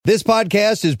This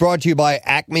podcast is brought to you by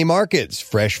Acme Markets,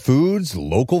 fresh foods,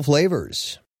 local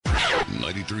flavors.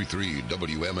 93.3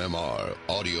 WMMR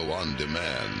Audio on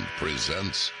Demand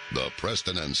presents the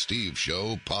Preston and Steve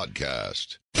Show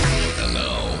podcast. And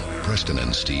now, Preston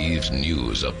and Steve's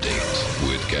News Update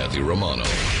with Kathy Romano.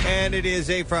 And it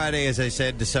is a Friday, as I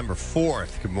said, December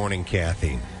 4th. Good morning,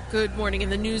 Kathy. Good morning. In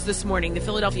the news this morning, the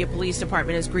Philadelphia Police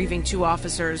Department is grieving two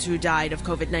officers who died of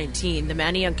COVID-19. The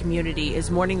Manayunk community is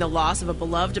mourning the loss of a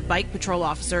beloved bike patrol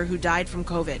officer who died from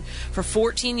COVID. For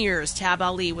 14 years, Tab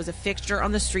Ali was a fixture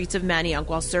on the streets of Manayunk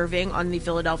while serving on the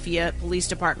Philadelphia Police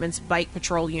Department's bike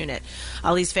patrol unit.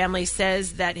 Ali's family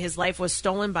says that his life was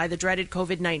stolen by the dreaded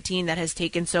COVID-19 that has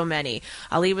taken so many.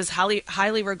 Ali was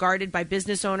highly regarded by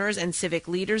business owners and civic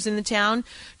leaders in the town.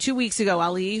 2 weeks ago,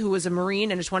 Ali, who was a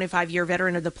Marine and a 25-year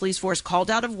veteran of the police force,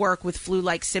 called out of work with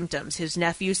flu-like symptoms. His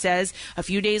nephew says a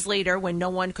few days later, when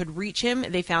no one could reach him,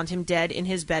 they found him dead in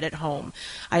his bed at home.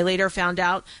 I later found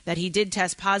out that he did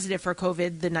test positive for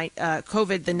COVID,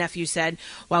 the nephew said.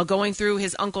 While going through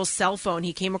his uncle's cell phone,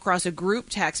 he came across a group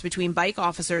text between bike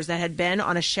officers that had been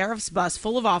on a sheriff's bus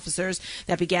full of officers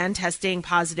that began testing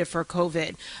positive for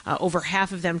COVID. Over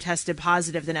half of them tested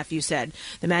positive, the nephew said.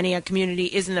 The Manayunk community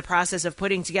is in the process of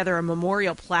putting together a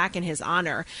memorial plaque in his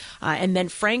honor. And then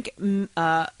Frank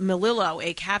Melillo,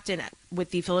 a captain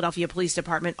with the Philadelphia Police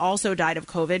Department, also died of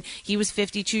COVID. He was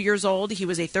 52 years old. He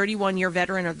was a 31-year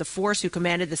veteran of the force who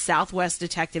commanded the Southwest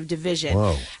Detective Division.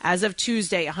 Whoa. As of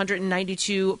Tuesday,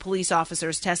 192 police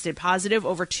officers tested positive.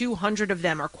 Over 200 of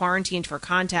them are quarantined for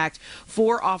contact.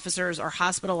 4 officers are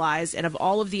hospitalized, and of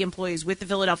all of the employees with the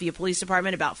Philadelphia Police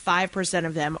Department, about 5%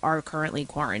 of them are currently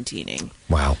quarantining.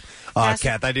 Wow.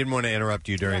 Kath, I didn't want to interrupt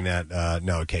you during that.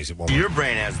 No, Casey, it won't. Your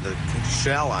brain has the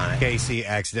shell on it. Casey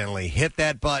accidentally hit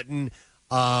that button.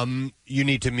 You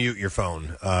need to mute your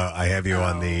phone. I have you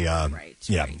on the... Right.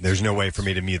 There's no way for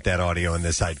me to mute that audio on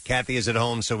this side. Kathy is at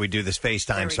home, so we do this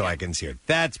FaceTime so I can see her.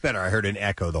 That's better. I heard an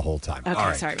echo the whole time. Okay, all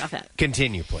right. Sorry about that.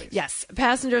 Continue, please. Yes.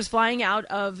 Passengers flying out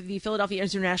of the Philadelphia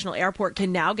International Airport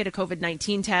can now get a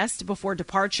COVID-19 test before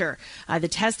departure. The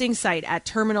testing site at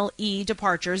Terminal E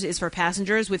departures is for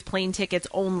passengers with plane tickets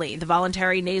only. The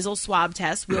voluntary nasal swab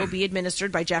test will be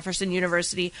administered by Jefferson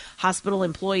University Hospital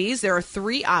employees. There are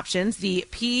 3 options: the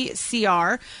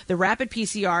PCR, the rapid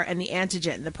PCR, and the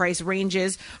antigen. The price ranges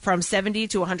from $70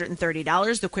 to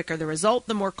 $130. The quicker the result,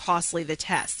 the more costly the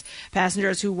test.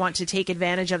 Passengers who want to take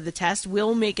advantage of the test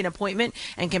will make an appointment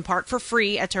and can park for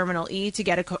free at Terminal E to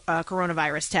get a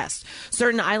coronavirus test.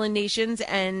 Certain island nations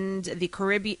and in the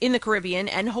Caribbean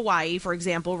and Hawaii, for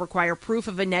example, require proof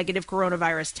of a negative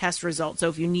coronavirus test result. So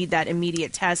if you need that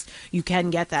immediate test, you can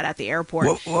get that at the airport.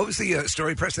 What was the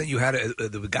story, Preston, that you had?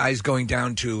 The guys going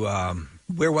down to...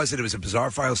 where was it? It was a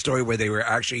bizarre file story where they were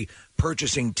actually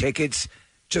purchasing tickets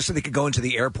just so they could go into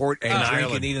the airport and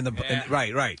drink and eat in the...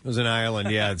 Right. It was in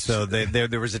Ireland, yeah. So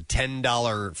there was a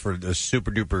 $10 for the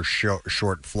super-duper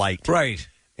short flight. Right.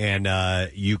 And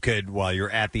you could, while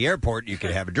you're at the airport, you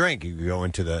could have a drink. You could go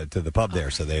into the pub there.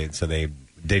 So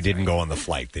they didn't go on the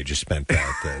flight. They just spent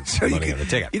the money on the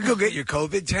ticket. You can go get your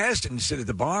COVID test and sit at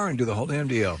the bar and do the whole damn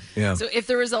deal. Yeah. So if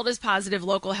the result is positive,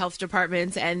 local health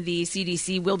departments and the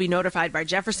CDC will be notified by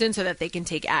Jefferson so that they can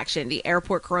take action. The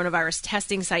airport coronavirus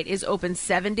testing site is open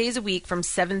 7 days a week from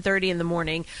 7:30 in the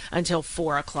morning until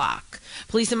 4 o'clock.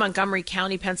 Police in Montgomery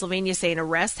County, Pennsylvania say an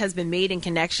arrest has been made in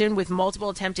connection with multiple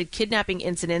attempted kidnapping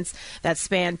incidents that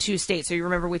span 2 states. So you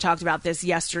remember we talked about this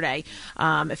yesterday.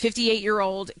 A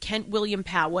 58-year-old Kent William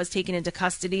Powell was taken into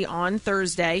custody on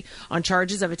Thursday on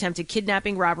charges of attempted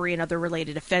kidnapping, robbery, and other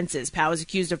related offenses. Powell is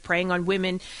accused of preying on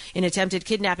women in attempted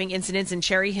kidnapping incidents in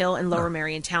Cherry Hill and Lower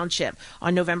Merion Township.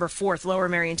 On November 4th, Lower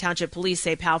Merion Township police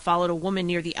say Powell followed a woman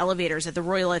near the elevators at the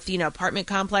Royal Athena apartment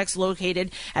complex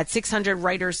located at 600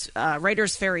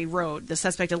 Writers Ferry Road. The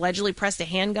suspect allegedly pressed a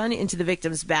handgun into the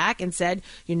victim's back and said,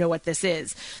 "You know what this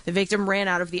is." The victim ran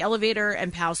out of the elevator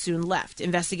and Powell soon left.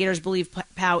 Investigators believe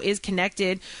Powell is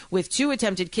connected with 2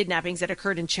 attempted kidnappings that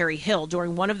occurred in Cherry Hill.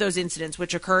 During one of those incidents,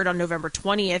 which occurred on November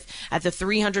 20th at the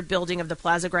 300 building of the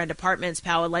Plaza Grand Apartments,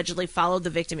 Powell allegedly followed the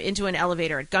victim into an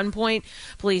elevator at gunpoint.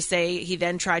 Police say he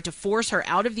then tried to force her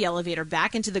out of the elevator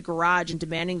back into the garage and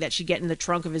demanding that she get in the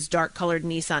trunk of his dark-colored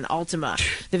Nissan Altima.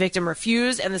 The victim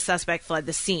refused and the suspect fled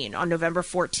the scene. On November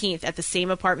 14th at the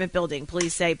same apartment building,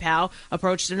 police say Powell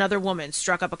approached another woman,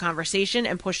 struck up a conversation,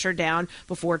 and pushed her down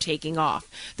before taking off.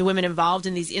 The women involved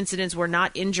in these incidents were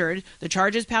not injured. The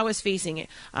charges Powell is facing,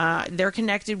 they're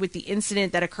connected with the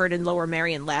incident that occurred in Lower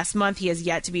Merion last month. He has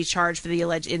yet to be charged for the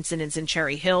alleged incidents in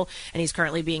Cherry Hill, and he's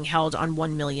currently being held on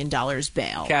 $1 million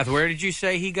bail. Kath, where did you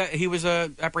say he was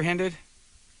apprehended?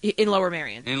 In Lower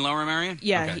Merion. In Lower Merion?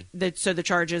 Yeah. Okay. So the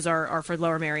charges are for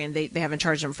Lower Merion. They haven't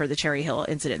charged him for the Cherry Hill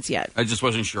incidents yet. I just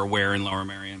wasn't sure where in Lower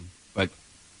Merion, but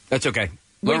that's okay.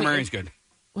 Lower Marion's good.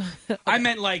 I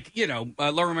meant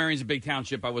Lower Marion's a big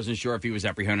township. I wasn't sure if he was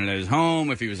apprehended at his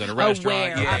home, if he was at a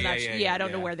restaurant. Where? I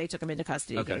don't know where they took him into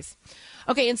custody. Okay.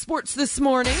 Okay, in sports this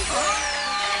morning.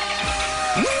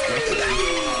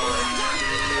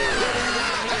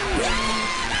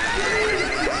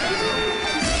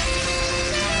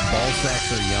 Ball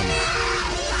sacks are yummy.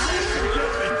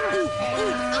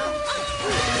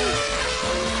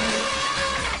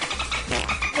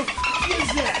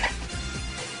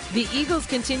 The Eagles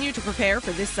continue to prepare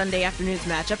for this Sunday afternoon's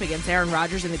matchup against Aaron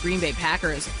Rodgers and the Green Bay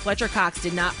Packers. Fletcher Cox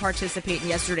did not participate in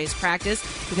yesterday's practice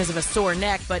because of a sore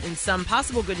neck, but in some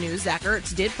possible good news, Zach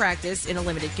Ertz did practice in a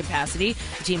limited capacity.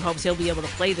 The team hopes he'll be able to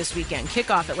play this weekend.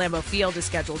 Kickoff at Lambeau Field is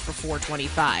scheduled for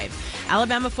 4:25.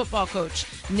 Alabama football coach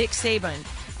Nick Saban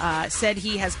said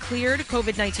he has cleared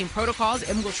COVID-19 protocols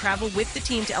and will travel with the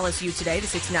team to LSU today. The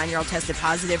 69-year-old tested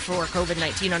positive for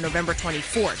COVID-19 on November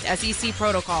 24th. SEC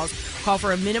protocols call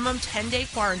for a minimum 10-day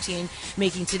quarantine,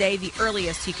 making today the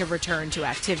earliest he could return to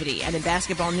activity. And in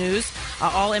basketball news,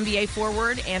 All-NBA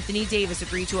forward Anthony Davis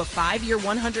agreed to a 5-year,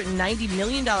 $190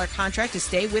 million contract to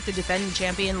stay with the defending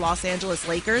champion Los Angeles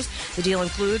Lakers. The deal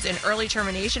includes an early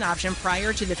termination option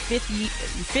prior to the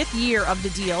fifth year of the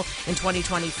deal in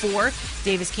 2024.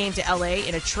 Davis came to L.A.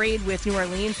 in a trade with New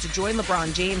Orleans to join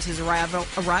LeBron James. His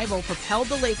arrival propelled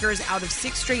the Lakers out of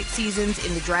 6 straight seasons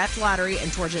in the draft lottery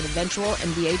and towards an eventual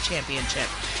NBA championship.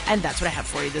 And that's what I have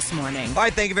for you this morning. All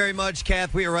right, thank you very much,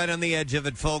 Kath. We are right on the edge of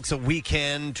it, folks. A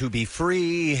weekend to be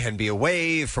free and be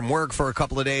away from work for a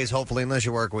couple of days, hopefully, unless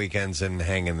you work weekends, and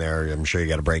hang in there. I'm sure you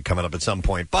got a break coming up at some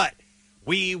point. But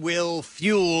we will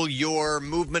fuel your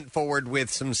movement forward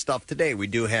with some stuff today. We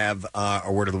do have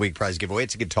a Word of the Week prize giveaway.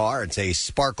 It's a guitar. It's a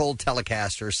Sparkle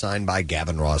Telecaster signed by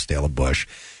Gavin Rossdale of Bush.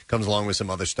 Comes along with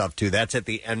some other stuff, too. That's at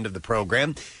the end of the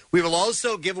program. We will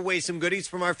also give away some goodies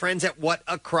from our friends at What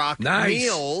a Crock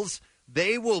Meals.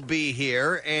 They will be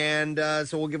here, and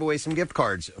so we'll give away some gift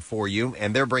cards for you.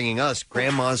 And they're bringing us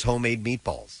Grandma's homemade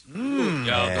meatballs.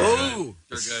 They're good.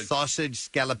 Sausage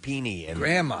scallopini and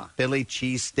Grandma Philly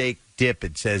cheesesteak dip.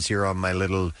 It says here on my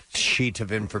little sheet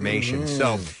of information.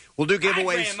 So we'll do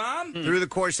giveaways through the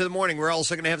course of the morning. We're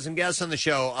also going to have some guests on the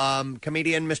show.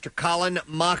 Comedian Mr. Colin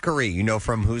Mockery, you know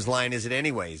from Whose Line Is It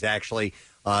Anyway? He's actually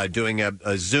doing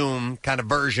a Zoom kind of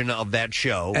version of that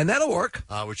show. And that'll work.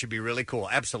 Which would be really cool.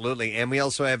 Absolutely. And we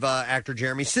also have actor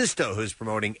Jeremy Sisto, who's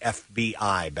promoting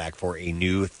FBI back for a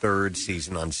new 3rd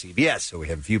season on CBS. So we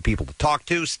have a few people to talk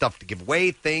to, stuff to give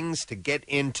away, things to get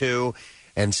into,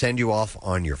 and send you off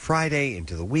on your Friday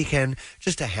into the weekend.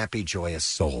 Just a happy, joyous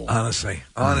soul. Honestly,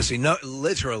 no,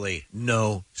 literally,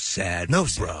 no sad,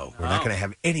 bro. We're not going to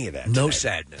have any of that. No today.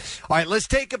 sadness. All right, let's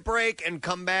take a break and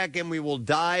come back, and we will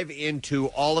dive into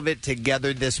all of it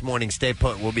together this morning. Stay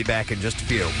put. We'll be back in just a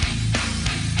few.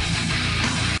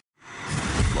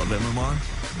 Love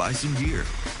MMR? Buy some gear.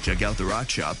 Check out the rock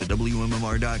shop at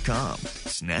WMMR.com.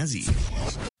 Snazzy.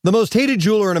 The most hated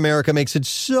jeweler in America makes it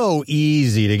so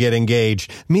easy to get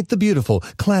engaged. Meet the beautiful,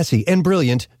 classy, and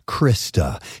brilliant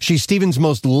Krista. She's Steven's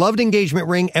most loved engagement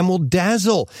ring and will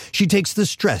dazzle. She takes the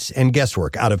stress and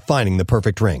guesswork out of finding the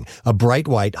perfect ring. A bright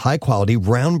white, high-quality,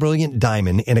 round, brilliant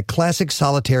diamond in a classic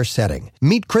solitaire setting.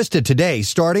 Meet Krista today,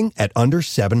 starting at under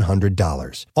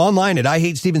 $700. Online at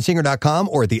IHateStevenSinger.com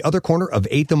or at the other corner of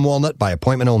 8th and Walnut by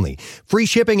appointment only. Free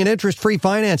shipping and interest-free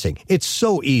financing. It's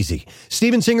so easy.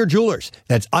 Steven Singer Jewelers.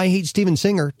 That's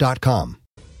IHateStevenSinger.com.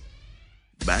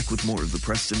 Back with more of the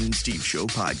Preston and Steve Show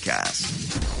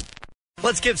podcast.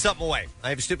 Let's give something away. I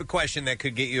have a stupid question that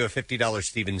could get you a $50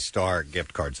 Steven Star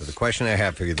gift card. So the question I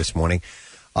have for you this morning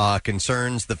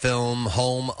concerns the film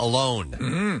Home Alone.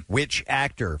 Mm-hmm. Which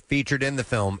actor featured in the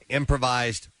film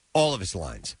improvised all of his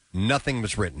lines? Nothing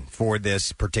was written for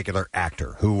this particular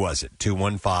actor. Who was it?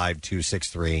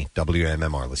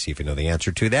 215-263-WMMR. Let's see if you know the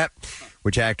answer to that.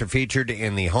 Which actor featured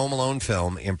in the Home Alone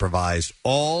film improvised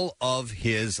all of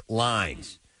his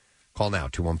lines? Call now,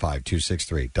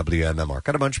 215-263-WMMR.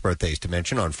 Got a bunch of birthdays to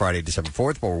mention on Friday, December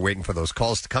 4th, while we're waiting for those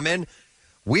calls to come in.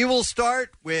 We will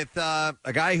start with a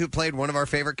guy who played one of our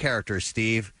favorite characters,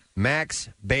 Steve. Max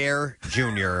Baer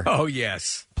Jr. Oh,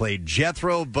 yes. Played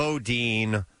Jethro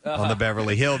Bodine on the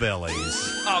Beverly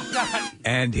Hillbillies. Oh, God.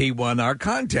 And he won our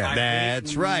contest.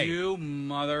 That's right. You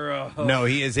mother of... No,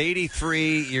 he is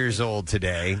 83 years old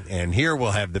today, and here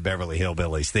we'll have the Beverly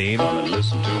Hillbillies theme.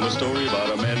 Listen to a story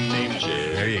about a man named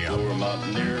Jed. There you go.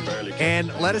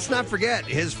 And let us not forget,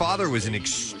 his father was an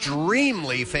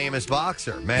extremely famous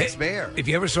boxer, Max Baer. If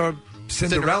you ever saw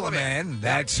Cinderella Man,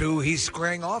 that's who he's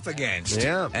squaring off against.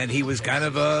 Yeah. And he was kind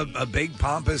of a big,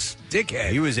 pompous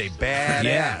dickhead. He was a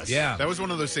badass. Yeah. That was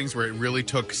one of those things where it really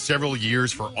took several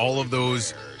years for all of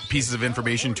those pieces of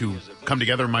information to come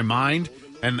together in my mind.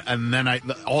 And then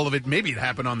all of it, maybe it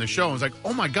happened on the show. I was like,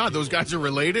 oh my God, those guys are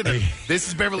related. And this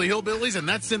is Beverly Hillbillies, and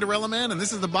that's Cinderella Man, and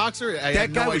this is the boxer.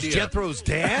 That guy was Jethro's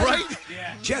dad? Right?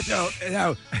 Yeah. Jethro,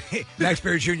 now, Max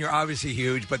Baer Jr. obviously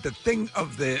huge, but the thing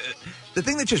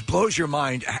that just blows your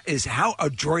mind is how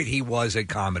adroit he was at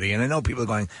comedy. And I know people are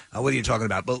going, oh, what are you talking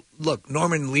about? But look,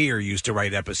 Norman Lear used to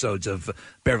write episodes of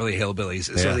Beverly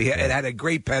Hillbillies, so it had a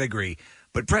great pedigree.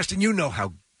 But Preston, you know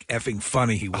how effing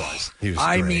funny he was. He was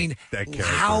I great, mean,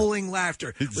 howling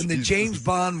laughter. When the James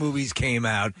Bond movies came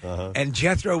out, and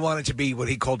Jethro wanted to be what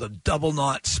he called a double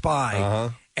knot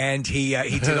spy, and he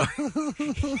did.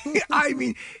 I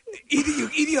mean,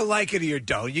 either you like it or you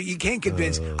don't. You can't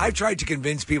convince. I've tried to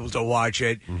convince people to watch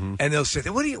it, and they'll say,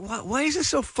 why is this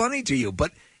so funny to you?"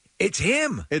 But it's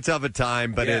him. It's of a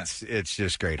time, but it's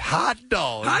just great. Hot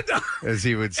dog, as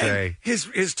he would say. And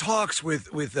his talks with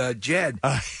Jed,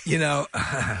 have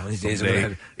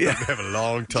a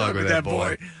long talk with that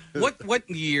boy. What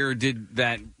year did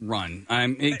that run?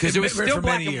 Because it was still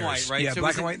black and white, right? Yeah, so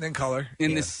black and white and then color.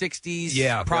 In the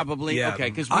 60s, probably. Yeah.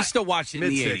 Okay, because we still watched it in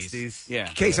the 80s. Yeah.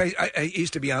 Case, I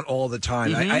used to be on all the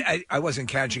time. I wasn't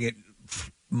catching it.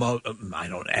 I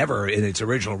don't ever in its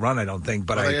original run. I don't think,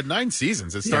 but they had 9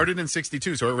 seasons. It started in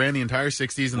 '62, so it ran the entire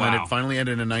 '60s, and then it finally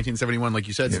ended in 1971, like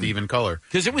you said, Steve, in color.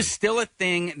 Because it was still a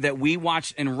thing that we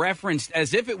watched and referenced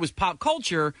as if it was pop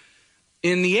culture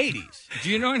in the 80s. Do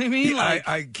you know what I mean?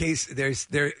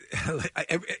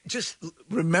 Just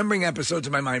remembering episodes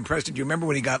in my mind. Preston, do you remember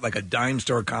when he got like a dime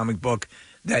store comic book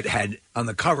that had on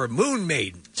the cover Moon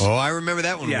Maidens? Oh, I remember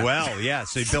that one well. Yeah,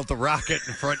 so he built a rocket in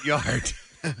the front yard.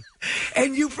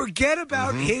 And you forget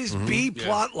about his B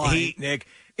plot line, Nick,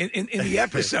 in the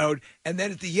episode. And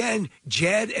then at the end,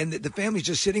 Jed and the family's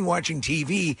just sitting watching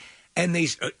TV, and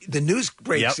the news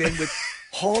breaks in with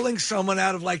hauling someone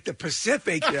out of like the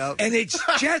Pacific. And it's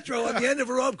Jethro on the end of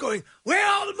a rope going, "Where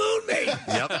are all the moon maidens?"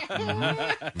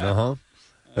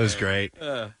 That was great.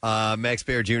 Max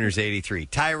Baer Jr. is 83.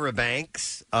 Tyra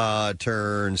Banks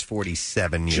turns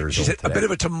 47 years old today. A bit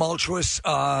of a tumultuous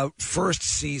first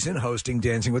season hosting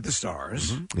Dancing with the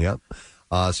Stars. Yep.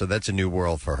 So that's a new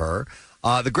world for her.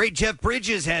 The great Jeff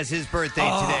Bridges has his birthday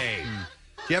today.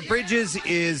 Jeff Bridges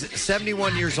is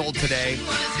 71 years old today.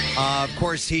 Of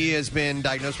course, he has been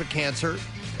diagnosed with cancer,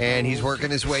 and he's working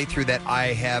his way through that. I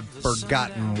have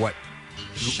forgotten what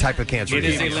type of cancer it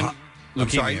is.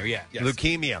 Leukemia, Yes.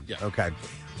 Leukemia. Yeah. Okay.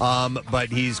 But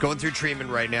he's going through treatment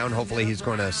right now, and hopefully he's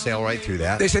going to sail right through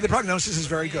that. They say the prognosis is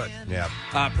very good. Yeah.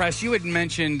 Press, you had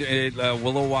mentioned a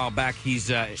little while back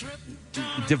he's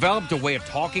developed a way of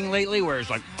talking lately where it's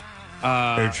like...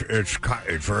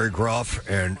 It's very gruff,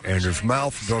 and his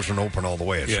mouth doesn't open all the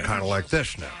way. It's kind of like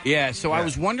this now. Yeah, so I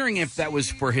was wondering if that was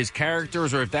for his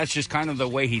characters or if that's just kind of the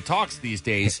way he talks these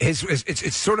days.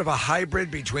 It's sort of a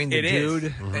hybrid between the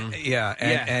dude,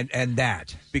 and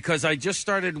that. Because I just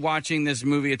started watching this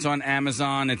movie. It's on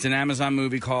Amazon. It's an Amazon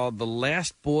movie called The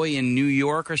Last Boy in New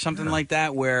York or something like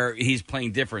that, where he's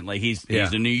playing differently. He's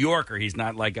a New Yorker. He's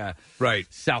not like a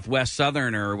Southwest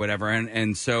Southerner or whatever,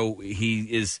 and so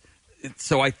he is...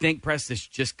 So I think Preston is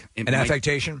just an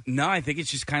affectation. No, I think it's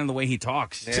just kind of the way he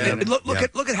talks. Yeah.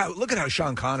 Look at how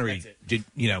Sean Connery did,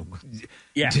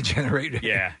 degenerate.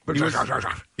 Yeah,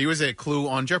 he was a Clue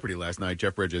on Jeopardy last night.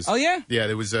 Jeff Bridges. Oh yeah,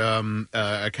 there was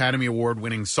Academy Award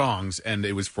winning songs, and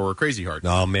it was for Crazy Heart.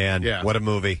 Oh man, what a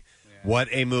movie! What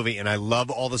a movie! And I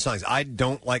love all the songs. I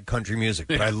don't like country music,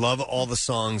 but I love all the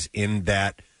songs in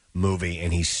that movie,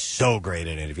 and he's so great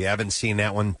in it. If you haven't seen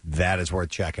that one, that is worth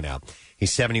checking out.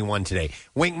 He's 71 today.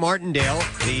 Wink Martindale,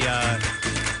 the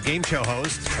game show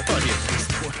host. I thought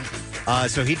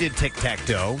so he did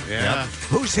Tic-Tac-Toe. Yeah. Yep.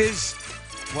 Who's his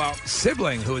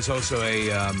sibling who is also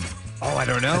a... I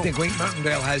don't know. I think Wink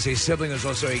Martindale has a sibling who's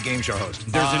also a game show host.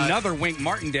 There's another Wink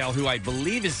Martindale who I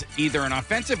believe is either an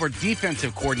offensive or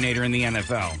defensive coordinator in the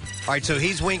NFL. All right, so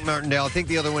he's Wink Martindale. I think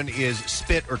the other one is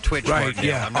Spit or Twitch Martindale.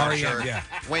 Yeah, I'm not sure. Yeah.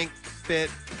 Wink, Spit,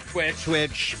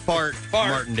 Twitch, Fart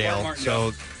Martindale.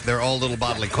 So they're all little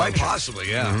bodily Quite functions. possibly,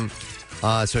 yeah.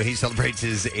 So he celebrates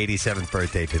his 87th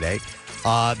birthday today.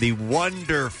 The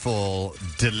wonderful,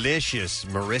 delicious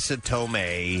Marissa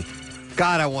Tomei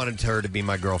God, I wanted her to be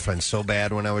my girlfriend so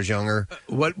bad when I was younger.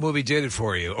 What movie did it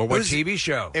for you? Or what TV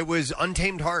show? It was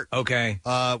Untamed Heart. Okay.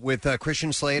 With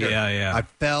Christian Slater. Yeah. I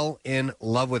fell in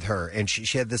love with her. And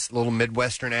she had this little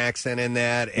Midwestern accent in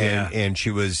that. And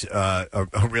she was a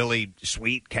really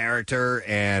sweet character.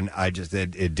 And I just,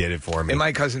 it did it for me. And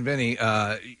my cousin Vinny,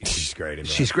 she's great in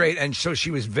that. She's great. And so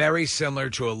she was very similar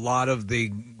to a lot of the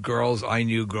girls I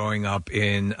knew growing up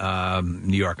in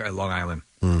New York, Long Island.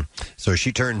 So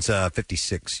she turns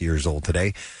 56 years old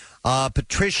today.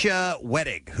 Patricia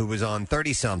Wettig, who was on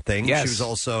 30-something. Yes. She was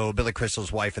also Billy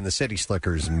Crystal's wife in the City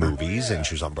Slickers movies, and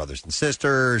she was on Brothers and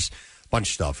Sisters, bunch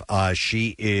of stuff.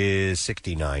 She is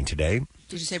 69 today.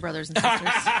 Did you say brothers and sisters?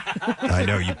 I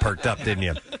know, you perked up, didn't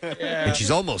you? Yeah. And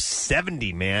she's almost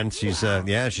 70, man. She's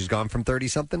she's gone from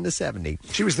 30-something to 70.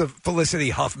 She was the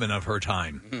Felicity Huffman of her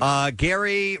time.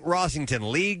 Gary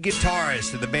Rossington, lead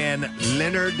guitarist of the band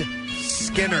Leonard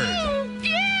Skinner.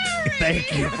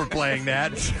 Thank you for playing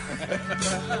that.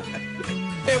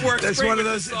 It works. That's one of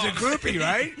those. It's a groupie,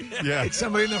 right? Yeah. It's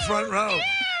somebody in the front row.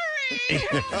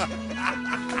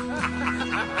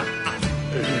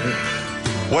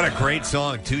 What a great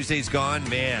song. Tuesday's Gone,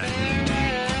 man.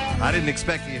 I didn't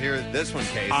expect you to hear this one,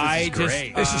 Case. This is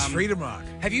great. This is Freedom Rock.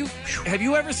 Have you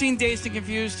ever seen Dazed and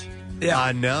Confused?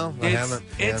 Yeah. No, I haven't.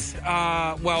 It's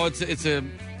it's a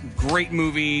great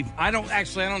movie. I don't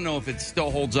know if it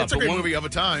still holds up. It's a great movie of a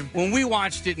time. When we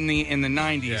watched it in the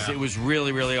 90s, it was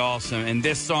really, really awesome. And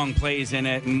this song plays in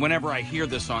it. And whenever I hear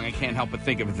this song, I can't help but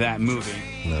think of that movie.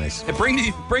 Nice. It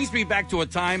brings me back to a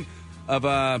time of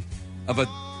a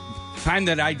time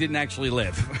that I didn't actually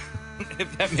live.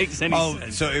 If that makes any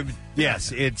sense. So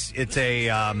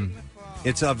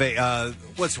it's of a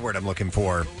what's the word I'm looking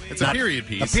for? It's a period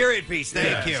piece. A period piece.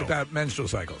 Thank you. It's about menstrual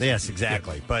cycles. Yes,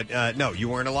 exactly. But no, you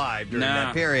weren't alive during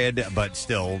that period, but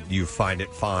still, you find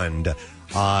it fond.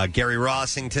 Gary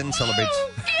Rossington celebrates.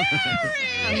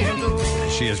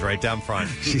 She is right down front.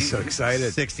 She's so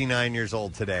excited. 69 years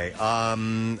old today.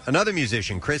 Another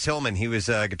musician, Chris Hillman. He was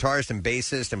a guitarist and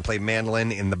bassist and played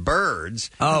mandolin in the Byrds.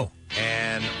 Oh.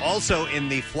 And also in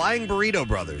the Flying Burrito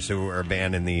Brothers, who were a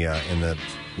band in the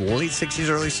late 60s,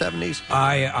 early 70s.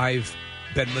 I've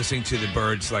been listening to the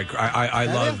Byrds. Like I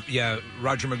love,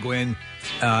 Roger McGuinn,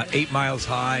 8 Miles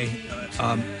High.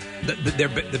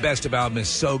 The best of album is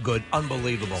so good,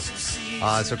 unbelievable.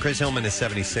 So Chris Hillman is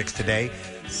 76 today.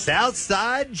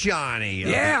 Southside Johnny of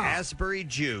the Asbury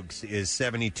Jukes is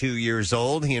 72 years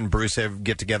old. He and Bruce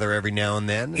get together every now and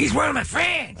then. He's one of my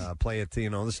friends. Play at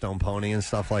the Stone Pony and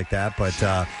stuff like that.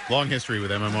 But long history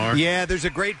with MMR. Yeah, there's a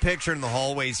great picture in the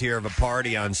hallways here of a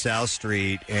party on South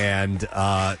Street, and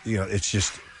it's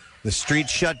just the street's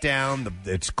shut down.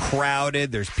 It's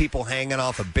crowded. There's people hanging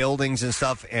off of buildings and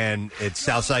stuff, and it's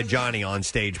Southside Johnny on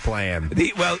stage playing.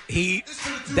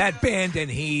 That band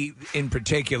and he in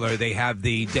particular, they have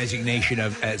the designation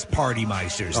as party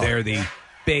meisters. They're the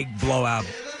big blowout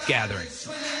gathering.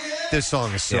 This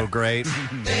song is so great.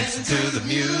 Dance to the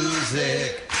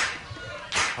music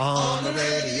on the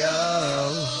radio.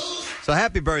 So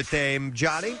happy birthday,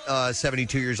 Johnny,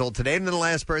 72 years old today. And then the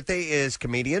last birthday is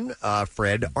comedian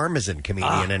Fred Armisen,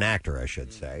 comedian and actor, I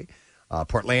should say.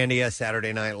 Portlandia,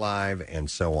 Saturday Night Live, and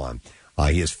so on.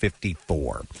 He is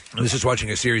 54. I was just watching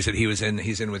a series that he was in.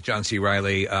 He's in with John C.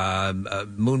 Reilly,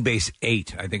 Moonbase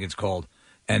 8, I think it's called.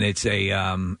 And it's a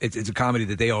comedy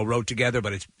that they all wrote together,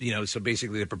 but it's, so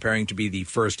basically they're preparing to be the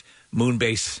first moon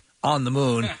base on the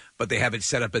moon, but they have it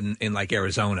set up in like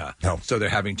Arizona. So they're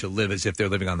having to live as if they're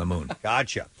living on the moon.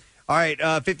 Gotcha. All right,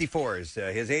 54 is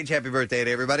his age. Happy birthday to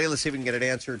everybody. Let's see if we can get an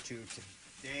answer to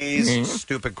today's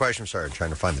stupid question. Sorry, I'm trying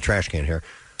to find the trash can here.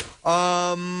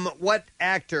 What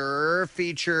actor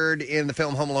featured in the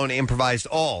film Home Alone improvised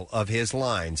all of his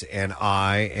lines? And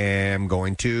I am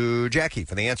going to Jackie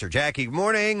for the answer. Jackie, good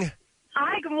morning.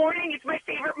 Hi, good morning. It's my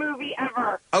favorite movie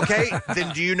ever. Okay,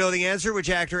 then do you know the answer? Which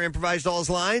actor improvised all his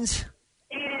lines?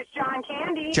 It is John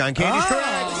Candy. John Candy's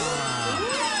correct.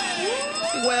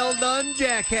 Well done,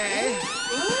 Jackie.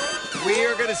 We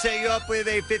are going to set you up with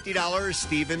a $50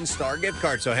 Steven Star gift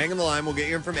card. So hang on the line. We'll get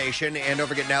your information. And don't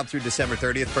forget, now through December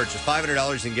 30th, purchase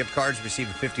 $500 in gift cards, receive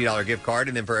a $50 gift card.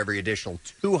 And then for every additional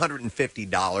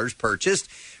 $250 purchased,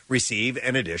 receive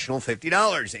an additional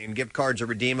 $50. And gift cards are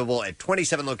redeemable at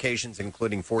 27 locations,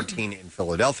 including 14 in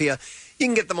Philadelphia. You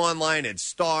can get them online at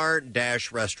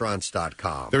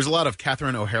star-restaurants.com. There's a lot of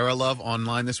Catherine O'Hara love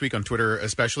online this week, on Twitter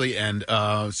especially, and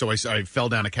so I fell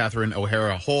down a Catherine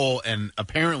O'Hara hole, and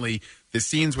apparently the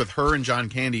scenes with her and John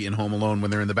Candy in Home Alone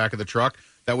when they're in the back of the truck,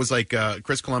 That was like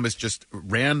Chris Columbus just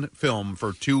ran film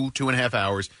for 2.5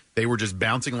 hours. They were just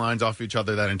bouncing lines off each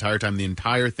other that entire time. The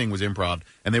entire thing was improv,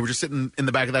 and they were just sitting in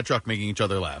the back of that truck making each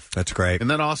other laugh. That's great. Isn't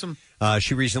that awesome?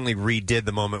 She recently redid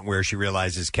the moment where she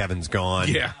realizes Kevin's gone.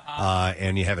 Yeah.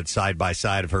 And you have it side by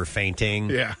side of her fainting.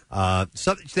 Yeah.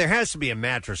 So there has to be a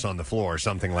mattress on the floor or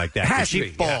something like that. 'Cause she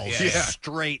falls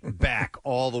straight back,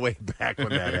 all the way back when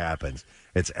that happens.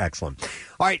 It's excellent.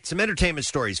 All right, some entertainment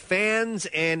stories. Fans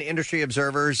and industry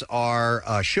observers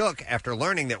are shook after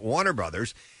learning that Warner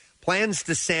Brothers plans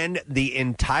to send the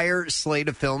entire slate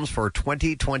of films for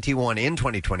 2021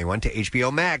 to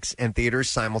HBO Max and theaters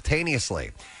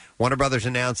simultaneously. Warner Brothers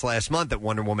announced last month that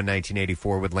Wonder Woman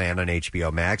 1984 would land on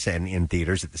HBO Max and in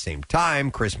theaters at the same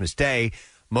time, Christmas Day.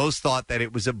 Most thought that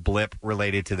it was a blip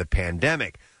related to the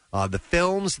pandemic. The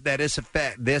films that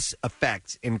this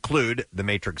affects include The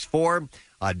Matrix 4,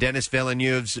 Denis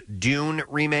Villeneuve's Dune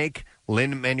remake,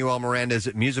 Lin-Manuel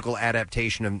Miranda's musical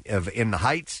adaptation of In the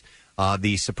Heights,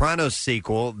 the Sopranos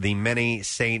sequel, The Many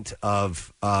Saint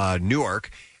of Newark,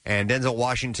 and Denzel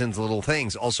Washington's Little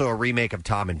Things. Also a remake of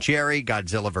Tom and Jerry,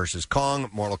 Godzilla vs. Kong,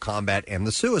 Mortal Kombat, and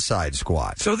The Suicide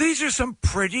Squad. So these are some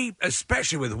pretty,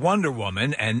 especially with Wonder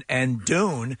Woman and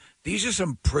Dune, these are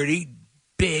some pretty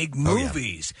big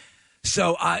movies.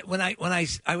 So when I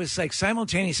was like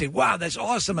simultaneously, wow, that's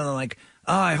awesome. And I'm like,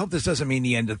 oh, I hope this doesn't mean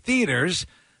the end of theaters,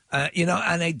 and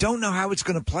I don't know how it's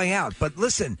going to play out. But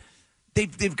listen,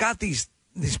 they've got these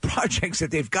projects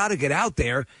that they've got to get out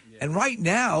there. And right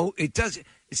now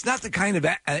it's not the kind of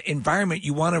environment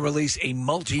you want to release a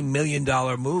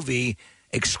multi-million-dollar movie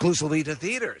exclusively to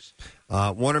theaters.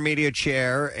 Warner Media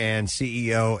Chair and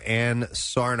CEO Ann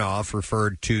Sarnoff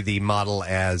referred to the model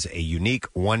as a unique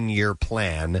one-year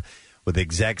plan, with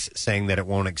execs saying that it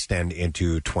won't extend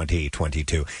into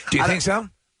 2022. Do you think so?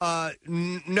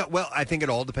 No. Well, I think it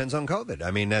all depends on COVID.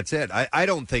 I mean, that's it. I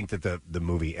don't think that the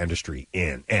movie industry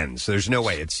ends. There's no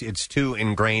way. It's too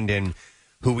ingrained in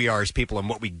who we are as people and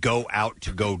what we go out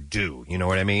to go do. You know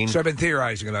what I mean? So I've been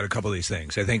theorizing about a couple of these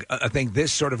things. I think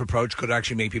this sort of approach could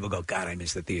actually make people go, God, I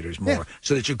miss the theaters more. Yeah.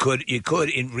 So that you could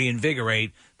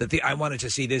reinvigorate that I wanted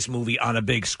to see this movie on a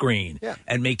big screen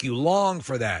and make you long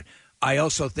for that. I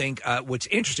also think what's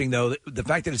interesting, though, the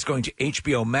fact that it's going to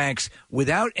HBO Max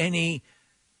without any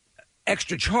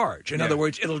extra charge. In other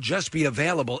words, it'll just be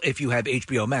available if you have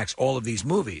HBO Max, all of these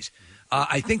movies.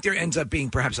 I think there ends up being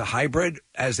perhaps a hybrid,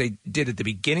 as they did at the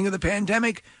beginning of the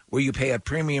pandemic, where you pay a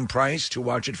premium price to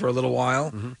watch it for a little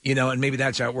while, and maybe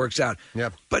that's how it works out. Yeah.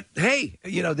 But hey,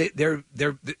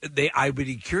 I would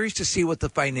be curious to see what the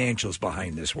financials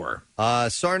behind this were.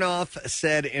 Sarnoff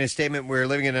said in a statement, "We're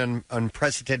living in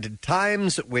unprecedented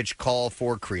times, which call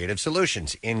for creative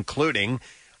solutions, including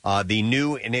the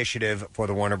new initiative for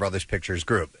the Warner Brothers Pictures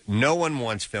Group. No one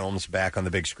wants films back on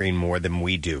the big screen more than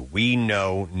we do. We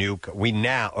know new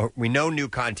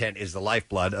content is the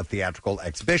lifeblood of theatrical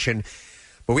exhibition,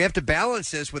 but we have to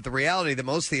balance this with the reality that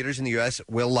most theaters in the U.S.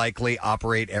 will likely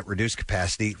operate at reduced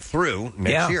capacity through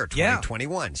next year,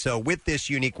 2021. So with this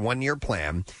unique one-year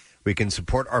plan, we can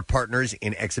support our partners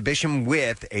in exhibition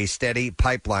with a steady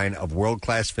pipeline of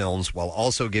world-class films while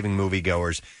also giving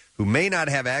moviegoers who may not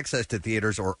have access to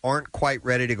theaters or aren't quite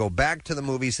ready to go back to the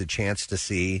movies a chance to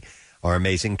see our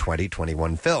amazing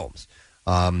 2021 films."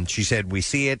 She said, "We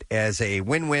see it as a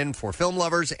win-win for film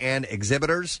lovers and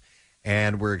exhibitors,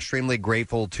 and we're extremely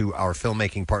grateful to our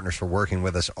filmmaking partners for working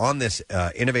with us on this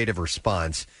innovative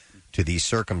response to these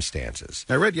circumstances."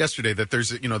 I read yesterday that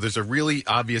there's a really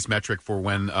obvious metric for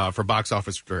when for box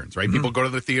office returns, right? People go to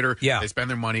the theater, they spend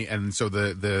their money, and so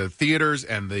the theaters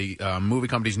and the movie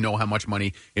companies know how much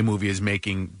money a movie is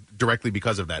making directly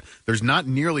because of that. There's not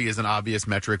nearly as an obvious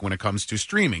metric when it comes to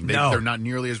streaming. They're not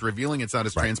nearly as revealing. It's not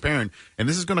as transparent. And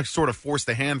this is going to sort of force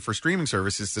the hand for streaming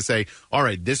services to say, all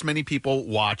right, this many people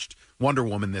watched Wonder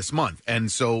Woman this month.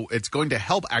 And so it's going to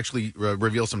help actually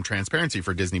reveal some transparency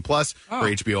for Disney Plus, for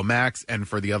HBO Max, and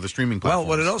for the other streaming platforms.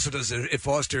 Well, what it also does is it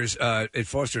fosters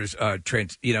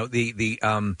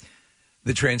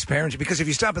the transparency, because if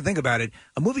you stop and think about it,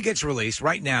 a movie gets released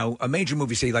right now, a major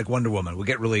movie, say like Wonder Woman, will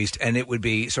get released, and it would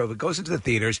be, so if it goes into the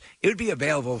theaters, it would be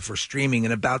available for streaming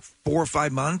in about 4 or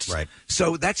 5 months. Right.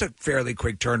 So that's a fairly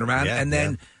quick turnaround.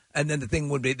 And then the thing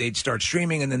would be they'd start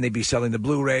streaming, and then they'd be selling the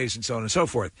Blu-rays and so on and so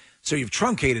forth. So you've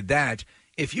truncated that.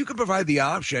 If you could provide the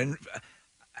option,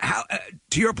 how,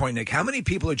 to your point, Nick, how many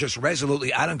people are just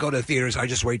resolutely, I don't go to the theaters, I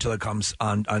just wait till it comes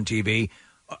on TV?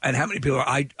 And how many people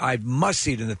are, I must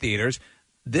see it in the theaters?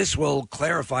 this will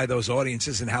clarify those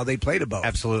audiences and how they play to both.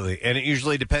 Absolutely. And it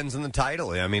usually depends on the title.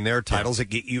 I mean, there are titles that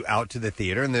get you out to the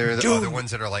theater, and there are the other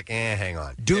ones that are like, hang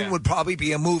on. Dune would probably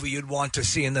be a movie you'd want to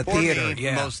see in the theater.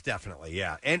 Me, most definitely,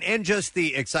 yeah. And just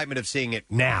the excitement of seeing it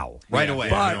now, right away,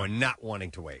 and not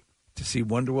wanting to wait. To see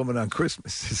Wonder Woman on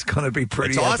Christmas is going to be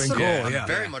pretty awesome. Cool. I'm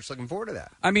very much looking forward to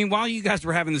that. I mean, while you guys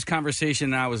were having this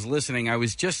conversation and I was listening, I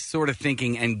was just sort of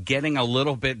thinking and getting a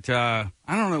little bit, I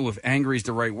don't know if angry is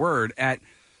the right word, at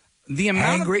the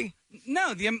amount Angry?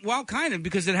 No, well, kind of,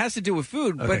 because it has to do with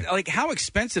food, but like how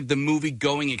expensive the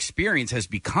movie-going experience has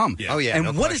become. Yeah. Oh, yeah, and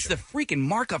no what question. is the freaking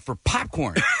markup for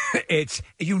popcorn? It's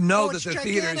that the gigantic.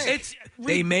 theaters,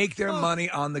 they make their money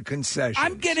on the concessions.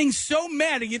 I'm getting so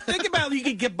mad. You think about it,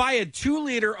 you could buy a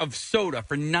 2-liter of soda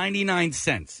for 99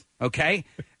 cents, okay?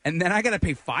 And then I got to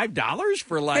pay $5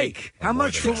 for like... how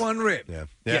much for one rib?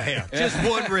 Yeah. Just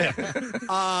one rib.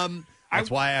 That's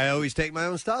why I always take my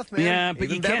own stuff, man. Yeah, but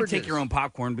Even you can't beverages. take your own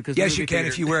popcorn because... Yes, you can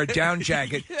if you wear a down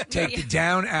jacket. Take the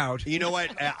down out. You know what?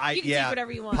 You can take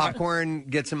whatever you want. Popcorn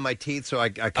gets in my teeth, so I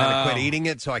kind of quit eating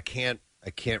it, so I can't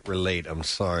relate. I'm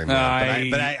sorry, man.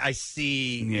 But I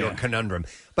see your conundrum.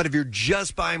 But if you're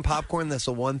just buying popcorn, that's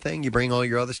the one thing. You bring all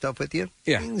your other stuff with you.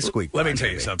 Yeah. Squeak. Let me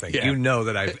tell you something. Yeah. You know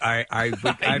that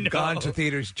I've gone to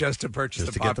theaters just to purchase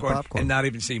Just the to get the popcorn, popcorn. and not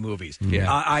even see movies.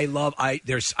 Yeah. I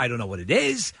don't know what it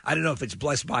is. I don't know if it's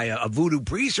blessed by a voodoo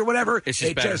priest or whatever. It's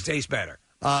just it better. just tastes better.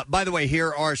 By the way,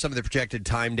 here are some of the projected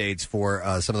time dates for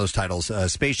some of those titles.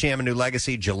 Space Jam: A New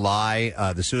Legacy, July.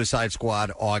 The Suicide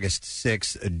Squad, August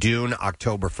 6th. Dune,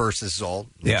 October 1st. This is all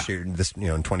next year, in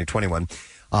 2021.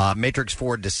 Matrix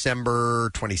 4,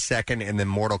 December 22nd. And then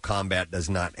Mortal Kombat does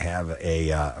not have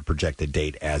a projected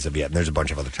date as of yet. And there's a bunch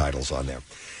of other titles on there.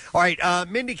 All right,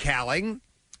 Mindy Kaling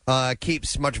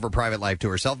keeps much of her private life to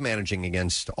herself, managing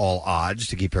against all odds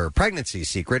to keep her pregnancy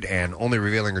secret and only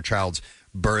revealing her child's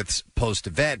births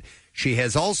post-event. She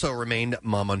has also remained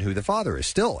mum on who the father is,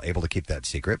 still able to keep that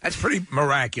secret. That's pretty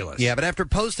miraculous. Yeah, but after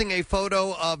posting a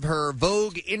photo of her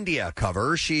Vogue India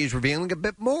cover, she's revealing a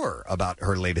bit more about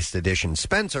her latest edition.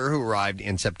 Spencer, who arrived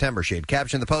in September, she had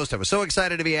captioned the post, "I was so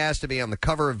excited to be asked to be on the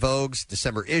cover of Vogue's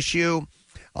December issue,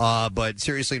 but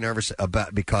seriously nervous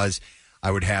because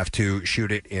I would have to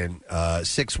shoot it in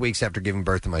 6 weeks after giving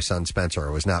birth to my son Spencer.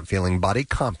 I was not feeling body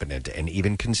confident and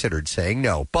even considered saying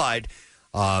no. But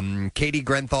Katie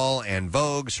Grenthal and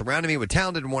Vogue surrounded me with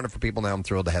talented and wonderful people. Now I'm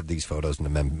thrilled to have these photos in a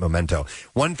memento."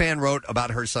 One fan wrote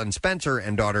about her son Spencer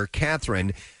and daughter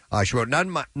Catherine. She wrote, not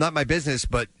my business,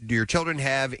 but do your children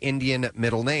have Indian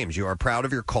middle names? You are proud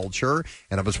of your culture,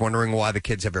 and I was wondering why the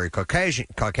kids have very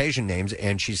Caucasian names.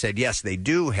 And she said, yes, they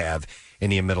do have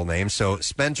Indian middle names. So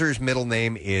Spencer's middle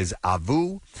name is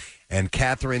Avu, and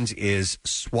Catherine's is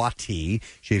Swati.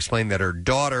 She explained that her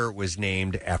daughter was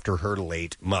named after her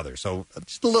late mother. So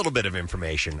just a little bit of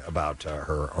information about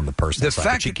her on the personal side,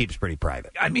 but she keeps pretty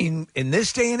private. I mean, in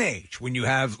this day and age, when you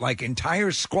have like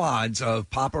entire squads of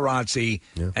paparazzi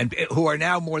and who are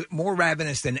now more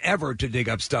ravenous than ever to dig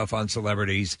up stuff on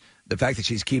celebrities, the fact that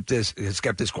she's kept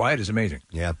this quiet is amazing.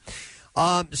 Yeah.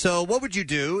 So what would you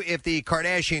do if the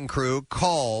Kardashian crew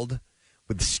called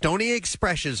with stony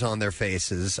expressions on their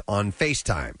faces on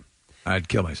FaceTime? I'd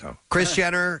kill myself. Kris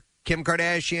Jenner, Kim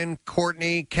Kardashian,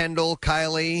 Kourtney, Kendall,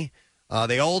 Kylie,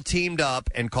 they all teamed up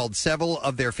and called several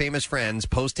of their famous friends,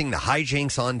 posting the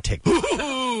hijinks on TikTok.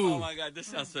 Oh, my God, this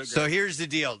sounds so great. So here's the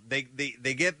deal. They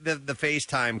get the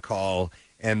FaceTime call,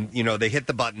 and, they hit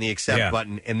the button, the accept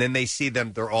button, and then they see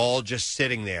them. They're all just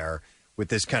sitting there with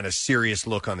this kind of serious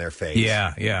look on their face.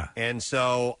 Yeah. And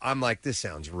so I'm like, this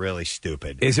sounds really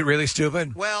stupid. Is it really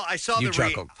stupid? Well, I saw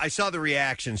the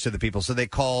reactions to the people. So they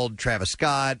called Travis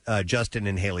Scott, Justin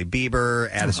and Hailey Bieber,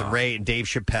 Addison Rae, and Dave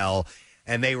Chappelle,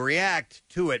 and they react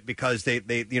to it because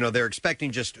they're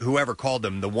expecting just whoever called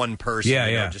them, the one person,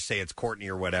 just say it's Kourtney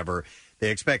or whatever.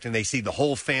 They expect, and they see the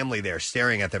whole family there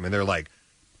staring at them, and they're like,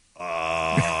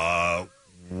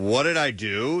 what did I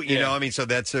do? So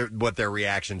that's what their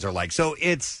reactions are like. So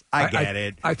I get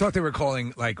it. I thought they were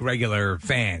calling like regular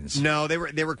fans. No, they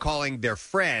were calling their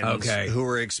friends who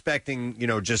were expecting,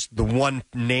 just the one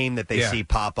name that they see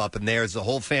pop up, and there's the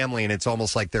whole family, and it's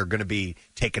almost like they're going to be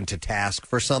taken to task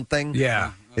for something.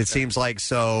 Yeah. It seems like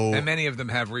so. And many of them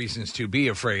have reasons to be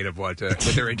afraid of with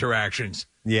their interactions.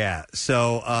 Yeah.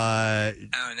 So. Oh,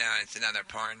 no, it's another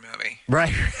porn movie.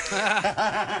 Right.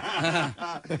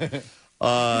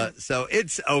 So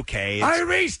it's okay. I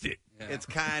erased it. It's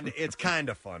kind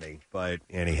of funny, but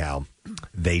anyhow,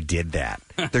 they did that.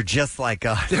 They're just like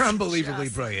us. They're unbelievably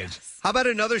brilliant. How about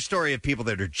another story of people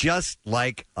that are just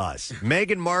like us?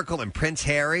 Meghan Markle and Prince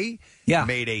Harry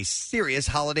made a serious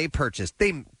holiday purchase.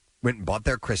 They went and bought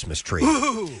their Christmas tree.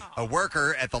 A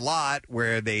worker at the lot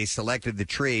where they selected the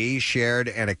tree shared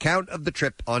an account of the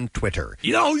trip on Twitter.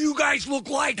 You know who you guys look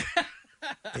like?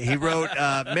 He wrote,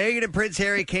 Meghan and Prince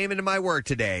Harry came into my work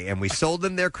today, and we sold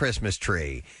them their Christmas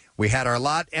tree. We had our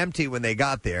lot empty when they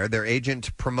got there. Their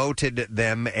agent promoted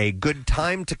them a good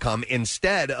time to come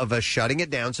instead of us shutting it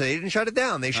down. So they didn't shut it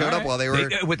down. They showed up while they were...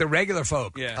 with the regular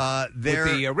folk. Yeah. With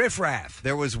the riffraff.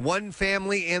 There was one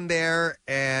family in there,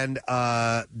 and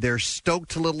their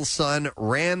stoked little son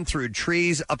ran through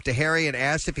trees up to Harry and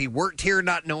asked if he worked here,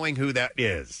 not knowing who that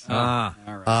is. All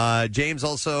right. James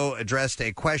also addressed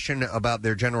a question about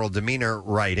their general demeanor,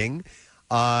 writing...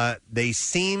 they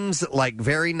seems like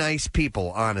very nice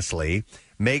people, honestly.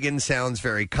 Meghan sounds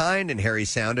very kind, and Harry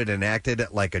sounded and acted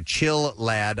like a chill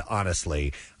lad,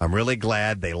 honestly. I'm really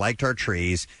glad they liked our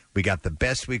trees. We got the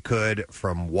best we could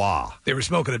from Wah. They were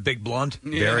smoking a big blunt.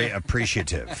 Very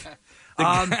appreciative.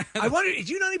 I wonder,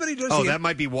 do you know anybody who does Oh, that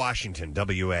might be Washington,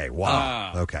 W-A.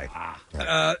 Wow. Okay.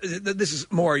 This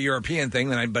is more a European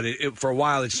thing, but for a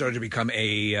while it started to become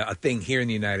a thing here in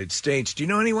the United States. Do you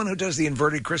know anyone who does the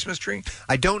inverted Christmas tree?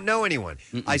 I don't know anyone.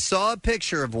 I saw a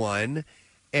picture of one,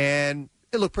 and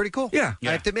it looked pretty cool. Yeah.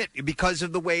 I have to admit, because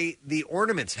of the way the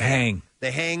ornaments hang.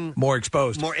 They hang... More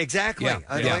exposed. Exactly. Yeah.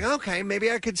 I was like, okay, maybe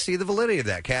I could see the validity of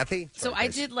that, Kathy. So I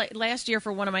did last year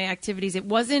for one of my activities. It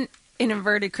wasn't an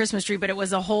inverted Christmas tree, but it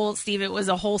was a whole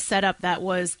setup that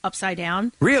was upside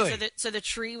down. Really? So the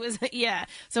tree was, yeah.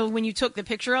 So when you took the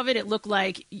picture of it, it looked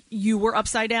like you were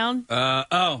upside down. I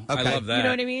love that. You know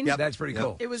what I mean? Yeah, that's pretty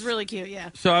cool. It was really cute, yeah.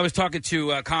 So I was talking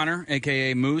to Connor,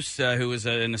 a.k.a. Moose, who is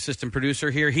an assistant producer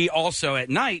here. He also, at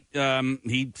night,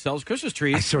 he sells Christmas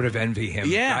trees. I sort of envy him.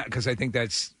 Yeah. Because I think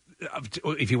that's...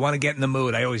 If you want to get in the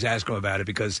mood, I always ask him about it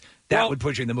because that would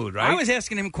put you in the mood, right? I was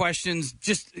asking him questions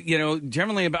just,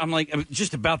 generally about, I'm like,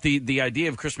 just about the idea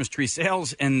of Christmas tree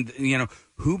sales and,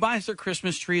 who buys their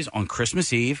Christmas trees on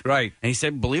Christmas Eve. Right. And he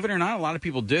said, believe it or not, a lot of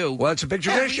people do. Well, it's a big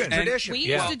tradition. We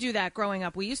used to do that growing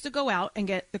up. We used to go out and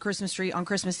get the Christmas tree on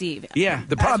Christmas Eve. Yeah.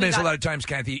 The problem is a lot of times,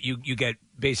 Kathy, you get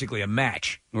basically a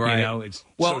match. Right. It's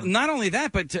not only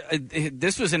that, but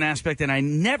this was an aspect that I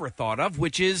never thought of,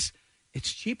 which is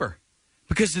it's cheaper.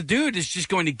 Because the dude is just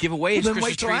going to give away his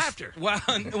Christmas trees. After.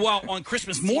 Well, on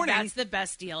Christmas morning. That's the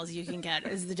best deals you can get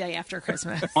is the day after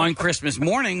Christmas. On Christmas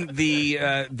morning,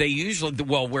 they usually,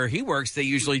 where he works, they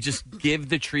usually just give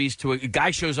the trees to a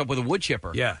guy shows up with a wood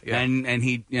chipper. Yeah. And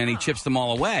he chips them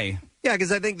all away. Yeah,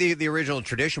 because I think the original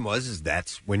tradition was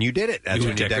that's when you did it. That's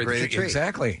when you decorated the tree.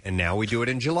 Exactly. And now we do it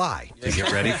in July to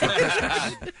get ready for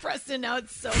Christmas. Preston, now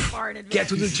it's so far in advance. Get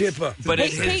to the chipper. But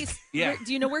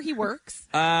do you know where he works?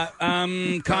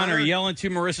 Connor, yell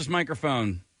into Marissa's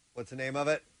microphone. What's the name of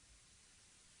it?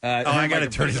 I got to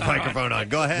turn his microphone on.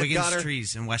 Go ahead, Wiggins Connor.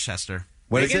 Trees in Westchester.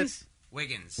 What is it?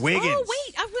 Wiggins. Oh,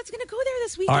 wait. I was going to go there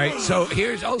this weekend. All right, so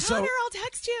here's also... Connor, I'll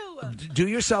text you. Do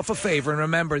yourself a favor and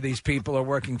remember these people are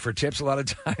working for tips a lot of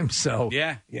times, so...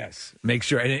 Yeah. Yes. Make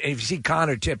sure. And if you see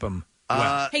Connor, tip him.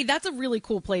 Hey, that's a really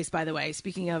cool place, by the way,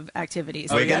 speaking of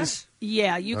activities. Wiggins?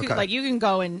 Yeah, you can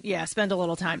go and spend a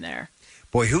little time there.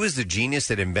 Boy, who is the genius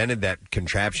that invented that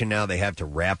contraption now they have to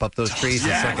wrap up those trees?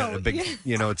 It's like a big,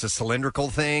 it's a cylindrical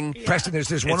thing. Yeah. Preston,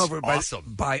 there's one over by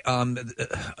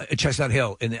Chestnut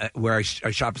Hill where I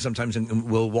shop sometimes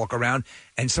and we'll walk around.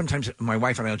 And sometimes my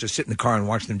wife and I will just sit in the car and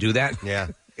watch them do that. Yeah.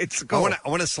 It's cool. I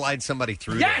want to slide somebody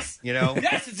through there. Yes,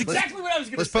 it's exactly what I was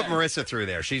going to say. Let's put Marissa through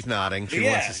there. She's nodding. She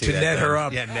wants to see to that net her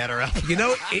up. Yeah, net her up.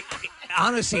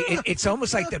 Honestly, it's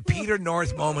almost like the Peter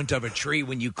North moment of a tree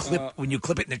when you clip it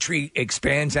and the tree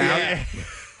expands out. Yeah.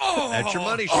 That's your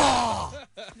money shot.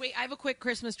 Wait, I have a quick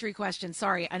Christmas tree question.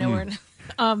 Sorry, I know we're in.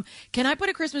 Can I put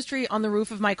a Christmas tree on the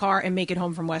roof of my car and make it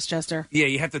home from Westchester? Yeah,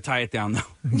 you have to tie it down, though.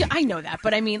 Yeah, I know that,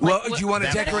 but I mean... do you want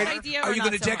to decorate it? Are you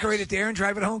going to decorate it there and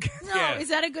drive it home? No, is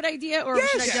that a good idea, or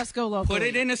should I just go local? Put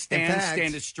it in a stand,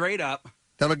 stand it straight up.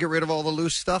 That'll get rid of all the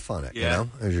loose stuff on it,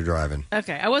 as you're driving.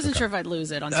 Okay, I wasn't sure if I'd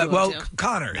lose it on 202.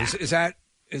 Connor, is that...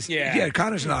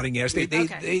 Connor's nodding yes. They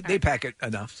pack it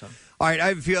enough. So. All right, I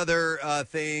have a few other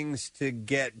things to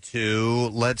get to.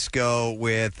 Let's go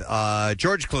with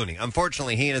George Clooney.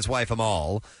 Unfortunately, he and his wife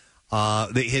Amal,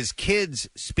 his kids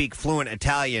speak fluent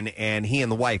Italian, and he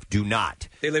and the wife do not.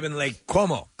 They live in Lake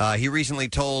Como. He recently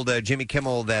told Jimmy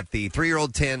Kimmel that the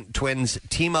 3-year-old twins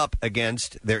team up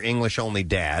against their English-only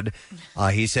dad.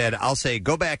 He said, I'll say,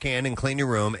 go back in and clean your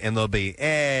room, and they'll be,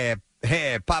 hey,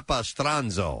 Papa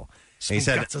Stranzo. And he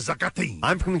said,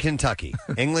 I'm from Kentucky.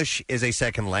 English is a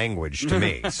second language to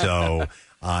me, so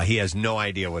he has no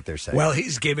idea what they're saying. Well,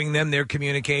 he's giving them their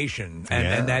communication,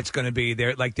 and that's going to be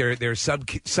their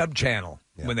sub channel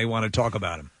when they want to talk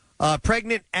about him.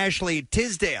 Pregnant Ashley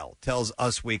Tisdale tells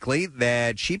Us Weekly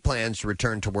that she plans to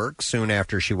return to work soon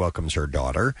after she welcomes her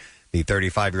daughter. The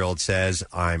 35-year-old says,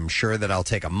 I'm sure that I'll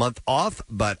take a month off,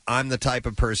 but I'm the type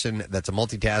of person that's a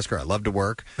multitasker. I love to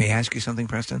work. May I ask you something,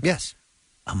 Preston? Yes.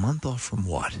 A month off from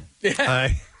what?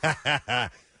 I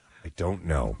don't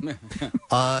know.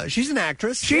 She's an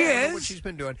actress. She I know is. what she's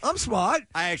been doing. I'm smart.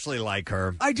 I actually like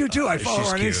her. I do, too. I follow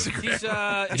her on cute.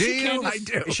 Instagram. Do you? I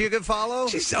do. Is she a good follow?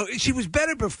 She was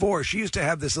better before. She used to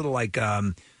have this little,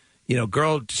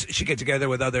 girl, she'd get together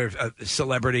with other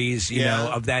celebrities, you know,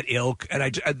 of that ilk.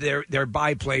 And their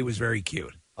byplay was very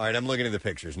cute. All right, I'm looking at the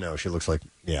pictures. No, she looks like,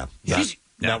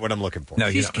 not what I'm looking for. No,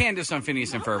 she's Candace on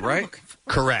Phineas and Ferb, right?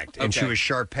 Correct. And Okay. she was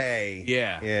Sharpay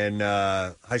in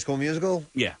High School Musical?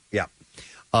 Yeah. Yeah.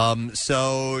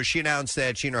 So she announced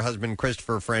that she and her husband,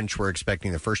 Christopher French, were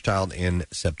expecting their first child in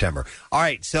September. All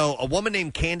right, so a woman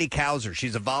named Candy Kauser,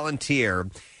 she's a volunteer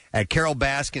at Carol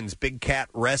Baskin's Big Cat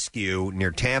Rescue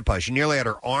near Tampa. She nearly had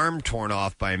her arm torn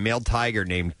off by a male tiger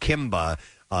named Kimba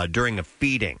during a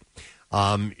feeding.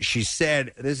 She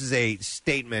said, this is a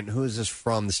statement. Who is this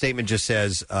from? The statement just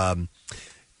says,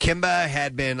 Kimba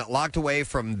had been locked away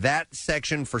from that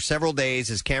section for several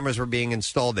days as cameras were being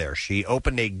installed there. She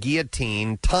opened a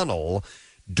guillotine tunnel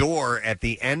door at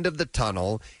the end of the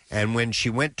tunnel, and when she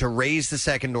went to raise the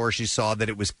second door, she saw that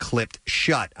it was clipped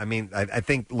shut. I mean, I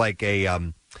think like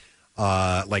a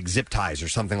like zip ties or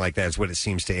something like that is what it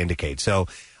seems to indicate. So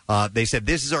they said,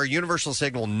 this is our universal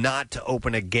signal not to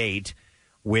open a gate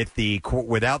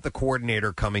without the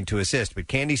coordinator coming to assist. But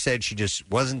Candy said she just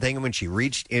wasn't thinking when she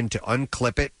reached in to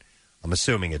unclip it. I'm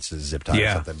assuming it's a zip tie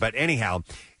or something. But anyhow,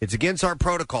 it's against our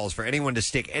protocols for anyone to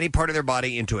stick any part of their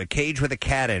body into a cage with a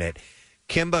cat in it.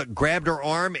 Kimba grabbed her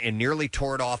arm and nearly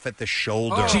tore it off at the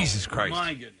shoulder. Oh, Jesus Christ.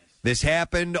 My goodness. This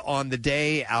happened on the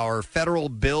day our federal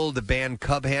bill to ban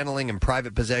cub handling and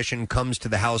private possession comes to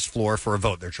the House floor for a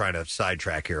vote. They're trying to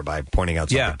sidetrack here by pointing out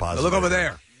something positive. Look over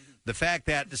there. The fact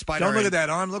that despite Don't look at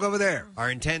that arm, look over there. Our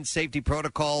intense safety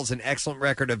protocols and excellent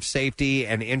record of safety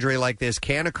and injury like this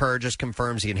can occur just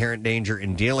confirms the inherent danger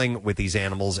in dealing with these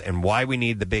animals and why we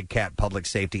need the Big Cat Public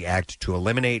Safety Act to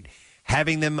eliminate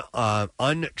having them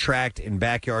untracked in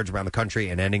backyards around the country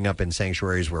and ending up in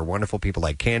sanctuaries where wonderful people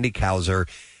like Candy Kauser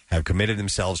have committed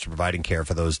themselves to providing care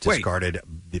for those discarded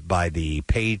by the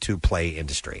pay-to-play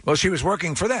industry. Well, she was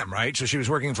working for them, right? So she was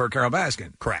working for Carol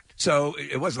Baskin. Correct. So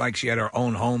it wasn't like she had her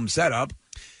own home set up.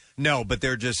 No, but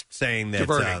they're just saying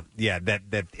that,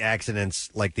 that accidents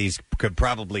like these could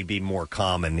probably be more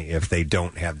common if they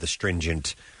don't have the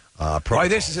stringent protocols. Why,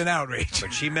 this is an outrage.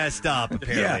 But she messed up,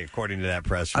 apparently, according to that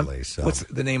press release. So. What's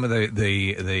the name of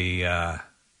the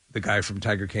guy from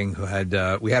Tiger King who had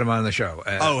we had him on the show?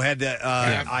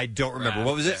 I don't remember.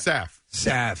 What was it? Saf.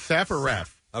 Saf or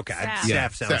Raf? Okay, Saf.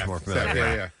 Saf sounds more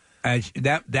familiar.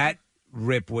 That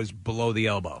rip was below the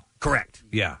elbow. Correct.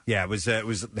 Yeah. It was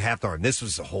half the arm. This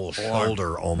was the whole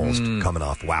shoulder almost coming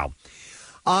off. Wow.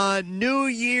 New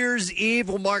Year's Eve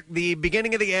will mark the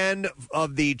beginning of the end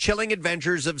of the chilling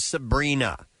adventures of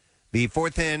Sabrina, the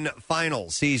fourth and final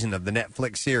season of the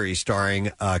Netflix series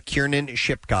starring Kiernan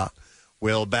Shipka.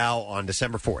 Will bow on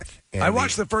December 4th. And I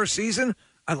watched the first season.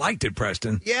 I liked it,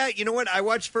 Preston. Yeah, you know what? I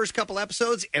watched the first couple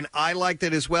episodes, and I liked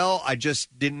it as well. I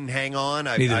just didn't hang on.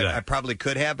 I probably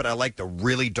could have, but I liked the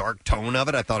really dark tone of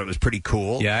it. I thought it was pretty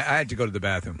cool. Yeah, I had to go to the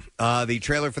bathroom. The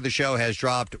trailer for the show has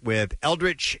dropped with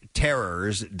Eldritch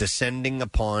Terrors descending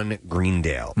upon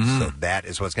Greendale. So that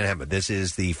is what's going to happen. This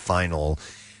is the final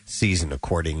season,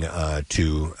 according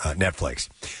to Netflix.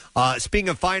 Speaking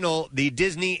of final, the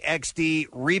Disney XD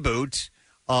reboot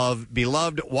of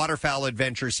beloved waterfowl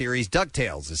adventure series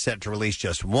DuckTales is set to release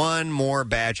just one more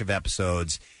batch of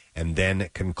episodes and then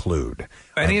conclude.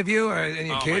 Any of you,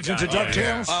 any kids into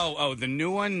DuckTales? Oh, the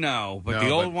new one? No. But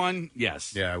the old one?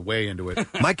 Yes. Yeah, way into it.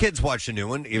 My kids watch the new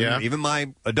one, even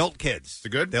my adult kids. Is it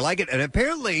good? They like it. And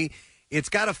apparently it's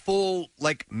got a full,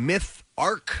 myth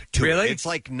arc to it. It's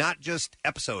not just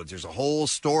episodes. There's a whole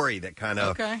story that kind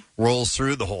of rolls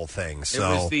through the whole thing. So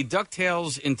it was the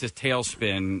DuckTales into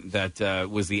Tailspin that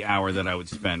was the hour that I would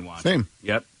spend watching. Same.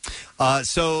 Yep.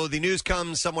 So the news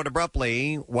comes somewhat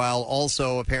abruptly, while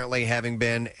also apparently having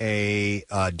been a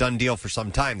done deal for some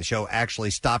time. The show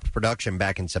actually stopped production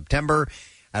back in September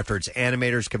after its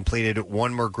animators completed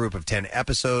one more group of 10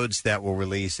 episodes that will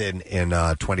release in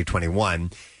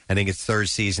 2021. I think its third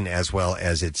season as well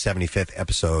as its 75th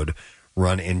episode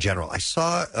run in general. I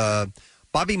saw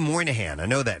Bobby Moynihan. I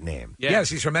know that name. Yeah. Yes,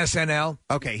 he's from SNL.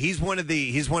 Okay, he's one of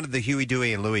the Huey,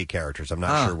 Dewey, and Louie characters. I'm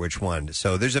not sure which one.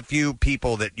 So there's a few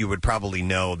people that you would probably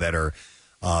know that are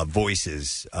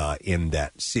voices in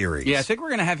that series. Yeah, I think we're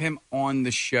going to have him on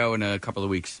the show in a couple of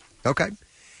weeks. Okay.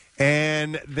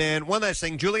 And then one last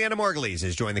thing, Juliana Margulies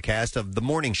has joined the cast of The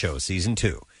Morning Show, Season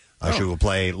 2. She will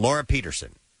play Laura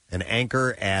Peterson, an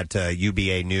anchor at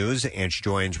UBA News, and she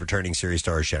joins returning series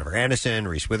stars Jennifer Aniston,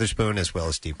 Reese Witherspoon, as well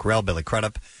as Steve Carell, Billy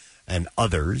Crudup, and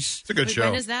others. It's a good show.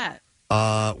 When is that?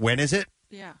 When is it?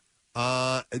 Yeah.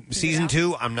 Season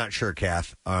 2, I'm not sure,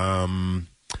 Kath.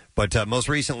 But most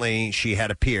recently, she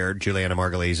had appeared, Juliana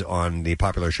Margulies, on the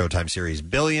popular Showtime series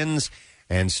Billions,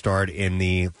 and starred in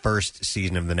the first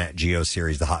season of the Nat Geo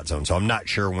series The Hot Zone. So I'm not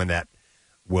sure when that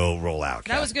will roll out.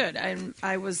 That was good. I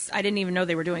didn't even know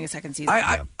they were doing a second season.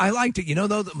 I liked it. You know,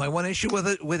 though, my one issue with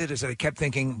it is that I kept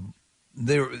thinking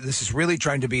this is really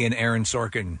trying to be an Aaron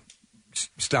Sorkin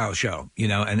style show, you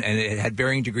know, and it had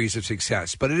varying degrees of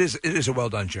success. But it is a well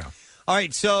done show. All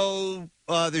right, so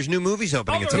there's new movies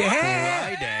opening. It's a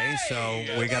Friday, so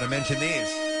we got to mention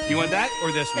these. Do you want that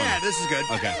or this one? Yeah, this is good.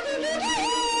 Okay.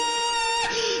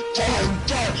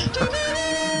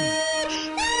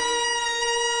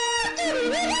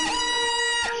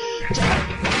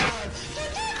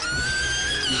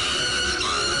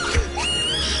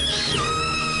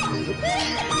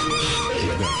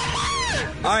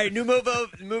 All right, new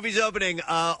movies opening.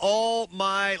 All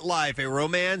My Life, a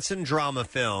romance and drama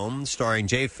film starring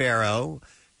Jay Farrow,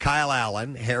 Kyle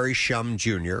Allen, Harry Shum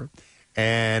Jr.,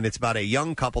 and it's about a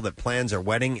young couple that plans their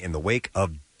wedding in the wake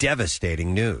of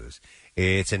devastating news.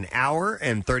 It's an hour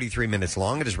and 33 minutes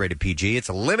long. It is rated PG. It's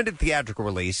a limited theatrical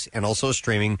release and also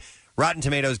streaming. Rotten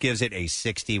Tomatoes gives it a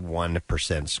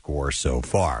 61% score so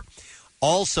far.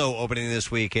 Also opening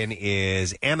this weekend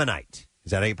is Ammonite.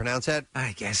 Is that how you pronounce that?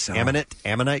 I guess so.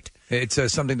 Ammonite?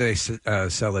 It's something they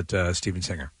sell at Steven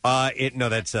Singer. No,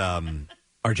 that's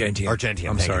Argentine.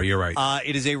 I'm sorry, you're right.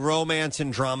 It is a romance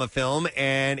and drama film,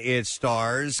 and it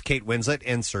stars Kate Winslet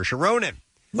and Saoirse Ronan.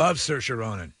 Love Saoirse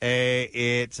Ronan.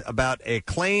 It's about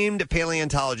acclaimed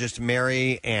paleontologist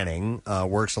Mary Anning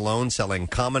works alone selling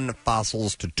common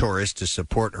fossils to tourists to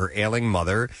support her ailing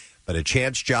mother, but a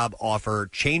chance job offer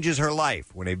changes her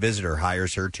life when a visitor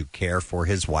hires her to care for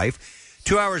his wife.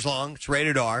 2 hours long. It's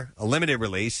rated R, a limited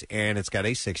release, and it's got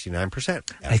a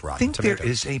 69%. I think there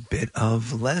is a bit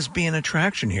of lesbian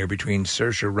attraction here between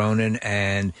Saoirse Ronan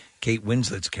and Kate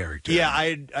Winslet's character. Yeah,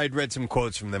 I'd read some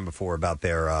quotes from them before about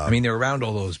their... they're around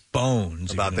all those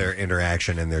bones. About their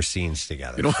interaction and their scenes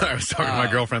together. You know what? I was talking to my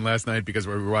girlfriend last night because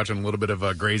we were watching a little bit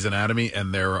of Grey's Anatomy,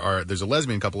 and there's a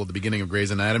lesbian couple at the beginning of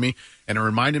Grey's Anatomy, and it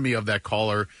reminded me of that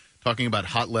caller talking about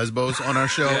hot lesbos on our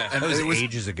show. And that was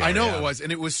ages ago. I know it was,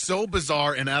 and it was so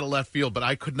bizarre and out of left field, but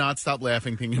I could not stop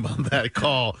laughing thinking about that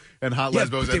call and hot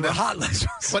lesbos. But they were hot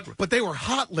lesbos. But they were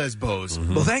hot lesbos.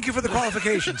 Mm-hmm. Well, thank you for the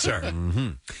qualification, sir. Mm-hmm.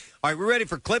 All right, we're ready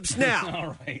for clips now.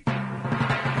 All right.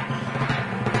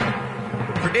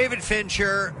 For David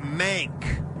Fincher,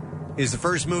 Mank is the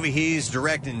first movie he's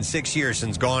directed in 6 years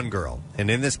since Gone Girl. And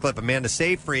in this clip, Amanda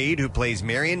Seyfried, who plays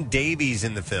Marion Davies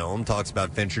in the film, talks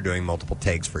about Fincher doing multiple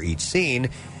takes for each scene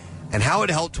and how it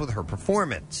helped with her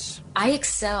performance. I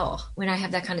excel when I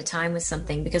have that kind of time with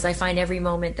something because I find every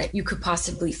moment that you could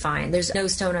possibly find. There's no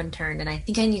stone unturned, and I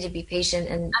think I need to be patient,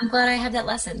 and I'm glad I have that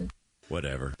lesson.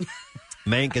 Whatever.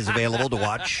 Mank is available to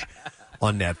watch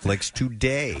on Netflix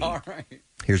today. All right.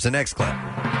 Here's the next clip.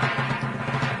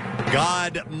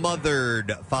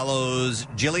 Godmothered follows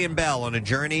Gillian Bell on a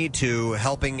journey to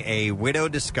helping a widow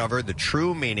discover the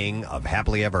true meaning of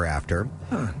happily ever after.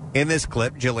 In this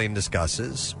clip, Gillian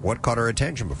discusses what caught her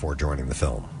attention before joining the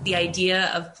film. The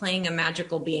idea of playing a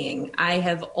magical being. I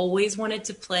have always wanted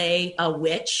to play a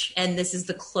witch, and this is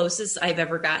the closest I've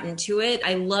ever gotten to it.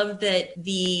 I love that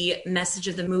the message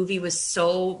of the movie was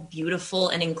so beautiful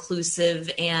and inclusive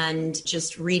and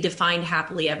just redefined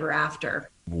happily ever after.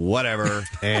 Whatever.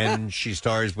 And she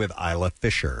stars with Isla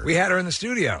Fisher. We had her in the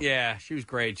studio. Yeah, she was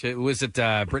great. Was it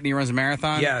Brittany Runs a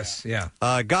Marathon? Yes, yeah.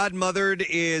 Godmothered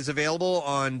is available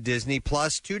on Disney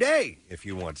Plus today, if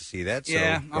you want to see that. So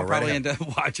yeah, I'll probably ahead. end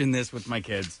up watching this with my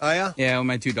kids. Oh, yeah? Yeah, with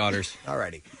my two daughters. All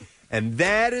righty. And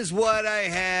that is what I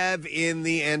have in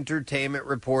the entertainment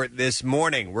report this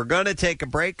morning. We're going to take a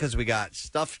break because we got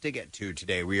stuff to get to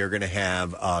today. We are going to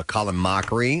have Colin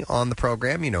Mockery on the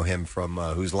program. You know him from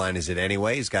Whose Line Is It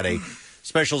Anyway? He's got a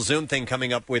special Zoom thing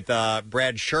coming up with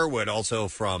Brad Sherwood, also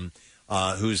from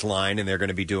Whose Line, and they're going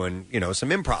to be doing, some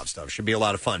improv stuff. Should be a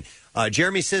lot of fun.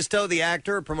 Jeremy Sisto, the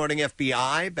actor, promoting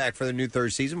FBI, back for the new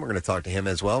third season. We're going to talk to him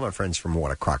as well. My friends from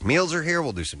What a Crock Meals are here.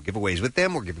 We'll do some giveaways with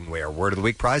them. We're giving away our Word of the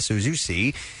Week prize. So as you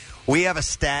see, we have a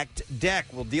stacked deck.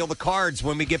 We'll deal the cards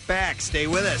when we get back. Stay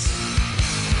with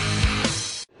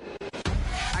us.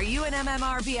 Are you an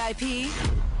MMR VIP?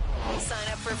 Sign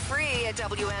up for free at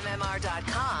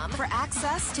WMMR.com for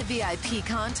access to VIP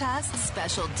contests,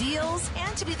 special deals,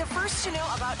 and to be the first to know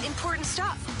about important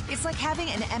stuff. It's like having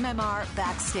an MMR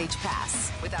backstage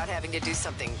pass without having to do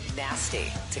something nasty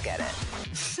to get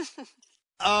it.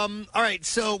 All right,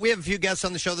 so we have a few guests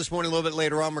on the show this morning. A little bit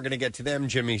later on, we're going to get to them.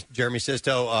 Jeremy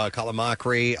Sisto, Colin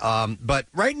Mockery. But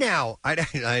right now,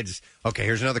 okay,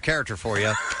 here's another character for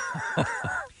you.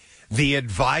 The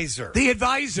Advisor. The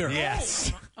Advisor.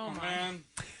 Yes. Oh, man.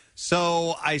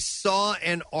 So I saw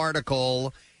an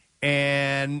article,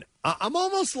 and I'm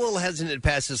almost a little hesitant to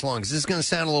pass this along because this is going to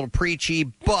sound a little preachy,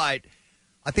 but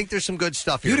I think there's some good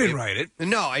stuff here. You didn't write it.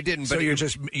 No, I didn't. So but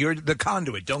you're the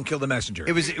conduit. Don't kill the messenger.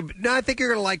 No, I think you're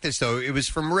going to like this, though. It was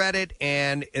from Reddit,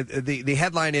 and the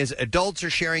headline is, Adults are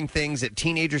sharing things that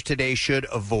teenagers today should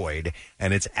avoid,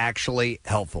 and it's actually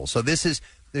helpful. So there's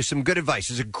some good advice.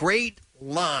 There's a great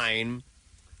line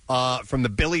from the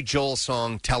Billy Joel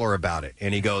song, Tell Her About It.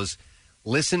 And he goes,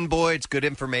 listen, boy, it's good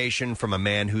information from a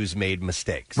man who's made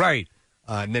mistakes. Right.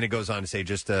 And then it goes on to say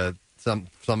just some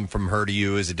from her to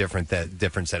you is a difference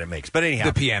that it makes. But anyhow,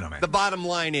 the piano man. The bottom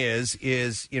line is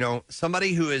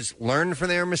somebody who has learned from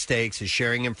their mistakes is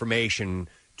sharing information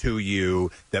to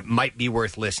you that might be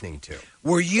worth listening to.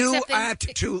 Were you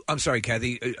apt to? I'm sorry,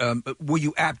 Kathy. Were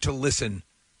you apt to listen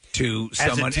to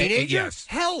someone? As a teenager? Yes.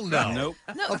 Hell no. Nope.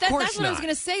 No, Of that's course what I was not.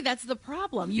 going to say. That's the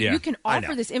problem. Yeah, You can I offer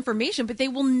know. this information, but they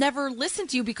will never listen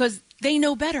to you because they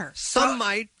know better. Some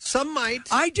might.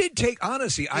 I did take,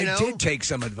 honestly, I know? did take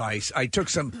some advice. I took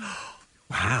some.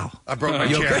 Wow. I broke my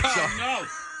You chair. okay? Sorry. No.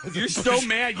 You're so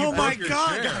mad. You Oh, my broke your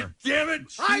God. chair. God damn it.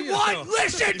 I want,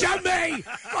 listen to me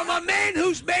from a man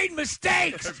who's made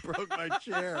mistakes. I broke my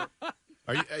chair.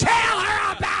 Tell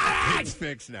her about it. It's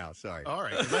fixed now. Sorry. All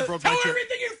right. I broke Tell my her chair.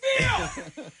 everything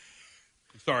you feel.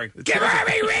 Sorry. Give her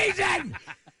every reason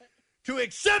To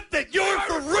accept that you're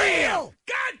for real. real.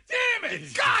 God damn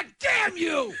it. God damn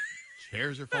you.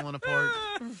 Chairs are falling apart.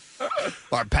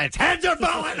 Our pets' heads are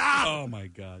falling off. Oh, my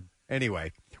God.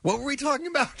 Anyway, what were we talking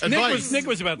about? Nick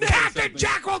was about to say Captain something.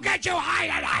 Jack will get you high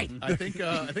tonight. I think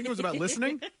it was about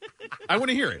listening. I want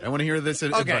to hear it. I want to hear this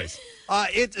advice.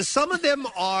 Some of them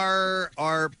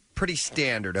are pretty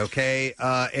standard, okay?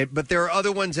 But there are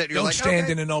other ones that you're Don't like, stand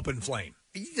okay, in an open flame.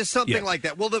 just something Yeah. like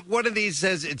that. Well, one of these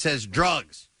says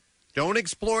drugs. Don't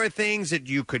explore things that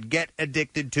you could get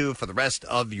addicted to for the rest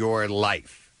of your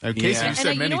life. Casey, Yeah. you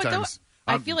said many times.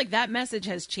 I feel like that message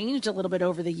has changed a little bit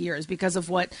over the years because of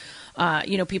what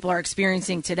people are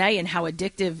experiencing today and how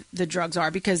addictive the drugs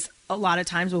are. Because a lot of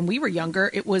times when we were younger,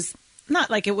 it was not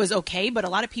like it was okay, but a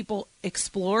lot of people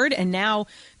explored, and now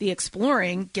the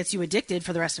exploring gets you addicted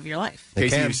for the rest of your life.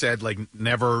 Casey, you said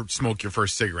never smoke your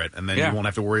first cigarette, and then you won't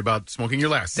have to worry about smoking your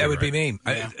last. That would be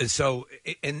cigarette. me. So,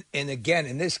 and again,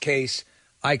 in this case,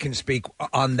 I can speak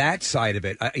on that side of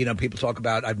it. People talk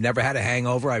about I've never had a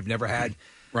hangover. I've never had.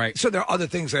 Right. So there are other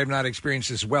things I've not experienced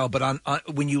as well. But on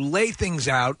when you lay things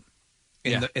out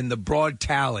in the broad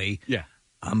tally,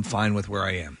 I'm fine with where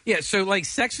I am. Yeah, so like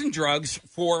sex and drugs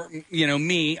for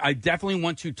me, I definitely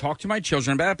want to talk to my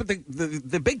children about it. But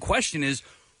the big question is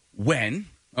when?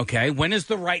 Okay, when is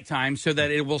the right time so that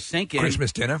it will sink in?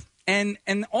 Christmas dinner, and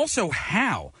also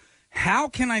how. How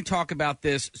can I talk about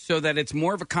this so that it's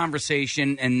more of a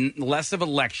conversation and less of a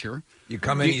lecture? You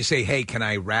come in and you say, "Hey, can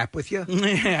I rap with you?"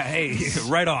 Yeah, hey,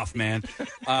 right off, man.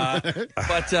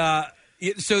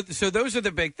 So those are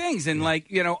the big things, and I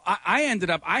ended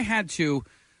up. I had to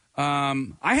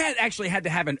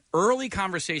have an early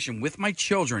conversation with my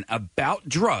children about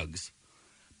drugs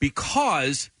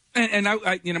because, and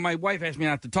I my wife asked me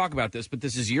not to talk about this, but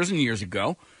this is years and years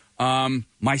ago.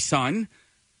 My son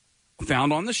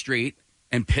found on the street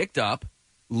and picked up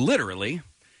literally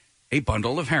a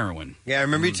bundle of heroin. Yeah, I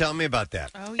remember you telling me about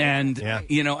that. Oh, yeah. And, and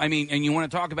you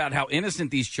want to talk about how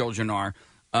innocent these children are.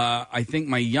 I think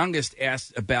my youngest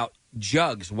asked about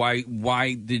jugs. Why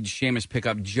did Seamus pick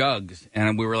up jugs?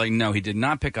 And we were like, no, he did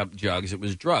not pick up jugs. It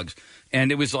was drugs. And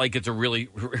it was like, it's a really,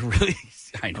 really,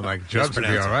 I know. Like, jugs would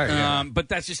be all right. Yeah. But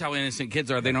that's just how innocent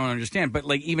kids are. They don't understand. But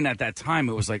like, even at that time,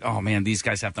 it was like, oh man, these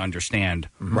guys have to understand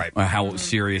how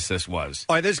serious this was.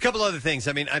 All right, there's a couple other things.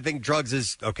 I mean, I think drugs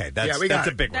is okay. That's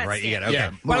a big one, right? Okay.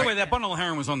 By the way, that bundle of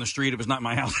heroin was on the street. It was not in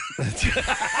my house.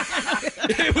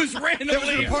 It was randomly. It was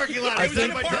in the parking lot. I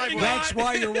think that's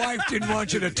why your wife didn't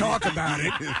want you to talk about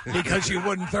it, because you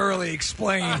wouldn't thoroughly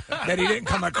explain that he didn't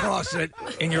come across it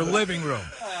in your living room.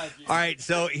 All right,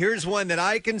 so here's one that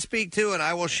I can speak to, and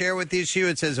I will share with you.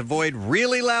 It says avoid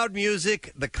really loud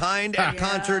music, the kind at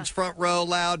concerts front row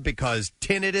loud, because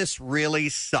tinnitus really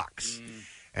sucks.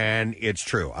 And it's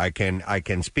true. I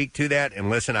can speak to that. And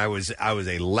listen, I was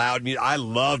a loud. I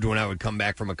loved when I would come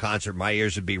back from a concert. My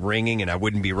ears would be ringing, and I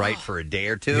wouldn't be right for a day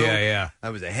or two. Yeah. I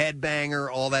was a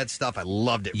headbanger, all that stuff. I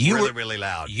loved it. Really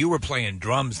loud. You were playing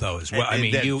drums though as well.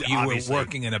 You were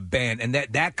working in a band, and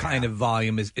that kind of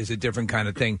volume is a different kind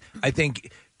of thing. I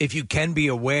think if you can be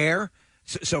aware.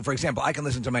 So, for example, I can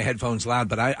listen to my headphones loud,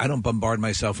 but I don't bombard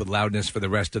myself with loudness for the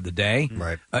rest of the day.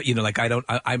 Right.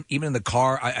 I'm even in the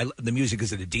car. The music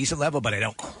is at a decent level, but I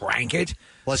don't crank it.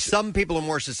 Well, some people are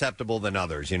more susceptible than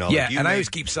others. Yeah, like I always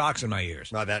keep socks in my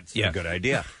ears. No, that's a good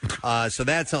idea. So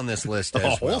that's on this list as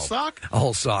well. A whole sock? A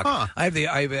whole sock. Huh.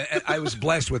 I was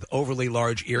blessed with overly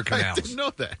large ear canals. I didn't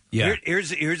know that. Yeah.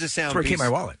 Here's a sound That's where I piece. keep my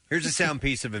wallet. Here's a sound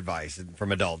piece of advice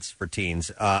from adults for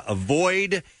teens.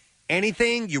 Avoid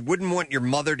anything you wouldn't want your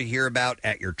mother to hear about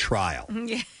at your trial.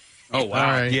 Yeah. Oh, wow.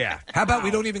 Right. Yeah. How about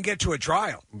we don't even get to a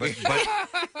trial? But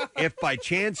if by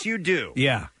chance you do.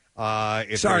 Yeah.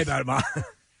 Sorry about it, Mom.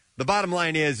 The bottom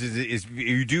line is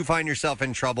you do find yourself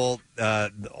in trouble,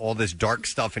 all this dark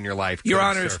stuff in your life. Your could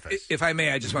Honor, surface. if I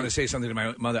may, I just want to say something to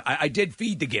my mother. I did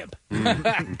feed the gimp.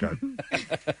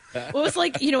 Well, it's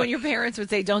like, when your parents would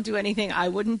say, don't do anything I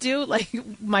wouldn't do. Like,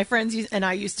 my friends and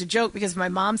I used to joke because if my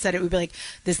mom said it, we'd be like,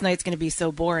 this night's going to be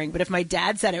so boring. But if my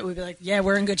dad said it, we'd be like, yeah,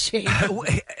 we're in good shape.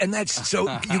 And that's so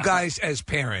you guys as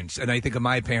parents, and I think of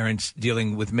my parents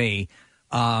dealing with me,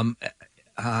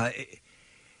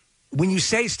 when you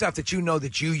say stuff that you know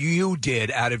that you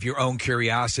did out of your own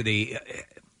curiosity,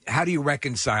 how do you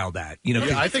reconcile that?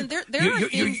 I think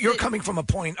you're coming from a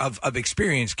point of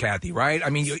experience, Kathy, right? I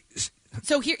mean,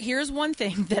 So here's one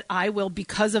thing that I will,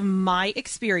 because of my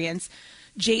experience,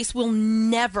 Jace will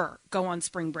never go on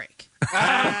spring break.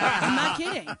 I'm not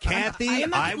kidding. Kathy,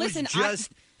 I was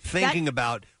just thinking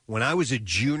about when I was a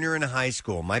junior in high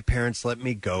school, my parents let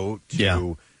me go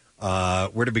to,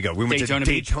 where did we go? We went to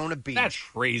Daytona Beach. That's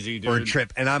crazy, dude. For a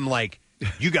trip. And I'm like,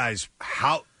 you guys,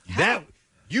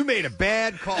 you made a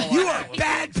bad call. You are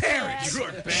bad parents. You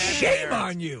are bad Shame parents.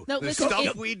 on you. No, The listen,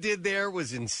 stuff we did there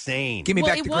was insane. Give me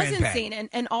back it the was grandpa. insane.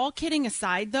 And all kidding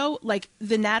aside, though, like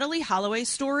the Natalie Holloway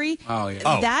story,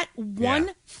 that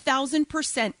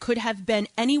 1,000% could have been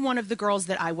any one of the girls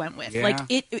that I went with. Yeah.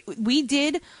 Like we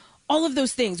did all of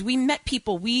those things. We met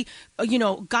people. We,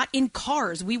 got in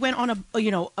cars. We went on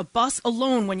a bus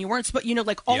alone when you weren't supposed.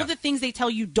 Like all of the things they tell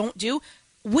you don't do.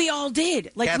 We all did.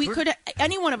 Like Catherine?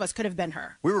 any one of us could have been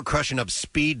her. We were crushing up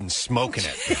speed and smoking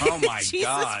it. Oh, my Jesus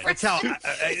God. That's how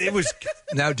it was.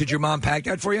 Now, did your mom pack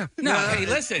that for you? No, hey,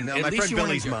 listen. No, at my least friend you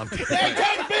Billy's weren't- mom. Hey,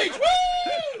 Daytona Beach,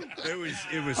 woo!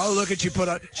 It was. Oh, look at you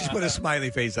she's put a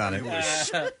smiley face on it. It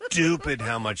was stupid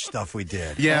how much stuff we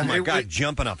did. Yeah, Oh my God,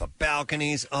 jumping off of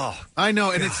balconies. Oh, I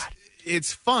know, and God.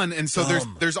 it's fun, and so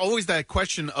there's always that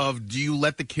question of, do you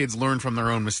let the kids learn from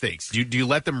their own mistakes? Do you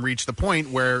let them reach the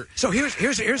point where? So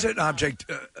here's an object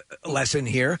lesson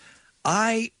here.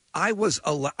 I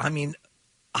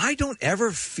don't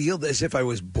ever feel as if I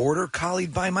was border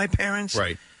collied by my parents,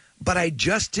 Right. But I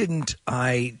just didn't.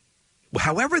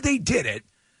 However they did it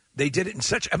in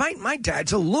such. My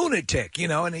dad's a lunatic,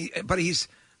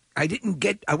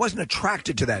 I wasn't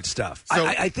attracted to that stuff. So-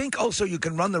 I think also you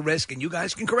can run the risk, and you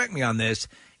guys can correct me on this,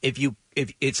 if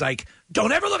it's like,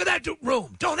 don't ever look at that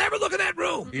room. Don't ever look at that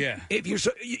room. Yeah. If you're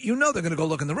they're going to go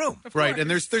look in the room. Right, and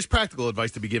there's practical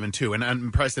advice to be given too,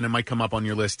 and Preston, it might come up on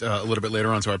your list a little bit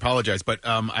later on, so I apologize. But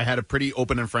I had a pretty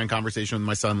open and frank conversation with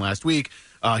my son last week.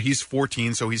 He's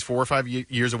 14, so he's 4 or 5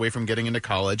 years away from getting into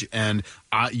college, and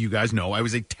you guys know I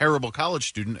was a terrible college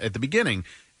student at the beginning.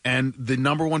 And the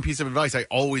number one piece of advice I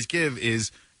always give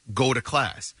is go to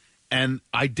class. And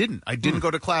I didn't. I didn't go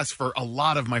to class for a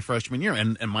lot of my freshman year,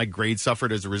 and my grades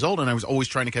suffered as a result, and I was always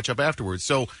trying to catch up afterwards.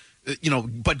 So,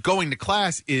 but going to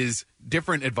class is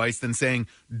different advice than saying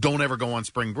don't ever go on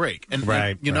spring break. And,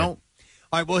 Right. know.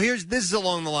 All right, well, this is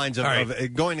along the lines of,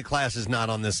 of going to class is not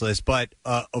on this list, but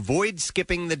avoid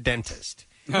skipping the dentist.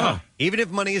 Even if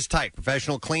money is tight,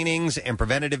 professional cleanings and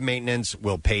preventative maintenance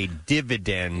will pay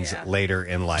dividends later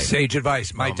in life. Sage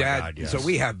advice. My dad. God, yes. So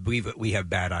we have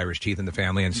bad Irish teeth in the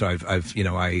family, and so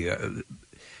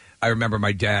I remember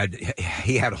my dad.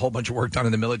 He had a whole bunch of work done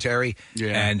in the military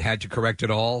and had to correct it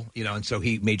all. And so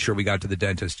he made sure we got to the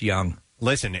dentist young.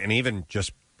 Listen, and even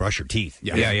just brush your teeth.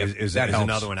 Yeah. Is That helps.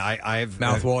 another one. I've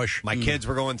Mouthwash. My kids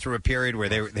were going through a period where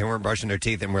they weren't brushing their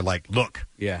teeth, and we're like, look,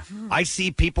 Yeah. I see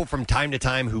people from time to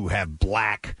time who have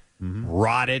black,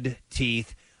 rotted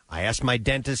teeth. I asked my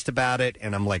dentist about it,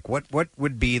 and I'm like, what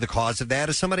would be the cause of that?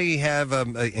 Does somebody have,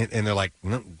 and they're like,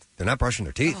 no, they're not brushing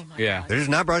their teeth. Yeah. They're just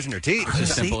not brushing their teeth. It's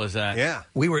as simple as that. Yeah.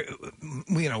 We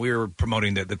were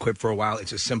promoting the quip for a while.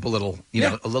 It's a simple little,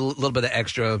 a little bit of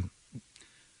extra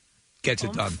gets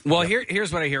it done. Well,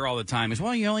 here's what I hear all the time is,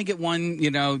 well, you only get one,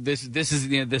 this is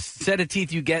this set of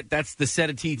teeth you get, that's the set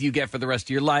of teeth you get for the rest of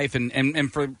your life.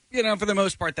 And for, for the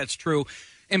most part, that's true.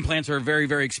 Implants are very,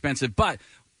 very expensive. But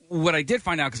what I did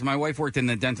find out, because my wife worked in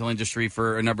the dental industry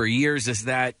for a number of years, is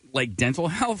that, like, dental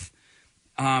health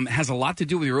has a lot to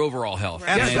do with your overall health.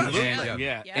 Right. Absolutely.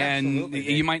 And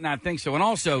you might not think so. And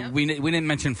also, we didn't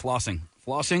mention flossing.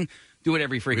 Flossing, do it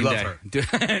every freaking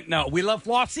day. No, we love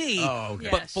Flossie. Oh, okay.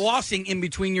 But flossing in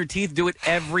between your teeth, do it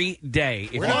every day.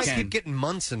 If Where you do I can. keep getting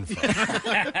Munson from?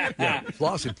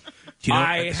 Flossing. Do you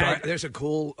know, there's a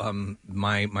cool,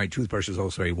 my toothbrush is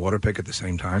also a water pick at the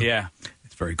same time. Yeah.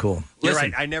 It's very cool. You're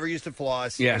right. I never used to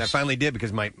floss, and I finally did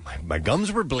because my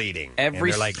gums were bleeding. And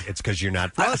they're like, it's because you're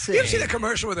not flossing. You ever see that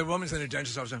commercial where the woman's in a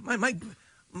dentist's office?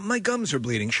 My gums are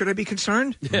bleeding. Should I be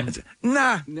concerned? Yeah.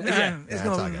 Nah.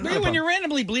 Maybe when you're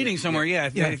randomly bleeding somewhere, I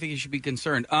think you should be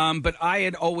concerned. But I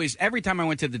had always, every time I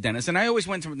went to the dentist, and I always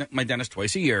went to my dentist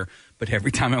twice a year, but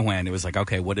every time I went, it was like,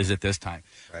 okay, what is it this time?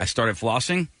 Right. I started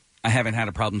flossing. I haven't had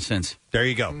a problem since. There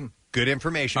you go. Good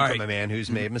information from a man who's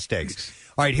made mistakes.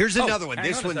 All right, here's another one.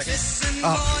 This one's...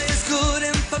 is good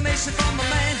information from a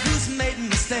man who's made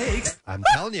mistakes. I'm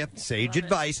telling you, sage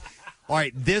advice. All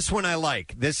right, this one I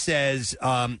like. This says,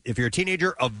 if you're a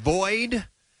teenager, avoid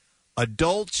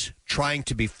adults trying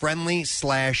to be friendly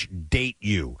 / date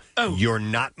you. Oh. You're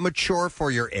not mature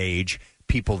for your age.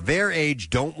 People their age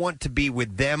don't want to be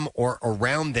with them or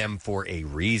around them for a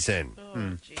reason. Oh,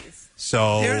 jeez.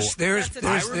 So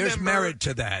there's merit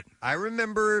to that. I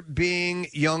remember being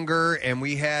younger, and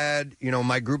we had,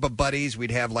 my group of buddies.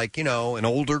 We'd have an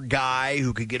older guy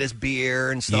who could get us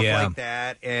beer and stuff like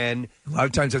that. And a lot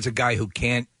of times that's a guy who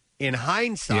can't. In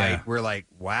hindsight, we're like,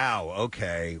 wow,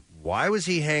 okay, why was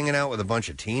he hanging out with a bunch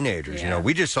of teenagers? Yeah.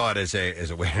 We just saw it as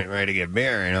a way to get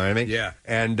beer. You know what I mean? Yeah.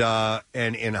 And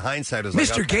in hindsight, it was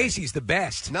Mr. like, okay, Casey's the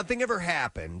best. Nothing ever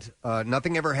happened.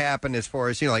 Nothing ever happened as far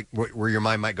as where your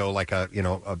mind might go, like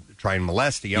try and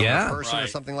molest a younger person or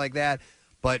something like that.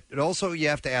 But also, you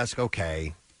have to ask,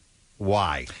 okay,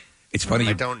 why? It's funny.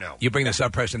 I don't know. You bring this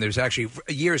up, Preston. There's actually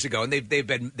years ago, and they've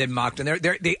been mocked, and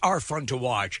they are fun to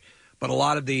watch. But a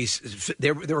lot of these,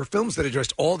 there were films that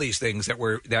addressed all these things that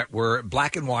were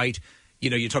black and white.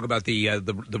 You talk about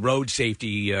the road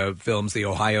safety films, the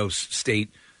Ohio State,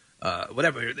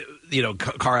 whatever,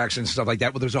 car accidents and stuff like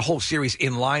that. Well, there's a whole series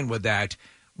in line with that,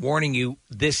 warning you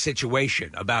this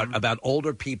situation about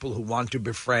older people who want to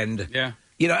befriend. Yeah.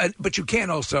 But you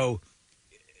can't also.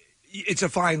 It's a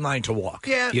fine line to walk.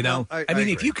 Yeah. I mean,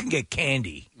 if you can get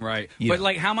candy, right?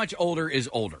 But how much older is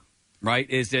older? Right?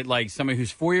 Is it like somebody who's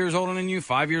 4 years older than you,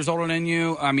 5 years older than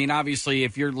you? I mean, obviously,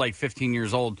 if you're like 15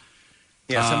 years old.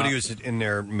 Yeah, somebody who's in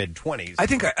their mid-20s. I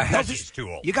think a healthy, that's too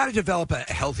old. You got to develop a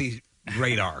healthy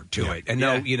radar to it. And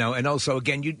and also,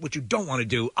 again, what you don't want to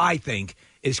do, I think,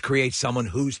 is create someone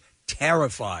who's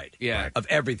terrified of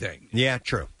everything. Yeah,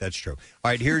 true. That's true.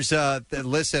 All right, here's the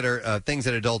list that are things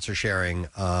that adults are sharing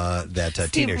that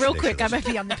Steve, teenagers. real quick, I might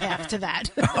be on the path to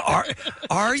that.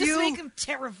 Are Just you? make him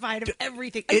terrified of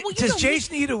everything. Does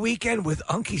Jason need a weekend with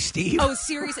Unky Steve? Oh,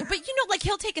 seriously. But,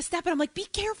 he'll take a step, and I'm like, be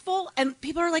careful. And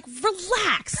people are like,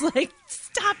 relax. Like,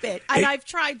 stop it. And I've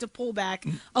tried to pull back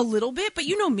a little bit, but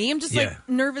you know me. I'm just,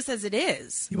 nervous as it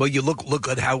is. Well, you look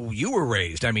at how you were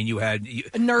raised. I mean, you had...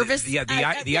 Nervous?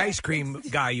 The ice cream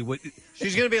guy, you would...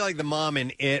 She's going to be like the mom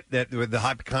in It, that with the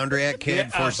hypochondriac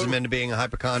kid forces him into being a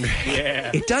hypochondriac.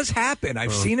 Yeah. It does happen.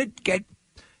 I've seen it get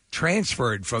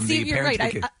transferred from Steve, the you're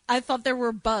parents. right. I thought there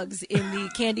were bugs in the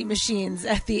candy machines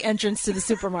at the entrance to the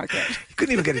supermarket. You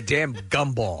couldn't even get a damn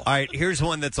gumball. All right, here's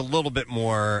one that's a little bit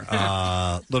more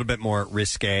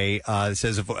risque. It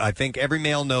says, I think every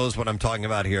male knows what I'm talking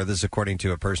about here. This is according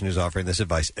to a person who's offering this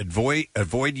advice.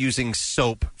 Avoid using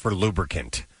soap for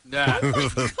lubricant. Oh, my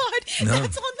God. No.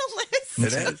 That's on the list.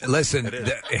 It is. Listen,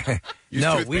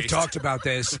 Use we've toothpaste. talked about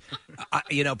this.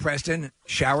 Preston,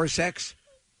 shower sex,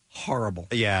 horrible.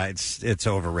 Yeah, it's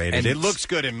overrated. And it looks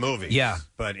good in movies. Yeah.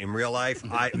 But in real life,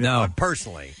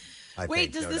 personally, I Wait,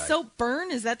 think does no the diet. soap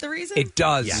burn? Is that the reason? It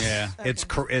does. Yes. Yeah.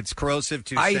 It's corrosive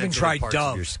to I even sensitive tried parts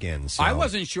Dove. of your skin. So. I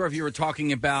wasn't sure if you were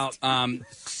talking about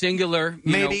singular,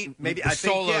 maybe I think,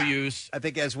 solo use. I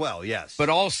think as well, yes. But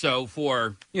also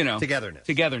for, togetherness.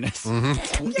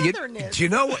 Mm-hmm. Togetherness. Do you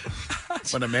know what?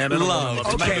 When a man and a woman love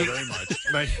each Okay. other very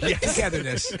much.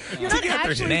 Togetherness. You're not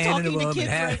actually Man and a talking to woman kids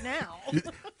have- right now.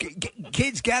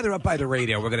 Kids, gather up by the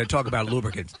radio. We're going to talk about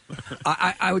lubricants.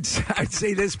 I'd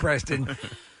say this, Preston.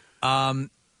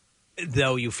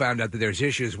 Though you found out that there's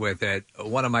issues with it,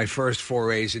 one of my first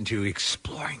forays into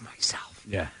exploring myself.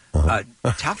 Yeah.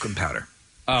 Talcum powder.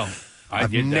 Oh.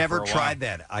 I've never tried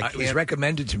that. It was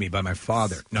recommended to me by my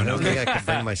father. No, I can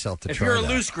bring myself to if try you're a that.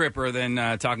 loose gripper, then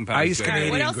talking powder. I use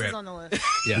Canadian What else grip. is on the list?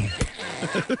 Yeah.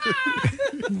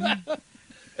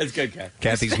 It's good, Kat.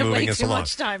 Kathy's Spent moving way us too along.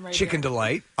 much time right Chicken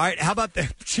delight. All right, how about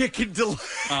the chicken delight?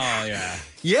 Oh, yeah.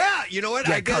 Yeah, you know what?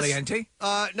 Yeah, I guess caliente?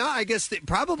 No, I guess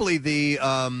probably the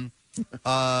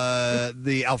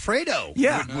Alfredo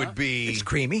would be. It's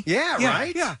creamy. Yeah, Yeah,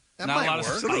 right? yeah. That Not might a lot of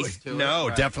work. spice to it. No,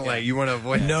 Right, definitely. yeah. You want to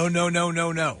avoid No. No,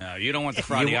 you don't want the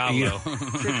Fra Diablo.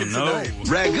 No.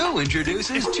 Ragu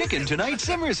introduces Chicken Tonight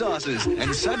Simmer Sauces,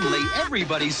 and suddenly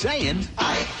everybody's saying,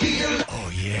 I feel.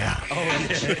 Oh, yeah.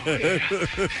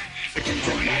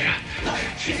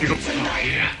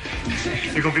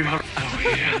 You're gonna be my.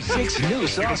 6 new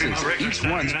sauces, each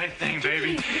one's.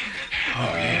 baby.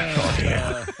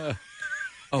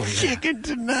 Chicken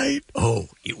tonight. Oh,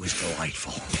 it was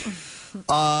delightful.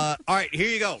 All right, here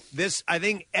you go. I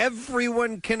think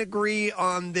everyone can agree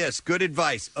on this. Good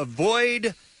advice.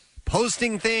 Avoid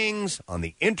posting things on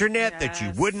the internet that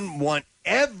you wouldn't want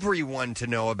everyone to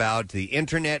know about. The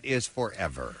internet is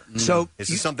forever. So this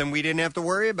is something we didn't have to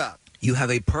worry about. You have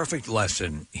a perfect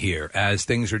lesson here as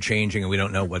things are changing and we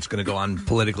don't know what's going to go on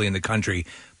politically in the country.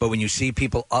 But when you see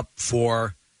people up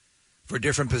for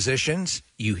different positions,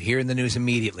 you hear in the news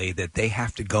immediately that they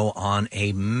have to go on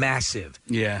a massive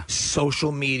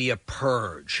social media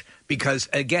purge. Because,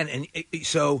 again, and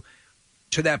so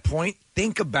to that point,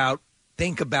 think about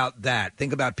that.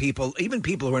 Think about people, even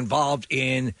people who are involved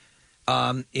in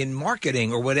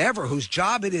marketing or whatever, whose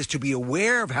job it is to be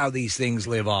aware of how these things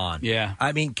live on. Yeah.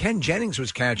 I mean, Ken Jennings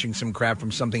was catching some crap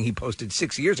from something he posted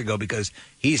 6 years ago because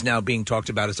he's now being talked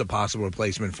about as a possible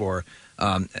replacement for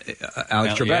Alex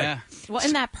Trebek. Yeah. Well,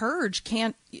 and that purge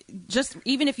can't just,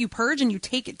 even if you purge and you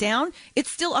take it down, it's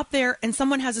still up there and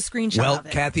someone has a screenshot Well, of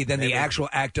it. Kathy, then the actual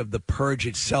act of the purge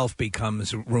itself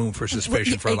becomes room for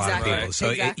suspicion for a lot of people.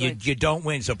 So you don't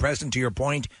win. So, Preston, to your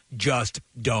point, just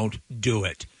don't do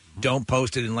it. Don't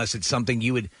post it unless it's something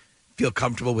you would feel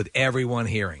comfortable with everyone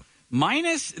hearing.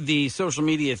 Minus the social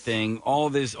media thing, all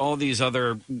these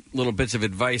other little bits of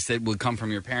advice that would come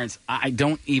from your parents, I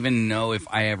don't even know if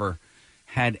I ever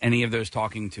had any of those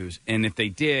talking tos. And if they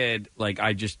did,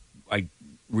 I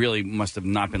really must have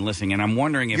not been listening. And I'm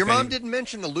wondering if your mom didn't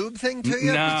mention the lube thing to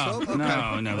you? No.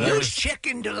 That was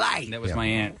Chicken Delight. That was my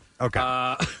aunt. Okay.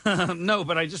 No,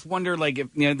 but I just wonder,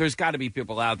 if there's got to be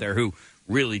people out there who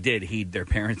really did heed their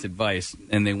parents' advice,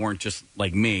 and they weren't just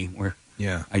like me, where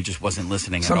I just wasn't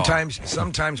listening at all.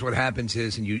 Sometimes what happens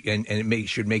is, and it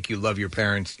should make you love your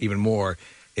parents even more,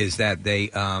 is that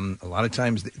they a lot of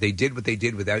times they did what they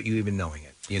did without you even knowing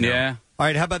it. You know? Yeah. All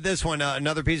right, how about this one?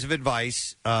 Another piece of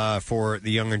advice for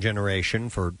the younger generation,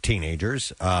 for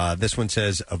teenagers. This one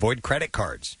says, avoid credit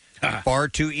cards. Far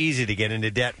too easy to get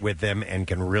into debt with them and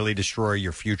can really destroy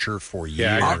your future for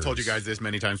years. Yeah, I've told you guys this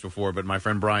many times before, but my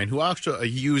friend Brian, who actually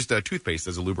used toothpaste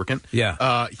as a lubricant.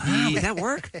 Yeah. Did that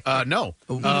work? No.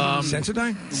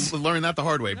 Sensodyne? Learned that the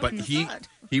hard way. But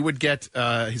he would get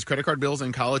his credit card bills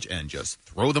in college and just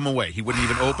throw them away. He wouldn't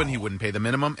even open. He wouldn't pay the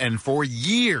minimum. And for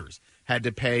years had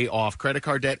to pay off credit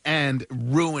card debt and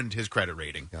ruined his credit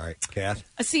rating. All right, Kath?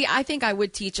 See, I think I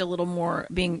would teach a little more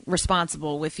being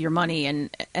responsible with your money and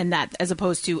that, as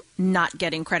opposed to not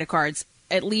getting credit cards.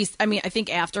 At least, I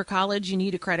think after college, you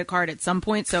need a credit card at some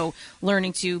point. So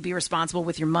learning to be responsible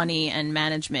with your money and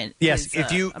management is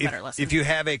a better lesson. If you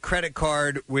have a credit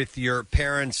card with your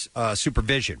parents'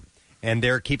 supervision, and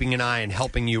they're keeping an eye and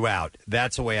helping you out,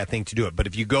 that's a way I think to do it. But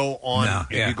if you go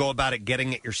you go about it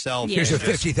getting it yourself, here's a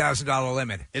 $50,000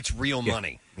 limit. It's real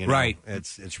money, you know? Right?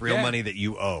 It's real money that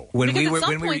you owe. Because at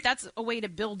some point, that's a way to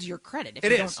build your credit if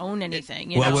you don't own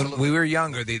anything. When we were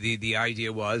younger, the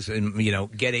idea was, and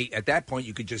at that point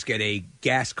you could just get a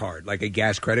gas card, like a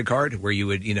gas credit card, where you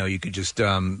would you could just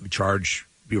charge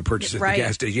your purchases at the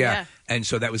gas station. Yeah, and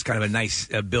so that was kind of a nice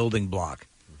building block.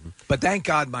 But thank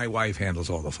God my wife handles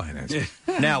all the finances.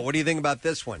 Now, what do you think about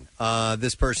this one?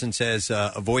 This person says,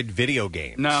 avoid video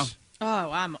games. No.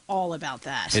 Oh, I'm all about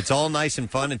that. It's all nice and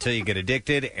fun until you get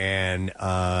addicted and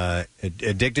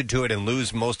addicted to it and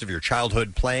lose most of your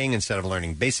childhood playing instead of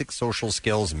learning basic social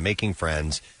skills and making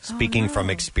friends. Speaking from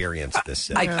experience, this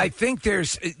says. I think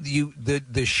there's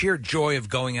the sheer joy of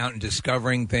going out and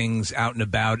discovering things out and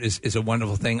about is a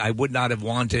wonderful thing. I would not have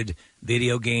wanted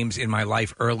video games in my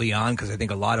life early on because I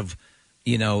think a lot of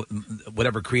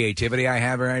whatever creativity I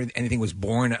have or anything was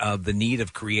born of the need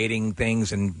of creating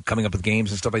things and coming up with games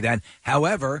and stuff like that.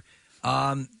 However,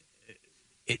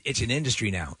 it's an industry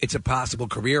now. It's a possible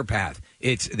career path.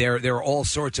 there are all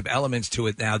sorts of elements to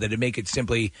it now that make it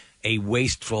simply a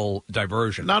wasteful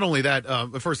diversion. Not only that,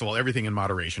 first of all, everything in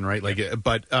moderation, right?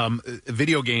 But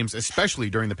video games, especially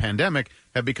during the pandemic,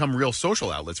 have become real social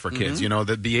outlets for kids. Mm-hmm. You know,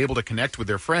 that be able to connect with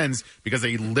their friends because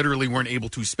they literally weren't able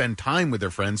to spend time with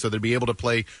their friends, so they'd be able to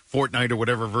play Fortnite or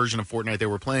whatever version of Fortnite they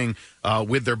were playing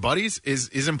with their buddies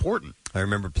is important. I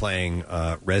remember playing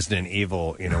Resident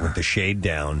Evil, with the shade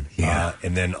down,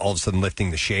 and then all of a sudden lifting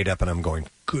the shade up, and I'm going,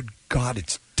 "Good God,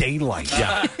 it's daylight!"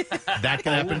 Yeah, that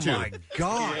can happen too. Oh my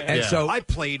God! Yeah. And so I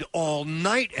played all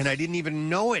night, and I didn't even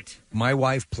know it. My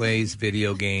wife plays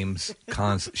video games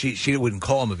constantly. She wouldn't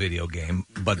call them a video game,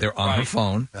 but they're on her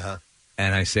phone. Uh-huh.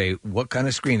 And I say, "What kind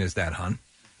of screen is that, hon?"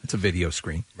 It's a video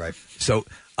screen. Right. So,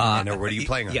 what are you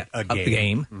playing on? Yeah, A a game.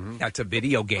 game. Mhm. That's a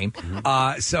video game.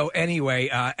 So anyway,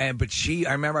 but she,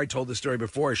 I remember I told the story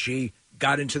before. She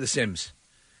got into The Sims,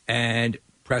 and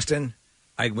Preston,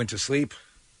 I went to sleep,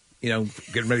 getting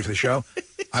ready for the show.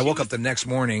 I woke up the next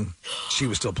morning. She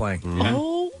was still playing.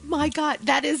 Oh my God,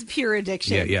 that is pure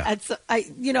addiction. Yeah.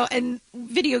 And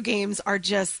video games are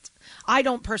just. I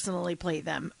don't personally play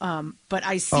them, but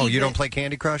I see. Oh, you don't play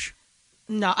Candy Crush?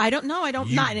 No, I don't. No, I don't.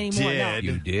 You Not anymore. No. did.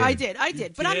 You did. I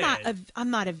did. But I'm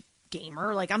not a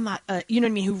gamer. Like I'm not. You know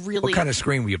what I mean? Who really? What kind of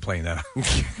screen were you playing that on?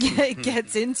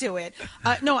 gets into it?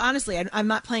 No, honestly, I'm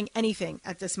not playing anything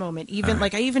at this moment. Even I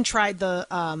even tried the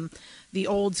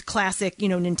old classic,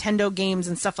 Nintendo games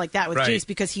and stuff like that with Jace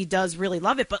because he does really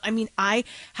love it. But I mean, I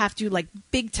have to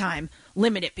big time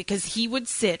limit it because he would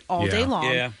sit all day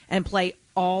long and play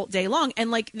all day long.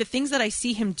 And the things that I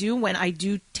see him do when I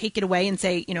do take it away and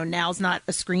say, now's not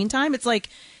a screen time, it's like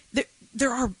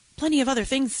there are plenty of other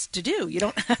things to do. You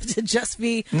don't have to just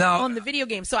be on the video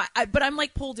game. So but I'm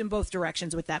pulled in both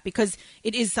directions with that because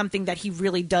it is something that he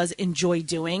really does enjoy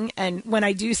doing. And when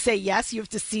I do say yes, you have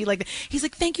to see he's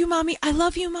like, "Thank you, Mommy. I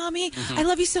love you, Mommy. I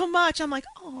love you so much." I'm like,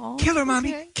 "Oh, killer,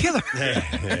 Mommy, killer."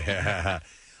 Yeah.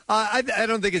 I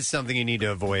don't think it's something you need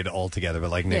to avoid altogether, but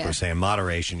like Nick was saying,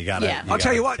 moderation. You got to. I'll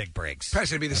tell you what. Take breaks.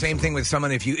 Preston, it'd be the same thing with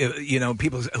someone if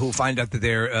people who find out that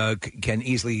they're can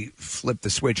easily flip the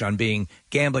switch on being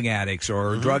gambling addicts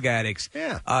or drug addicts.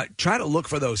 Yeah. Try to look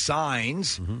for those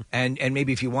signs, and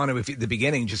maybe if you want to, at the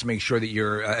beginning, just make sure that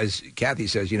you're, as Kathy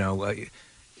says, a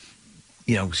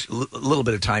little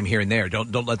bit of time here and there.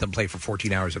 Don't let them play for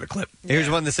 14 hours at a clip. Here's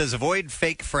one that says, avoid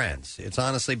fake friends. It's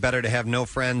honestly better to have no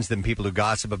friends than people who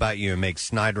gossip about you and make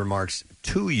snide remarks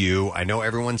to you. I know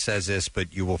everyone says this,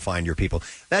 but you will find your people.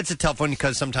 That's a tough one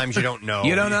because sometimes you don't know.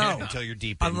 You don't know. Until you're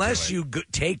deep Unless into it. you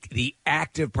take the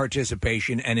active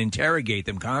participation and interrogate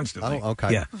them constantly. Oh,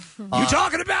 okay. Yeah. You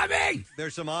talking about me?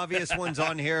 There's some obvious ones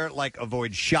on here, like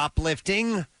avoid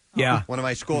shoplifting. Yeah. One of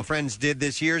my school friends did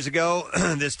this years ago.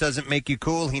 This doesn't make you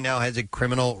cool. He now has a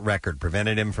criminal record.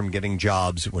 Prevented him from getting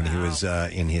jobs when he was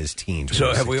in his teens.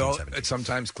 So have we all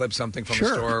sometimes clipped something from a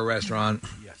store or a restaurant?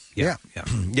 Yes.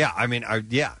 Yeah. I mean,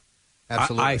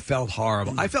 absolutely. I felt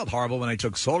horrible. I felt horrible when I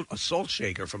took a salt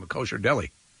shaker from a kosher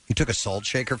deli. You took a salt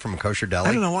shaker from a kosher deli?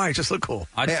 I don't know why. It just looked cool.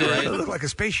 I did. It looked like a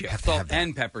spaceship. Salt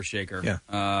and pepper shaker.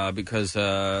 Yeah. Because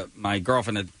my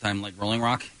girlfriend at the time liked Rolling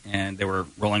Rock, and they were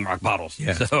Rolling Rock bottles.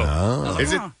 Yeah. So I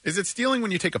was like, Is it stealing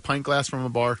when you take a pint glass from a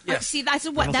bar? Yes. See, that's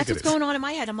what's going on in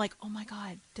my head. I'm like, oh my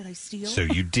God, did I steal? So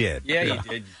you did. Yeah, you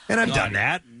did. And I've done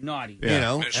that. Naughty.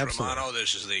 Mr. Romano,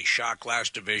 this is the shot glass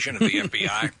division of the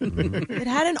FBI. It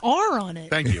had an R on it.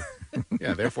 Thank you.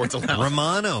 Yeah, therefore it's allowed.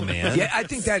 Romano, man. Yeah, I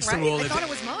think that's the rule. I thought it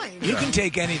was mine. You can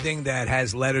take anything that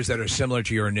has letters that are similar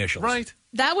to your initials. Right.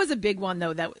 That was a big one,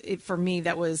 though. For me,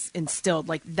 that was instilled.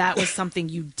 That was something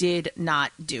you did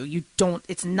not do. You don't.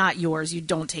 It's not yours. You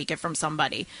don't take it from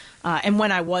somebody. And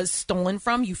when I was stolen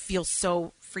from, you feel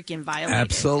so freaking violated.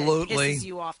 Absolutely, it pisses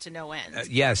you off to no end.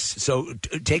 Yes. So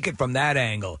take it from that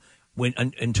angle.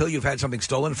 Until you've had something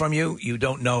stolen from you, you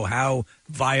don't know how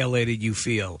violated you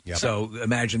feel. Yep. So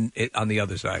imagine it on the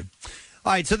other side.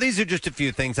 All right, so these are just a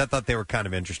few things. I thought they were kind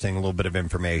of interesting, a little bit of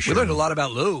information. We learned a lot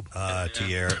about lube. To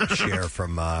share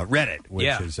from Reddit, which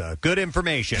is good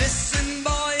information. Listen,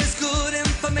 boys, good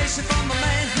information from a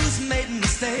man who's made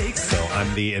mistakes. So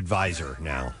I'm the advisor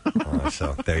now.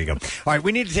 So there you go. All right,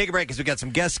 we need to take a break because we got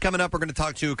some guests coming up. We're going to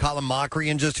talk to Colin Mockery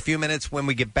in just a few minutes. When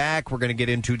we get back, we're going to get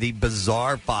into the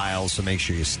bizarre files. So make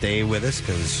sure you stay with us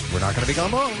because we're not going to be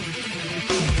gone long.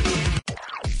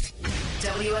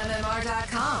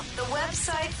 WMMR.com, the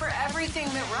website for everything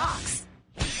that rocks.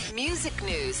 Music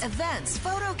news, events,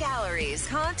 photo galleries,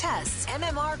 contests,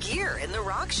 MMR gear in the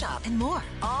Rock Shop, and more.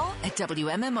 All at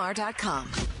WMMR.com.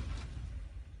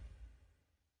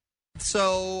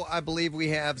 so I believe we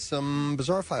have some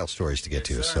Bizarre File stories to get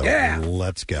to. So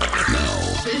let's go.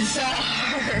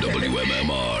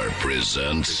 WMMR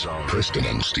presents Preston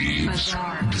and Steve's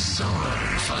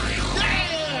Bizarre File.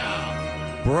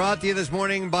 Brought to you this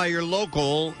morning by your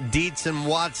local Dietz &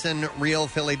 Watson Real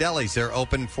Philly Delis. They're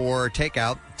open for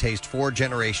takeout. Taste 4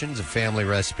 generations of family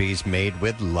recipes made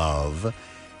with love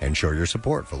and show your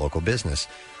support for local business.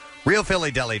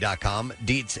 RealPhillyDeli.com,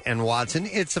 Dietz & Watson.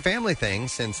 It's a family thing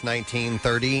since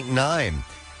 1939.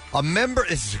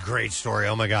 This is a great story,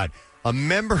 oh my God. A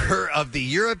member of the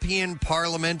European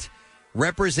Parliament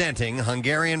representing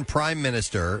Hungarian Prime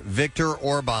Minister Viktor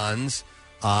Orban's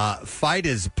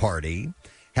Fidesz party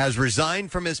has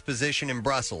resigned from his position in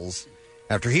Brussels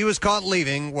after he was caught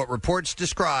leaving what reports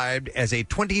described as a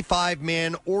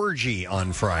 25-man orgy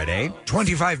on Friday.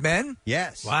 25 men?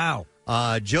 Yes. Wow.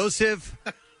 Joseph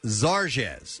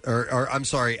Zager.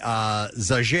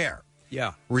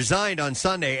 Yeah. Resigned on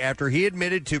Sunday after he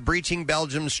admitted to breaching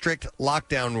Belgium's strict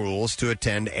lockdown rules to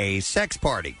attend a sex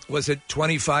party. Was it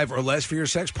 25 or less for your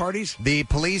sex parties? The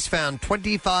police found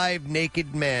 25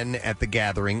 naked men at the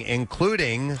gathering,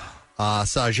 including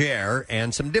Zager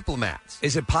and some diplomats.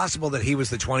 Is it possible that he was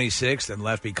the 26th and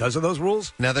left because of those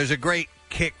rules? Now, there's a great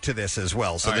kick to this as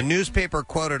well. So the newspaper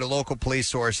quoted a local police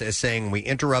source as saying, "We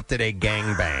interrupted a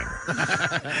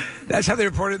gangbang." That's how they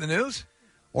reported in the news?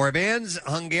 Orban's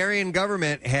Hungarian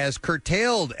government has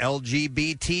curtailed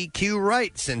LGBTQ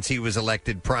rights since he was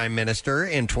elected prime minister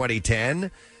in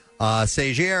 2010.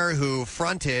 Zager, who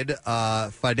fronted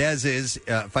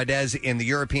Fidesz in the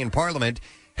European Parliament,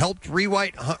 helped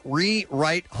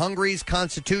rewrite Hungary's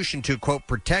constitution to, quote,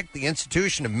 protect the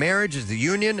institution of marriage as the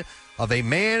union of a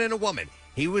man and a woman.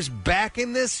 He was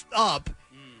backing this up,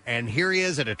 and here he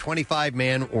is at a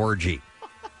 25-man orgy.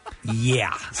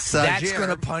 Yeah, that's Zager, going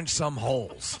to punch some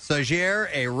holes. Zager,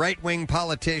 a right-wing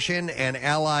politician and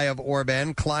ally of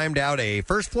Orban, climbed out a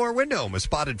first-floor window and was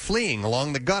spotted fleeing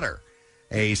along the gutter.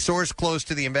 A source close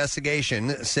to the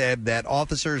investigation said that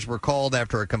officers were called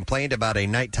after a complaint about a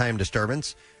nighttime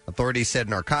disturbance. Authorities said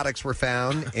narcotics were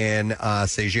found in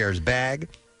Zager's bag.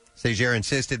 Zager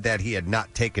insisted that he had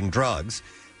not taken drugs.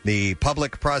 The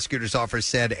public prosecutor's office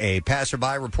said a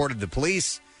passerby reported to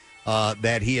police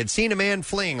that he had seen a man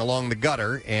fleeing along the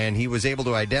gutter, and he was able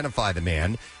to identify the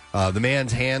man. The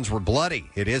man's hands were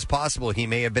bloody. It is possible he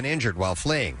may have been injured while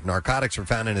fleeing. Narcotics were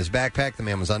found in his backpack. The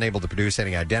man was unable to produce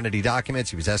any identity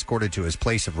documents. He was escorted to his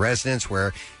place of residence,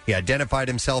 where he identified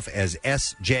himself as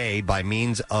S.J. by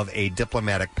means of a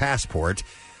diplomatic passport.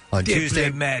 On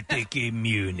Diplomatic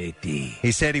immunity.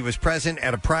 He said he was present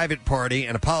at a private party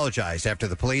and apologized after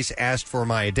the police asked for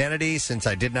my identity. Since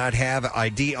I did not have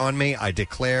ID on me, I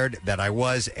declared that I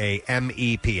was a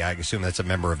MEP. I assume that's a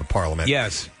member of the parliament.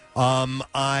 Yes.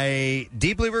 I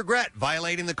deeply regret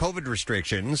violating the COVID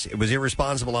restrictions. It was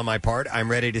irresponsible on my part.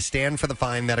 I'm ready to stand for the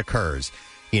fine that occurs.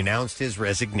 He announced his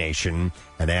resignation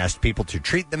and asked people to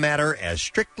treat the matter as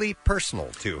strictly personal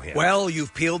to him. Well,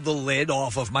 you've peeled the lid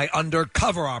off of my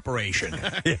undercover operation.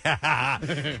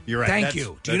 Yeah, you're right. Thank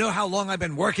you. Do you know how long I've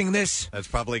been working this? That's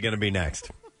probably going to be next.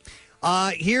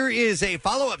 Here is a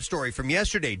follow-up story from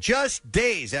yesterday. Just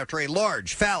days after a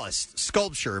large phallus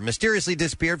sculpture mysteriously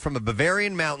disappeared from a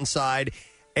Bavarian mountainside,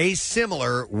 a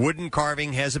similar wooden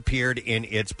carving has appeared in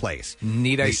its place.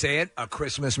 Need I say it? A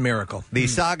Christmas miracle. The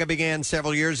saga began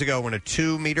several years ago when a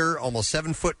 2-meter, almost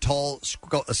 7-foot tall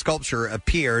sculpture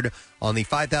appeared on the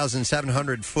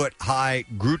 5,700-foot high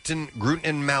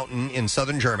Grüten Mountain in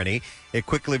southern Germany. It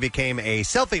quickly became a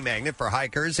selfie magnet for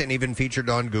hikers and even featured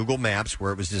on Google Maps,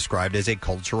 where it was described as a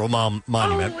cultural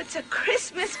monument. Oh, it's a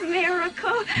Christmas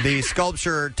miracle. The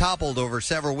sculpture toppled over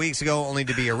several weeks ago, only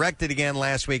to be erected again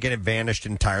last week, and it vanished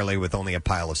entirely with only a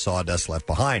pile of sawdust left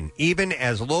behind. Even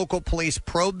as local police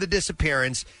probed the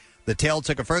disappearance, the tale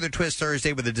took a further twist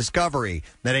Thursday with the discovery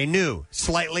that a new,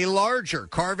 slightly larger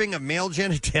carving of male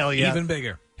genitalia, even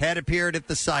bigger, had appeared at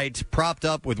the site, propped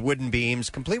up with wooden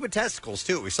beams, complete with testicles,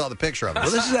 too. We saw the picture of it.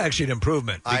 Well, this is actually an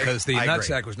improvement because the I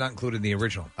nutsack agree. was not included in the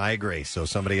original. I agree. So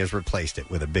somebody has replaced it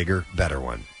with a bigger, better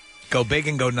one. Go big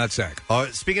and go nutsack.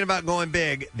 Speaking about going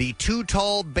big, the Too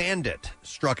Tall Bandit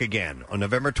struck again on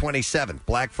November 27th,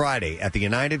 Black Friday, at the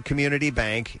United Community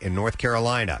Bank in North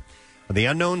Carolina. The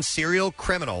unknown serial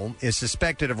criminal is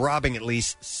suspected of robbing at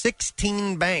least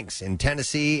 16 banks in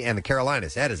Tennessee and the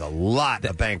Carolinas. That is a lot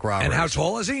of bank robberies. And how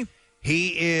tall is he?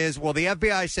 He is, well, the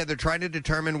FBI said they're trying to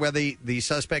determine whether the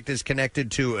suspect is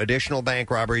connected to additional bank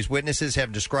robberies. Witnesses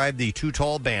have described the Too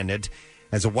Tall Bandit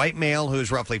as a white male who is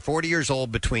roughly 40 years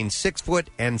old, between 6 foot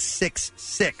and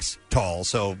 6'6", tall,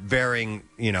 so varying,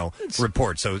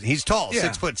 reports. So he's tall. Yeah.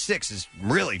 6'6" is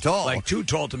really tall. Like too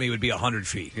tall to me would be 100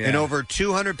 feet. And over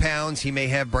 200 pounds, he may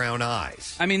have brown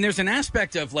eyes. I mean, there's an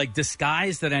aspect of like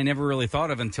disguise that I never really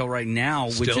thought of until right now,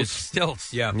 which is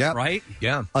stilts. Yeah. Yep. Right?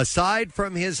 Yeah. Aside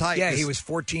from his height, Yeah, he was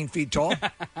 14 feet tall.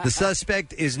 the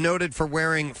suspect is noted for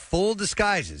wearing full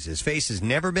disguises. His face has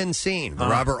never been seen. The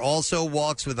robber also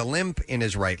walks with a limp in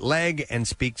his right leg and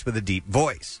speaks with a deep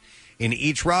voice. In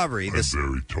each robbery,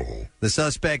 the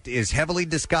suspect is heavily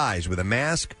disguised with a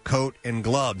mask, coat, and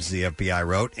gloves, the FBI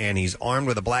wrote, and he's armed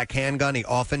with a black handgun. He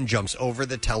often jumps over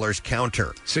the teller's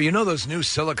counter. So you know those new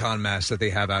silicone masks that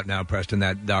they have out now, Preston,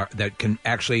 that can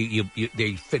actually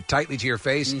they fit tightly to your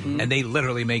face, and they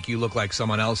literally make you look like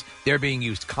someone else. They're being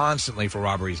used constantly for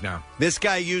robberies now. This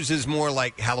guy uses more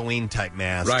like Halloween-type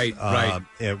masks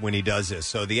when he does this.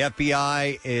 So the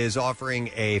FBI is offering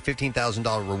a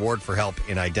 $15,000 reward for help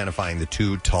in identifying the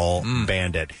too tall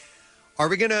bandit. Are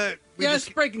we going to... Yes,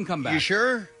 break and come back. You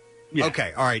sure? Yeah.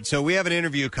 Okay, all right. So we have an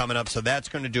interview coming up, so that's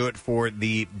going to do it for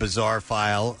the Bizarre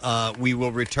File. We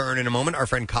will return in a moment. Our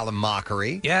friend Colin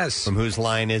Mockery. Yes. From Whose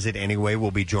Line Is It Anyway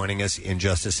will be joining us in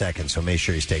just a second, so make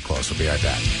sure you stay close. We'll be right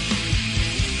back.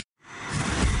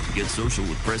 Get social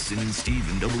with Preston and Steve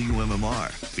and WMMR.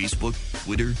 Facebook,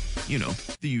 Twitter,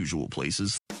 the usual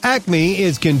places. Acme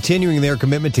is continuing their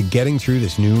commitment to getting through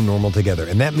this new normal together,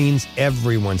 and that means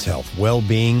everyone's health,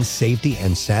 well-being, safety,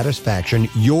 and satisfaction,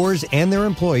 yours and their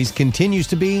employees, continues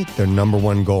to be their number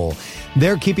one goal.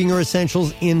 They're keeping your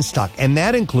essentials in stock, and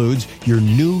that includes your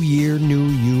New Year, New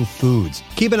You foods.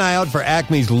 Keep an eye out for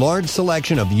Acme's large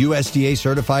selection of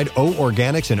USDA-certified O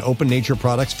Organics and Open Nature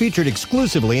products featured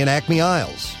exclusively in Acme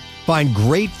aisles. Find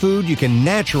great food you can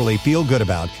naturally feel good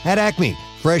about at Acme.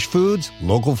 Fresh foods,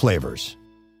 local flavors.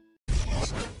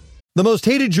 The most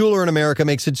hated jeweler in America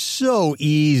makes it so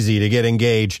easy to get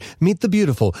engaged. Meet the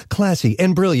beautiful, classy,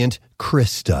 and brilliant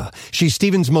Krista. She's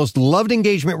Steven's most loved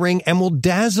engagement ring and will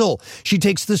dazzle. She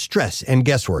takes the stress and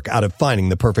guesswork out of finding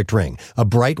the perfect ring. A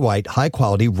bright white,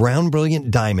 high-quality, round brilliant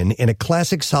diamond in a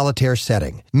classic solitaire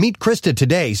setting. Meet Krista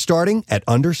today, starting at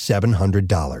under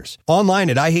 $700. Online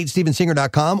at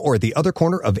IHateStevenSinger.com or at the other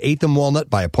corner of 8th and Walnut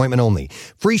by appointment only.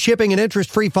 Free shipping and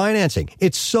interest-free financing.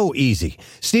 It's so easy.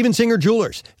 Steven Singer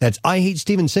Jewelers. That's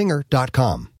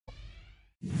IHateStevenSinger.com.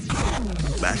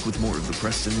 Back with more of the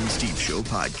Preston and Steve Show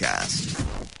podcast.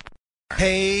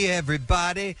 Hey,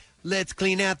 everybody, let's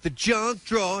clean out the junk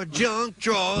drawer,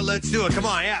 Let's do it. Come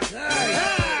on, yeah.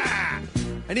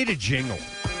 I need a jingle.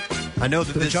 I know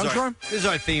that this is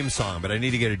our theme song, but I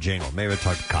need to get a jingle. Maybe I'll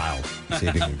talk to Kyle, see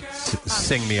if he can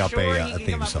sing me up a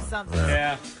theme song.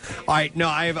 Yeah. All right, no,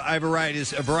 I have a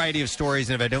variety of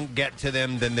stories, and if I don't get to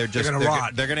them, then they're going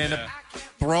to end up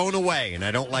thrown away, and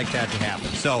I don't like that to happen.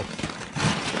 So,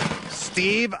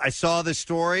 Steve, I saw this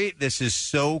story. This is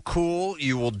so cool.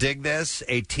 You will dig this.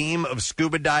 A team of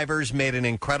scuba divers made an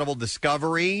incredible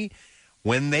discovery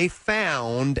when they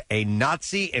found a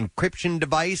Nazi encryption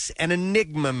device and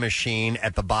Enigma machine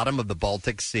at the bottom of the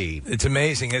Baltic Sea. It's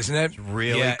amazing, isn't it? It's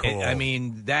really cool. I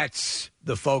mean, that's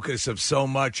the focus of so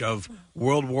much of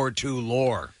World War II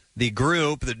lore. The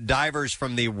group, the divers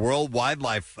from the World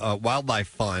Wildlife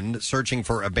Fund, searching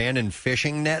for abandoned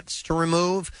fishing nets to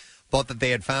remove, thought that they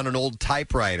had found an old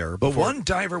typewriter. But one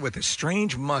diver with a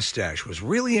strange mustache was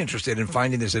really interested in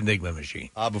finding this Enigma machine.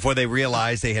 Before they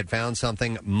realized they had found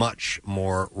something much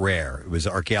more rare. It was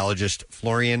archaeologist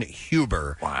Florian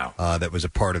Huber. Wow. That was a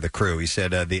part of the crew. He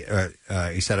said,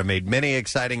 I made many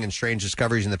exciting and strange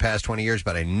discoveries in the past 20 years,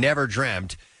 but I never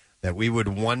dreamt that we would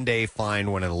one day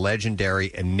find one of the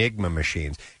legendary Enigma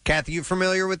machines. Kathy, you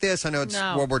familiar with this? I know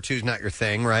World War II is not your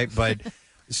thing, right? But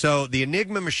so the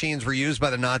Enigma machines were used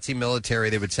by the Nazi military.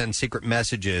 They would send secret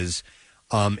messages,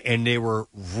 and they were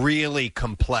really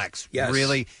complex. Yes.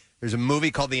 Really, there's a movie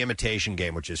called The Imitation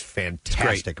Game, which is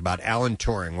fantastic, about Alan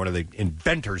Turing, one of the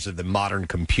inventors of the modern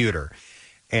computer.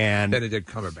 And Benedict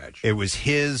Cumberbatch. It was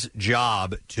his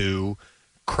job to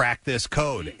crack this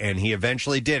code, and he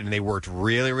eventually did, and they worked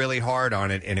really, really hard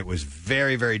on it, and it was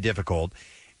very, very difficult.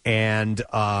 And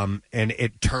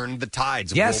it turned the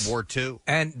tides of World War II.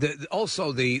 And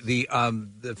also the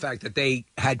fact that they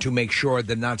had to make sure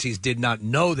the Nazis did not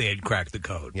know they had cracked the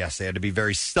code. Yes, they had to be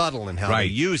very subtle in how they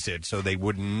used it, so they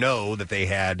wouldn't know that they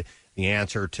had the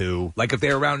answer to, like if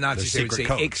they were around Nazis, they would say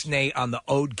codes. Ixnay on the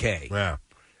Ode K. Yeah.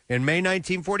 In May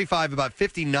 1945, about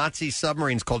 50 Nazi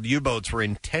submarines called U-boats were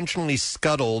intentionally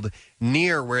scuttled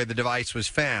near where the device was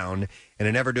found in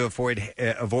an effort to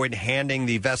avoid handing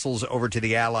the vessels over to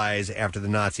the Allies after the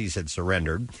Nazis had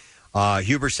surrendered.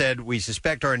 Huber said, "We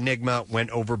suspect our Enigma went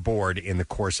overboard in the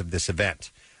course of this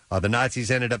event." The Nazis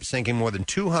ended up sinking more than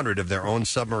 200 of their own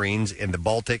submarines in the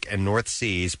Baltic and North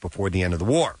Seas before the end of the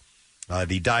war.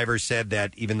 The divers said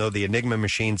that even though the Enigma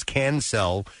machines can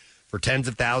sell for tens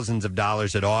of thousands of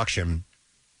dollars at auction,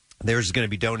 theirs going to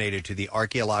be donated to the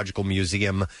Archaeological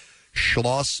Museum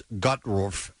Schloss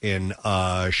Gottorf in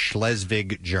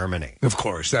Schleswig, Germany. Of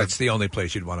course, that's the only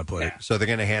place you'd want to put it. So they're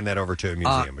going to hand that over to a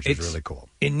museum, which is really cool.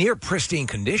 In near pristine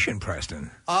condition,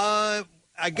 Preston.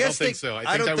 I guess don't think so.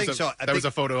 I think that was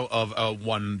a photo of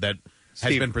one that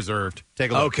has been preserved.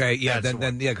 Take a look. Okay, yeah,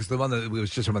 then because the one that was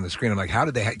just on the screen, I'm like, how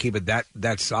did they keep it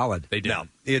that solid? They did. No,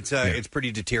 it's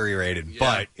pretty deteriorated,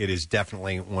 but it is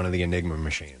definitely one of the Enigma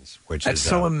machines, which that's is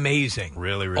so amazing.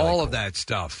 Really, really all cool. of that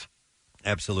stuff.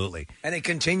 Absolutely. And it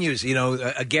continues.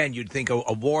 Again, you'd think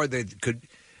a war that could.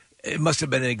 It must have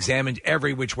been examined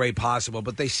every which way possible,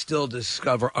 but they still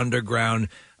discover underground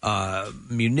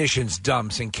munitions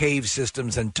dumps and cave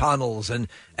systems and tunnels and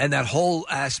that whole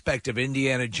aspect of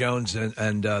Indiana Jones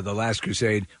and The Last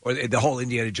Crusade, or the whole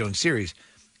Indiana Jones series,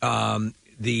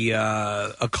 the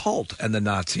occult and the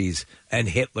Nazis and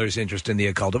Hitler's interest in the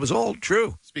occult. It was all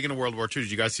true. Speaking of World War II,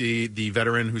 did you guys see the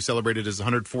veteran who celebrated his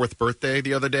 104th birthday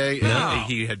the other day? No.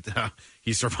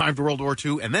 He survived World War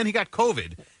II, and then he got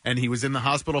COVID, and he was in the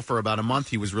hospital for about a month.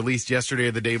 He was released yesterday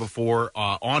or the day before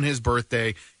on his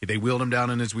birthday. They wheeled him down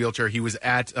in his wheelchair. He was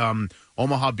at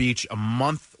Omaha Beach a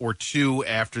month or two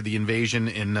after the invasion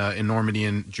in Normandy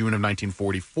in June of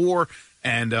 1944.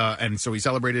 And so he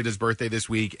celebrated his birthday this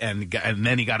week, and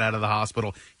then he got out of the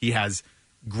hospital. He has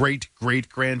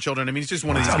great-grandchildren. I mean, he's just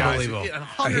one of these guys. Unbelievable.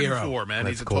 104, man.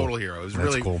 That's he's cool. a total hero. It was That's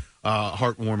really cool.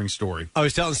 Heartwarming story. I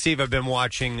was telling Steve I've been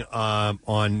watching on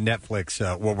Netflix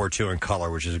World War II in Color,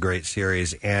 which is a great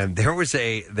series, and there's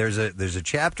a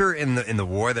chapter in the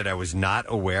war that I was not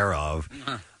aware of,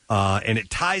 and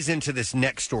it ties into this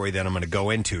next story that I'm going to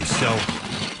go into. So.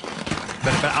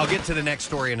 But I'll get to the next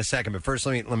story in a second. But first,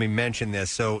 let me mention this.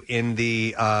 So in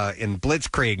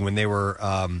Blitzkrieg, when they were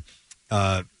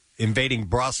invading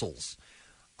Brussels,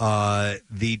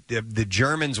 the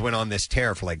Germans went on this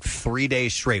tear for like 3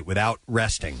 days straight without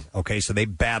resting. Okay, so they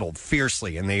battled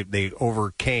fiercely and they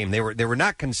overcame. They were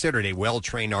not considered a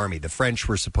well-trained army. The French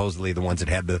were supposedly the ones that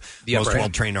had the most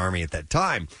well-trained army at that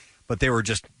time, but they were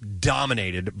just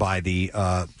dominated by the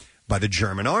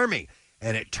German army.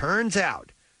 And it turns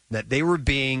out that they were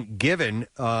being given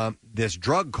this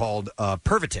drug called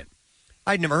Pervitin.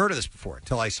 I'd never heard of this before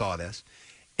until I saw this.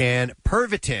 And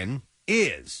Pervitin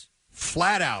is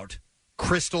flat out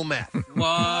crystal meth.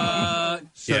 What?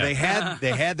 So they had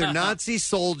their Nazi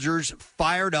soldiers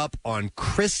fired up on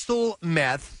crystal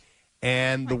meth,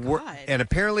 and and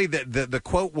apparently the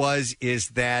quote is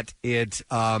that it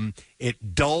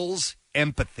dulls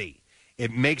empathy.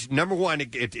 It makes, number one,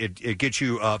 it gets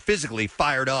you physically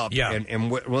fired up and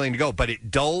willing to go, but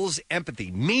it dulls empathy,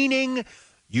 meaning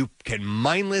you can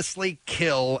mindlessly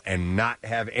kill and not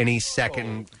have any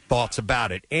second thoughts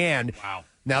about it. And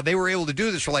now they were able to do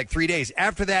this for like 3 days.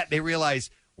 After that, they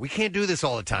realized we can't do this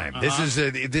all the time. This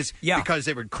is because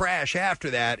they would crash after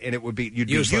that, and it would be you'd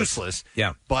be useless.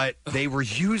 Yeah, but they were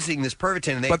using this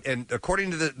Pervitin, and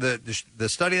according to the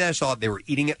study that I saw, they were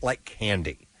eating it like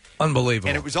candy. Unbelievable.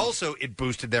 And it was also, it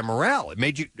boosted their morale.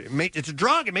 It's a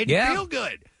drug. It made you feel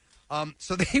good.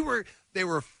 So they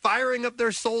were firing up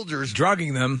their soldiers,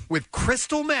 drugging them with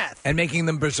crystal meth, and making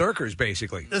them berserkers,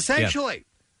 basically. Essentially. Yeah.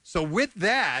 So with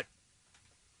that,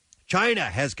 China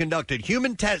has conducted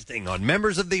human testing on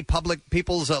members of the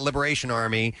People's Liberation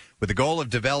Army with the goal of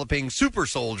developing super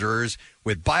soldiers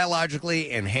with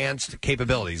biologically enhanced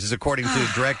capabilities. This is according to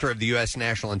the director of the U.S.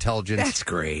 National Intelligence. That's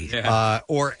great.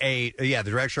 The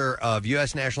director of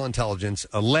U.S. National Intelligence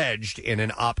alleged in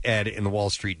an op-ed in the Wall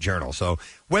Street Journal. So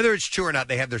whether it's true or not,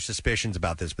 they have their suspicions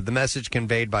about this. But the message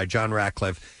conveyed by John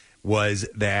Ratcliffe was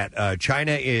that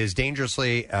China is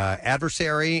dangerously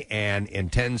adversary and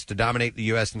intends to dominate the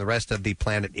U.S. and the rest of the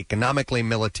planet economically,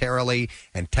 militarily,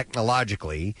 and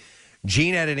technologically.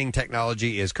 Gene editing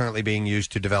technology is currently being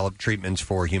used to develop treatments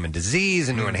for human disease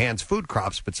and to enhance food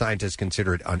crops, but scientists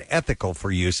consider it unethical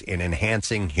for use in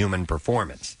enhancing human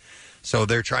performance. So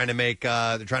they're trying to make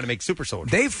super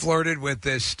soldiers. They flirted with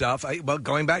this stuff.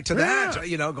 Going back to that,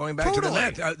 going back to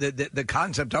the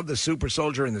concept of the super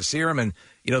soldier and the serum, and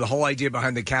the whole idea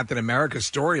behind the Captain America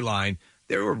storyline.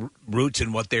 There were roots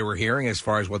in what they were hearing as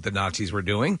far as what the Nazis were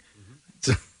doing.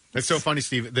 That's so funny,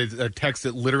 Steve. The text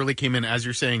that literally came in as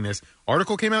you're saying this.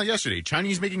 Article came out yesterday.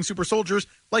 Chinese making super soldiers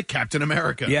like Captain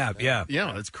America. Yeah.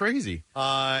 Yeah, that's crazy.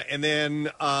 And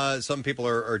then some people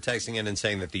are texting in and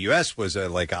saying that the U.S. was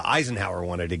like Eisenhower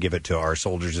wanted to give it to our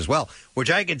soldiers as well,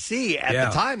 which I could see at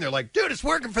the time. They're like, dude, it's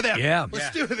working for them. Yeah.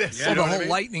 Let's do this. Yeah, the whole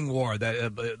lightning war, the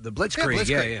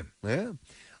Blitzkrieg. Yeah.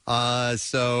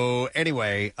 So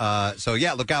anyway,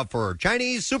 look out for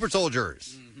Chinese super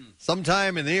soldiers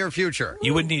sometime in the near future.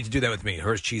 You wouldn't need to do that with me.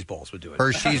 Hers cheese balls would do it.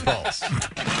 Hers cheese balls.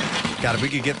 God, if we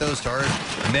could get those to our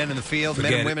men in the field,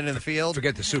 men and women in the field.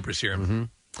 Forget the super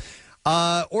serum.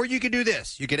 Or you could do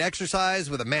this. You could exercise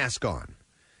with a mask on.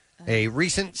 A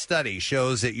recent study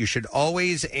shows that you should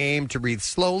always aim to breathe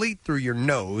slowly through your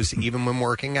nose, even when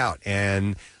working out,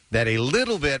 and that a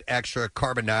little bit extra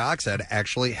carbon dioxide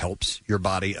actually helps your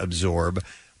body absorb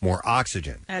more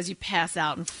oxygen. As you pass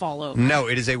out and fall over. No,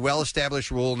 it is a well-established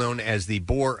rule known as the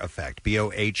Bohr effect,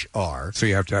 B-O-H-R. So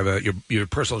you have to have your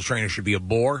personal trainer should be a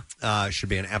bore? Should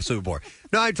be an absolute bore.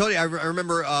 No, I told you, I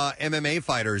remember MMA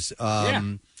fighters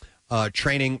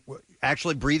training,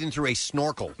 actually breathing through a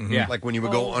snorkel, like when you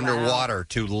would go underwater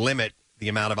to limit the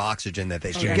amount of oxygen that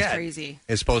they should that's get. crazy.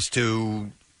 It's supposed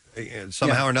to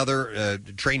somehow or another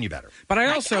train you better. But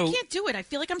I can't do it. I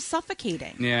feel like I'm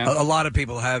suffocating. Yeah, a lot of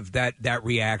people have that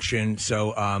reaction.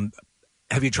 So,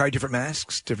 have you tried different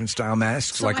masks, different style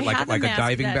masks, So like I have a a mask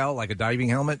diving that- bell, like a diving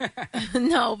helmet?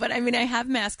 No, but I mean, I have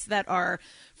masks that are,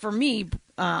 for me,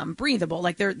 breathable.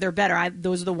 Like they're better.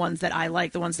 Those are the ones that I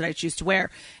like, the ones that I choose to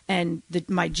wear. And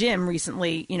my gym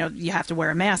recently, you have to wear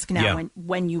a mask now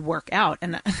when you work out.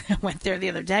 And I went there the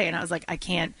other day, and I was like, I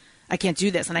can't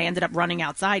do this. And I ended up running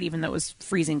outside, even though it was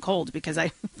freezing cold, because I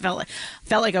felt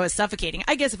like I was suffocating.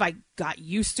 I guess if I got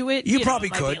used to it, You probably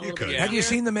it might be could. a little bit Have you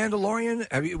easier. seen The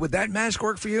Mandalorian? Would that mask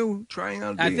work for you? Trying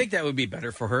on? I think that would be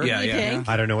better for her. Yeah.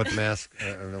 I don't know what the mask. I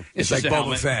don't know. It's like just a Boba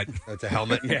helmet. Fett. It's a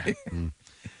helmet. Yeah.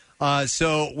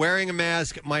 So wearing a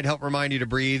mask might help remind you to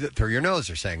breathe through your nose,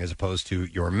 they're saying, as opposed to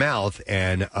your mouth,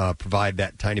 and provide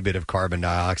that tiny bit of carbon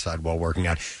dioxide while working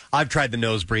out. I've tried the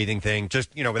nose breathing thing,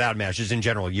 just without a mask, just in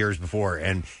general, years before,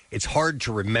 and it's hard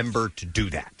to remember to do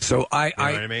that. So you know what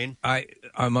I mean?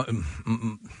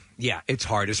 Yeah, it's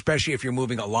hard, especially if you're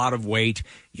moving a lot of weight.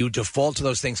 You default to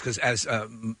those things because, as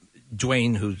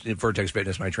Dwayne, who's in Vertex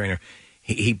Fitness, my trainer,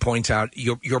 he points out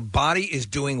your body is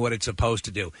doing what it's supposed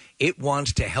to do. It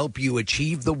wants to help you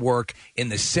achieve the work in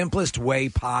the simplest way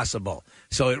possible.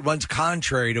 So it runs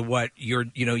contrary to what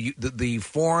the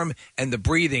form and the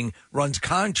breathing runs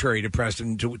contrary to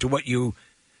Preston to what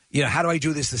how do I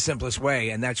do this the simplest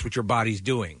way? And that's what your body's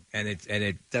doing, and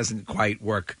it doesn't quite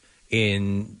work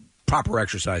in proper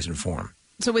exercise and form.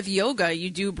 So with yoga, you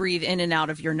do breathe in and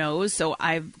out of your nose. So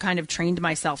I've kind of trained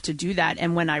myself to do that.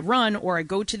 And when I run or I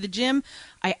go to the gym,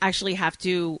 I actually have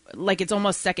to, it's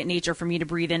almost second nature for me to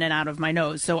breathe in and out of my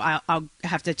nose. So I'll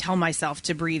have to tell myself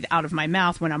to breathe out of my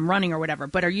mouth when I'm running or whatever.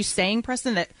 But are you saying,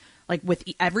 Preston, that with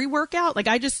every workout,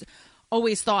 I just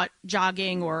always thought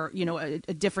jogging or,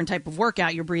 a different type of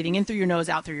workout, you're breathing in through your nose,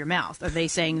 out through your mouth. Are they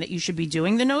saying that you should be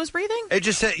doing the nose breathing? It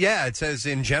just said, it says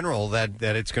in general that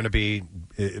it's going to be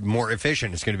more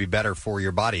efficient. It's going to be better for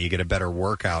your body. You get a better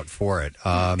workout for it.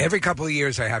 Every couple of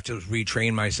years, I have to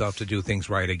retrain myself to do things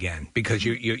right again because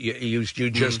you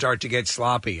just start to get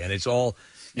sloppy, and it's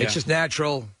just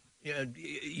natural.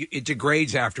 It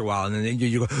degrades after a while, and then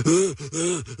you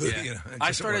go.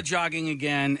 I started jogging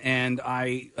again, and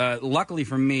I luckily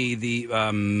for me,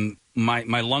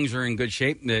 my lungs are in good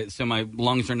shape, so my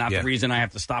lungs are not the reason I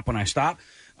have to stop when I stop.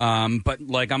 But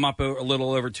I'm up a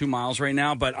little over 2 miles right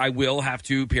now, but I will have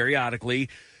to periodically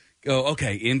go,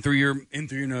 okay, in through your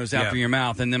nose, out through your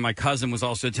mouth. And then my cousin was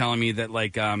also telling me that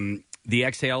the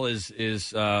exhale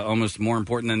is almost more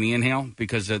important than the inhale,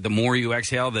 because the more you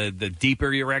exhale, the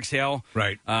deeper your exhale,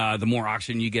 right? The more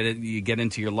oxygen you get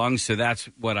into your lungs. So that's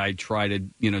what I try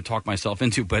to talk myself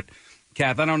into. But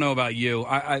Kath, I don't know about you.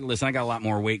 I listen, I got a lot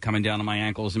more weight coming down on my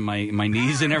ankles and my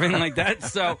knees and everything like that.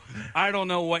 So I don't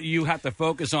know what you have to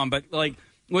focus on, but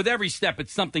with every step,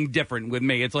 it's something different with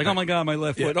me. It's oh my God, my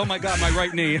left foot. Oh my God, my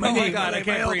right knee. Oh my God, I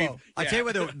can't breathe. I tell you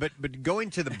what, but going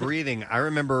to the breathing, I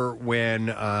remember when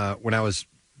I was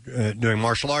doing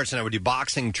martial arts and I would do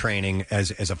boxing training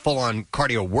as a full on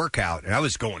cardio workout, and I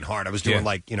was going hard. I was doing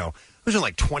I was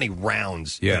doing 20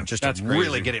 rounds, just to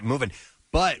really get it moving.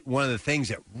 But one of the things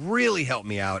that really helped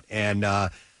me out, and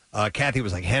Kathy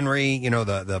was like, Henry,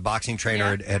 the boxing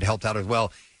trainer had helped out as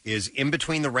well, is in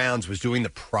between the rounds was doing the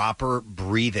proper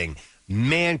breathing.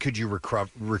 Man, could you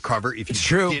recover if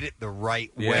you did it the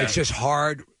right way. It's just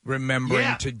hard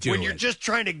remembering to do when it. you're just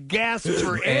trying to gasp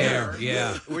for air,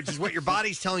 yeah. which is what your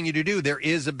body's telling you to do. There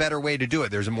is a better way to do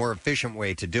it. There's a more efficient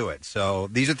way to do it. So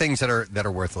these are things that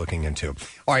are worth looking into.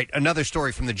 All right, another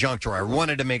story from the junk drawer. I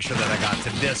wanted to make sure that I got to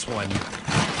this one.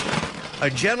 A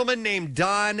gentleman named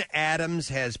Don Adams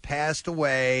has passed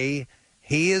away.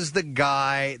 He is the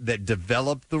guy that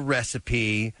developed the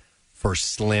recipe for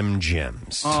Slim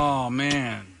Jims. Oh,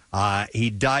 man.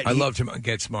 He died. I loved him on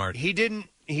Get Smart. He didn't.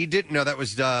 No, that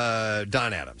was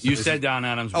Don Adams. You said Don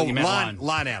Adams, but you meant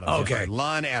Lon Adams. Okay, sorry,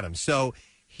 Lon Adams. So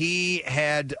he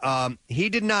had. He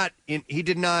did not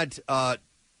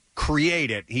create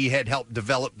it. He had helped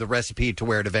develop the recipe to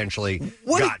where it eventually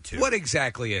got to. What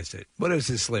exactly is it? What is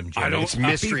this Slim Jim? It's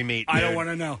mystery meat. I don't want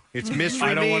to know. It's mystery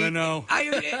meat. I don't want to know.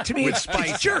 To me, it's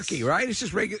jerky, right? It's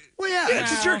just regular. Well, yeah,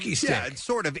 it's a jerky stick. Yeah, it's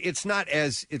sort of. It's not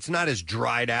as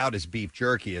dried out as beef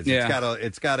jerky is. Yeah.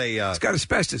 It's got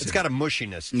asbestos. It's got a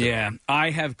mushiness. To Yeah, it.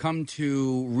 I have come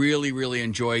to really, really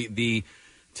enjoy the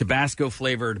Tabasco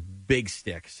flavored big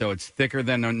stick. So it's thicker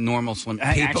than a normal Slim.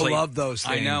 People love those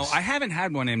things. I know. I haven't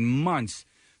had one in months.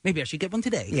 Maybe I should get one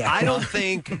today. Yeah. I don't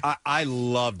think I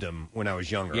loved them when I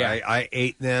was younger. Yeah. I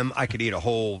ate them. I could eat a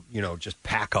whole, just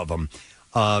pack of them.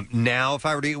 Now, if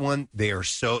I were to eat one, there's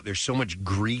so much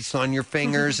grease on your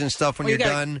fingers and stuff when Well, you're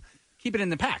you done. Keep it in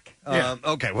the pack.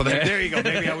 Okay, well, there you go.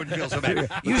 Maybe I wouldn't feel so bad.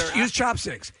 Use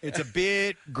chopsticks. It's a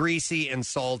bit greasy and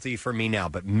salty for me now,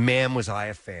 but man, was I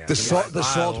a fan. The salt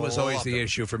was always loved the them.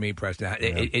 issue for me, Preston.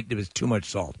 It was too much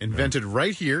salt. Invented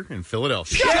right here in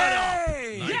Philadelphia. Shut up!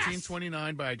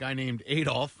 1929 by a guy named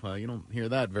Adolf. You don't hear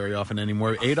that very often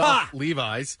anymore. Adolf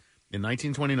Levi's in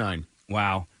 1929.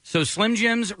 Wow. So Slim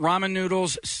Jims, ramen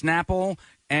noodles, Snapple,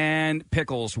 and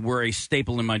pickles were a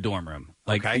staple in my dorm room.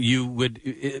 Like, you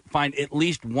would find at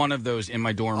least one of those in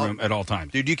my dorm room at all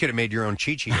times. Dude, you could have made your own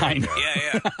Chi-Chi. I know.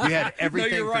 Yeah. You had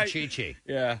everything you're for right. Chi-Chi.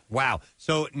 Yeah. Wow.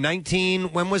 So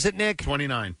when was it, Nick?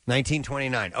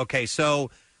 1929. Okay, so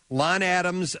Lon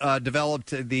Adams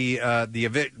developed the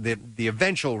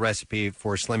eventual recipe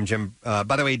for Slim Jim.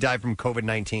 By the way, he died from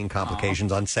COVID-19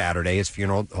 complications on Saturday. His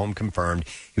funeral home confirmed.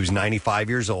 He was 95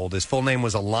 years old. His full name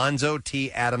was Alonzo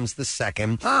T. Adams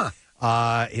II.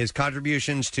 His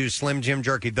contributions to Slim Jim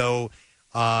jerky, though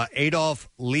Adolf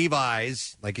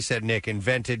Levi's, like you said, Nick,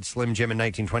 invented Slim Jim in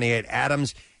 1928.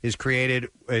 Adams is credited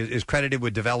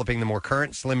with developing the more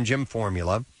current Slim Jim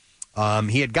formula.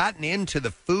 He had gotten into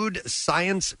the food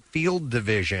science field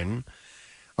division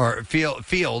or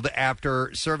field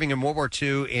after serving in World War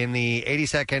II in the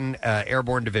 82nd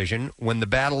Airborne Division. When the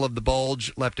Battle of the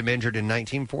Bulge left him injured in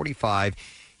 1945,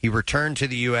 he returned to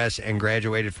the U.S. and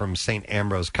graduated from St.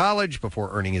 Ambrose College before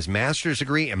earning his master's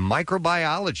degree in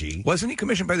microbiology. Wasn't he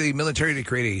commissioned by the military to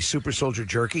create a super soldier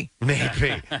jerky?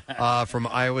 Maybe. From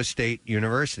Iowa State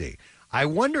University. I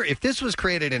wonder if this was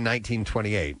created in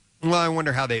 1928. Well, I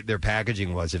wonder how their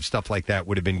packaging was, if stuff like that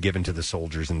would have been given to the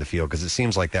soldiers in the field, because it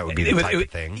seems like that would be the type of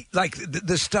thing. Like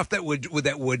the stuff that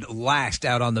would last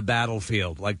out on the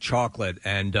battlefield, like chocolate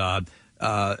and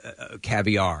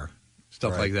caviar,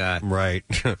 stuff like that. Right.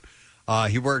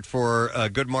 He worked for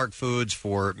Goodmark Foods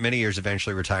for many years,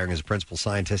 eventually retiring as a principal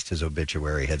scientist, his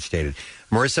obituary had stated.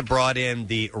 Marissa brought in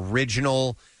the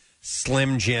original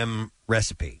Slim Jim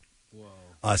recipe.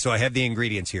 So I have the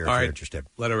ingredients here if you're interested.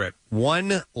 Let her rip.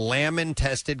 1 lamb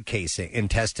intestine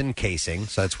casing,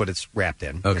 so that's what it's wrapped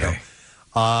in. Okay.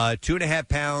 2.5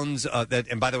 pounds,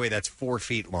 and by the way, that's 4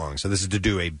 feet long, so this is to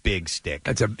do a big stick.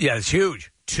 It's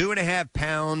huge. 2.5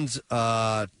 pounds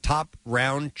top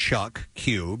round chuck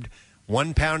cubed,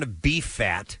 1 pound of beef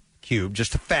fat cubed,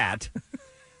 just a fat,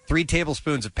 3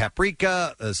 tablespoons of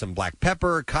paprika, some black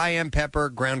pepper, cayenne pepper,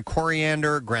 ground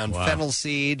coriander, ground fennel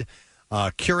seed,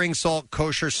 curing salt,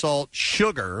 kosher salt,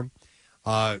 sugar,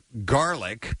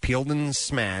 garlic, peeled and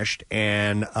smashed,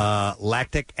 and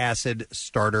lactic acid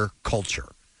starter culture.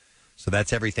 So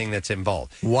that's everything that's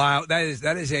involved. Wow, that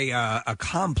is a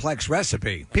complex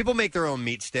recipe. People make their own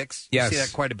meat sticks. Yes. You see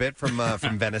that quite a bit from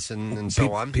venison and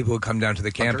so on. People would come down to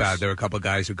the camp out. There were a couple of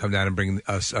guys who come down and bring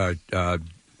us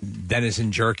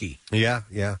venison jerky. Yeah.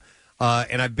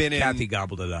 And I've been Kathy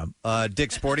gobbled it up.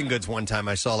 Dick's Sporting Goods one time.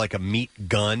 I saw like a meat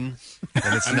gun,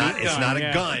 and it's not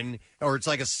a gun, or it's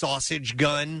like a sausage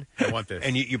gun. I want this.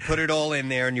 And you put it all in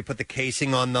there, and you put the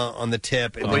casing on the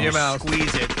tip, and Open then your mouth.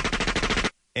 Squeeze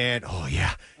it, and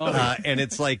and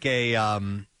it's like a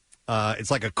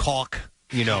caulk.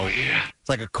 It's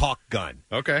like a caulk gun.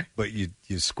 Okay, but you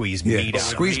squeeze meat out.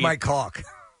 Squeeze of my caulk.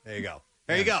 There you go.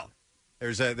 There you go.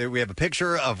 We have a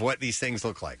picture of what these things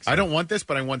look like. I don't want this,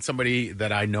 but I want somebody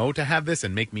that I know to have this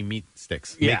and make me meat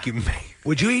sticks. Yeah.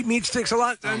 Would you eat meat sticks a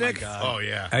lot, Nick? Oh,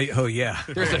 yeah. Yeah.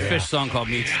 There's a fish song called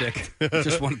Meat Stick.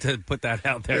 Just wanted to put that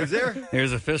out there. Is there?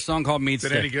 There's a fish song called Meat Is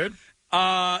Stick. it any good?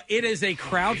 It is a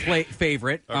crowd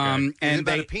favorite. Okay. And Is it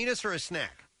about they, a penis or a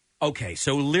snack? Okay,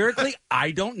 so lyrically,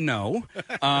 I don't know.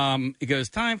 It goes,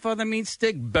 time for the meat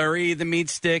stick, bury the meat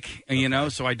stick,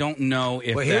 so I don't know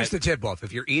if Well, here's the tip-off.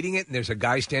 If you're eating it and there's a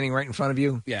guy standing right in front of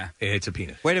you, it's a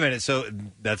penis. Wait a minute. So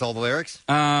that's all the lyrics?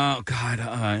 Oh, God.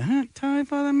 Time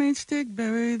for the meat stick,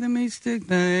 bury the meat stick,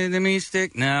 bury the meat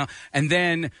stick now. And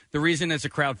then the reason it's a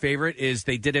crowd favorite is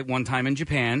they did it one time in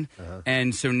Japan,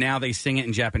 and so now they sing it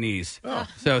in Japanese. Oh.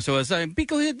 So it's like,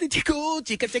 Pico the chico,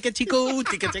 chica, chica, chico,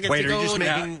 chica, chica, Wait, are you chico. just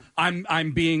making... Now,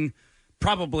 I'm being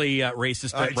probably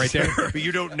racist right there. But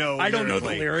you don't know. I don't know the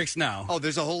lyrically. lyrics now. Oh,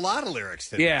 there's a whole lot of lyrics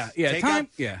to Yeah, this. yeah. Take Time, up-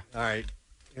 yeah. All right.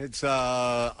 It's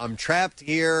I'm trapped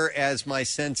here as my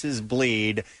senses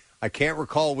bleed. I can't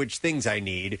recall which things I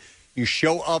need. You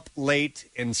show up late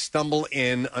and stumble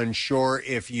in, unsure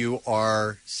if you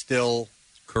are still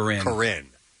Corinne.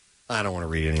 I don't want to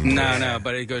read it anymore. No,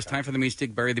 but it goes, time for the meat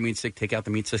stick, bury the meat stick, take out the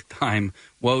meat stick, time.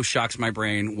 Whoa, shocks my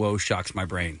brain. Whoa, shocks my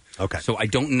brain. Okay. So I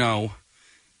don't know.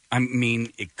 I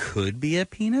mean, it could be a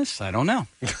penis. I don't know.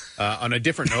 On a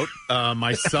different note,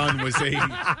 my son was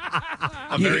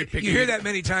a very picky... You hear that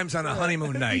many times on a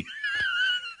honeymoon night.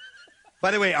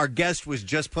 By the way, our guest was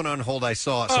just put on hold, I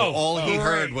saw. So all he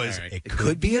heard was, it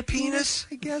could be a penis,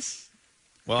 I guess.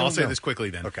 Well, I'll say this quickly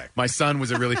then. Okay. My son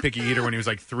was a really picky eater when he was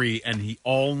like 3, and the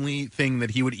only thing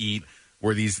that he would eat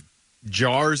were these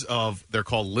jars of, they're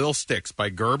called Lil Sticks by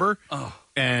Gerber. Oh.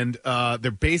 And they're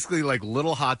basically like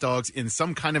little hot dogs in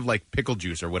some kind of like pickle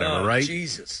juice or whatever, right?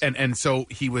 Jesus. And so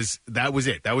that was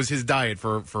it. That was his diet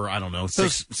for I don't know,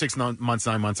 six months,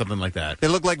 9 months, something like that. They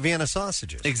look like Vienna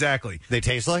sausages. Exactly. They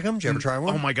taste like them? Did you ever try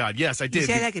one? Oh, my God. Yes, I did. Is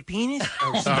that like a penis?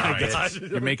 Oh, right.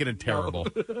 You're making it terrible.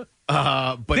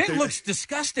 But It looks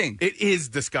disgusting. It is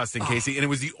disgusting, Casey, and it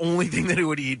was the only thing that it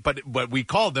would eat. But we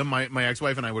called them, my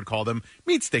ex-wife and I would call them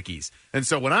meat stickies. And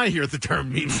so when I hear the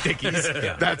term meat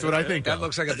stickies, that's what I think That of.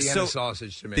 looks like a Vienna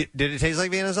sausage to me. Did it taste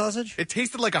like Vienna sausage? It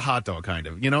tasted like a hot dog, kind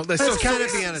of. That's kind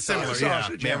of Vienna similar,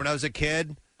 sausage. yeah. Man, when I was a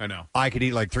kid, I know. I could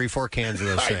eat like 3-4 cans of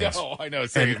those things. I know.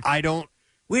 Same. And I don't.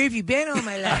 Where have you been all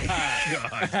my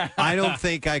life? I don't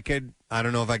think I could. I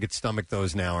don't know if I could stomach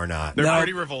those now or not. They're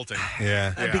pretty revolting.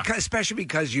 Yeah. Especially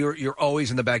because you're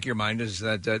always in the back of your mind is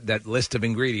that list of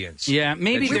ingredients. Yeah,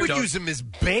 maybe we would use them as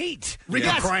bait. We're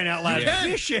crying out loud.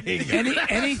 Fishing.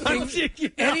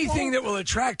 Anything that will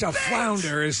attract a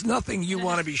flounder is nothing you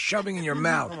want to be shoving in your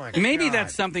mouth. Maybe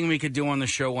that's something we could do on the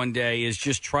show one day is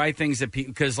just try things that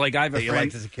people, because like I have a that you friend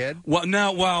liked as a kid.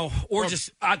 Or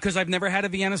just because I've never had a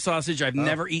Vienna sausage, I've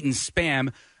never eaten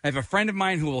Spam. I have a friend of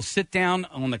mine who will sit down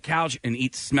on the couch and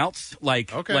eat smelts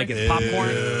like it's popcorn.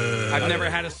 I've never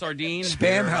had a sardine.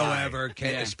 Spam, however,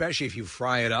 can, especially if you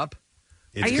fry it up.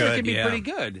 I hear it can be pretty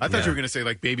good. I thought you were going to say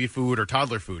like baby food or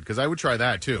toddler food because I would try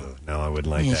that too. No, I wouldn't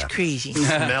like that. It's crazy.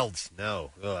 Smelts.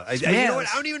 No. You know what?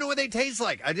 I don't even know what they taste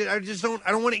like. I just don't.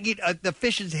 I don't want to eat the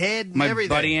fish's head and My everything.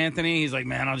 buddy Anthony, he's like,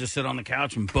 man, I'll just sit on the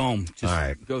couch and boom,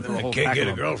 just go through a whole Can't pack get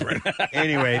of a them. girlfriend.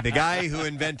 Anyway, the guy who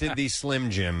invented the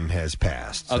Slim Jim has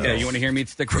passed. So. Okay, you want to hear me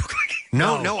stick real quick?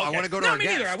 No, Okay. I want to go to our me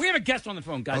guest. neither. We have a guest on the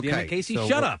phone. God damn it, Casey, so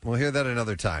shut we'll- up. We'll hear that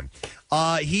another time.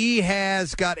 He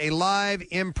has got a live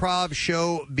improv show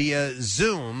via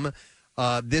Zoom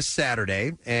this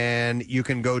Saturday, and you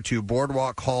can go to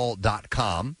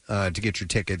boardwalkhall.com to get your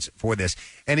tickets for this.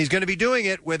 And he's going to be doing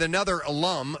it with another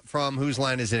alum from Whose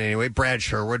Line Is It Anyway? Brad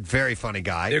Sherwood. Very funny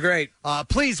guy. They're great.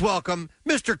 Please welcome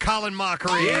Mr. Colin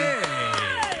Mockery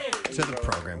to the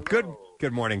program.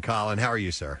 Good morning, Colin. How are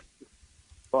you, sir?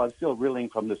 Well, I'm still reeling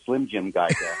from the Slim Jim guy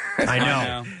there. I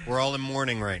know. We're all in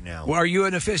mourning right now. Well, are you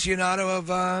an aficionado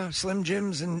of Slim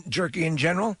Jims and jerky in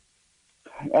general?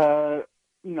 No.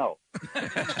 No,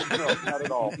 not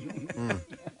at all.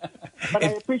 But I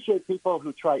appreciate people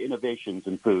who try innovations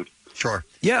in food. Sure.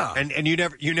 Yeah. And you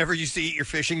never used to eat your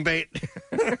fishing bait?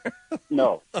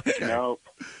 No.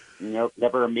 No,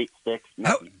 never a meat stick.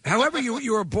 However,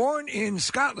 you were born in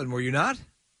Scotland, were you not?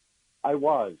 I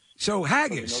was. So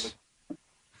haggis.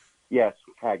 Yes,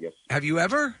 haggis. Have you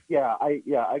ever? Yeah,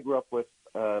 I grew up with.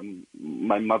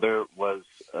 My mother was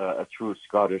a true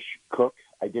Scottish cook.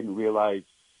 I didn't realize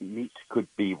meat could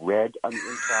be red on the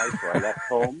inside, so I left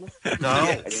home. No.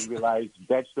 I didn't realize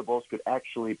vegetables could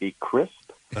actually be crisp.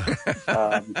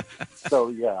 So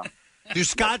yeah. Do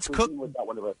Scots cook? Was not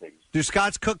one of our things. Do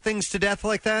Scots cook things to death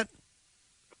like that?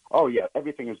 Oh yeah,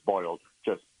 everything is boiled,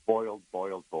 just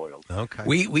boiled. Okay.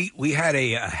 We had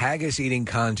a haggis eating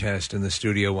contest in the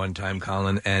studio one time,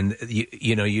 Colin, and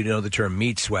you know the term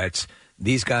meat sweats.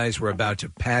 These guys were about to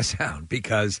pass out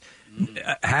because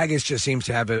haggis just seems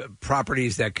to have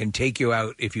properties that can take you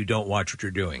out if you don't watch what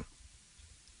you're doing.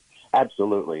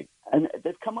 Absolutely. And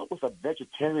they've come up with a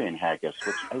vegetarian haggis,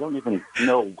 which I don't even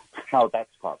know how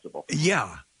that's possible.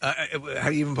 Yeah. How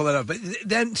do you even pull that up? But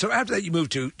then, so after that, you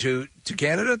moved to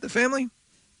Canada, the family?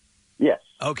 Yes.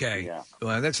 Okay. Yeah.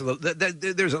 Well, that's a little.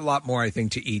 There's a lot more, I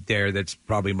think, to eat there. That's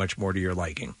probably much more to your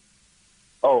liking.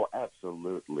 Oh,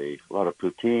 absolutely. A lot of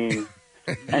poutine.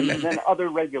 and then other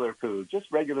regular food, just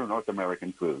regular North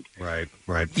American food. Right.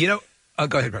 You know,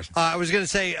 go ahead, Preston. I was going to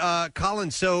say,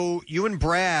 Colin, so you and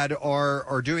Brad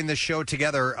are doing this show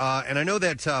together, and I know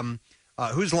that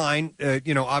Whose Line,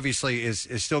 obviously is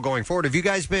still going forward. Have you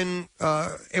guys been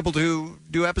able to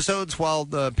do episodes while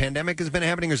the pandemic has been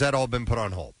happening, or has that all been put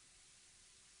on hold?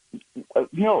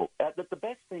 No. The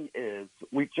best thing is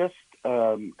we just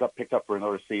got picked up for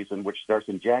another season, which starts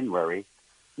in January.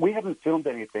 We haven't filmed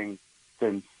anything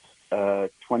since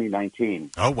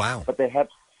 2019. Oh, wow. But they have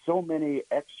so many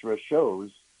extra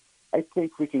shows, I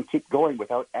think we can keep going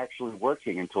without actually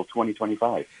working until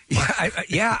 2025.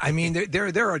 Yeah, I mean,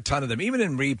 there are a ton of them, even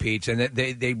in repeats, and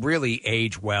they really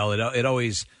age well. They're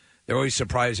always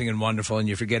surprising and wonderful, and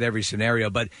you forget every scenario.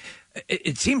 But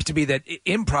it seems to be that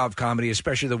improv comedy,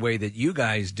 especially the way that you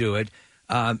guys do it,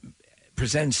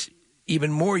 presents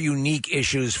even more unique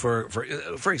issues for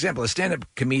example, a stand-up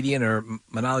comedian or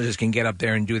monologist can get up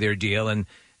there and do their deal and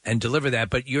deliver that,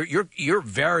 but you're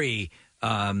very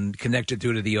connected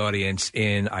to the audience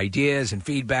in ideas and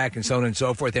feedback and so on and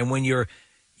so forth. And when you're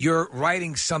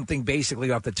writing something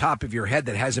basically off the top of your head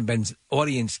that hasn't been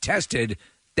audience tested,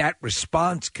 that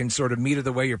response can sort of meter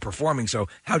the way you're performing. So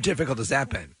how difficult has that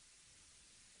been?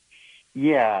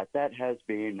 Yeah, that has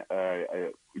been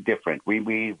different.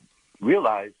 We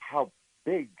realized how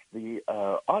big the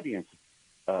audience,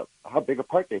 how big a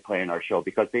part they play in our show,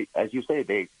 because they, as you say,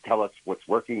 they tell us what's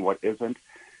working, what isn't.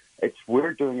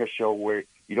 We're doing a show where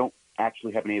you don't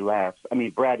actually have any laughs. I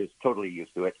mean, Brad is totally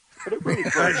used to it, but it really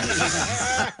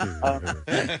does.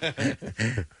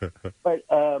 But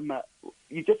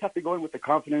you just have to go in with the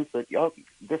confidence that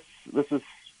this is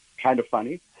kind of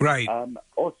funny. Right.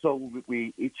 Also,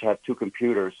 we each have two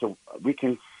computers, so we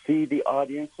can see the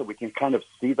audience, so we can kind of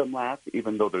see them laugh,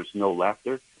 even though there's no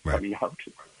laughter coming out.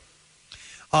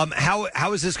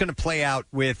 How is this going to play out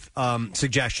with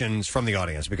suggestions from the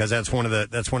audience? Because that's one of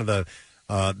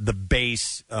the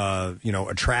base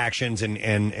attractions and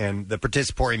the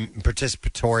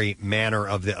participatory manner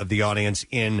of the audience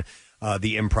in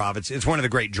the improv. It's one of the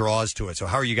great draws to it. So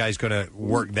how are you guys going to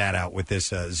work that out with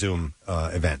this Zoom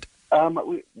event?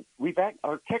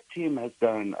 Our tech team has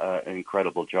done an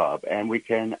incredible job, and we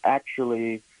can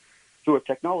actually, through a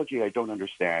technology I don't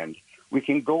understand, we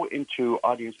can go into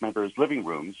audience members' living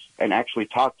rooms and actually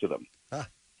talk to them.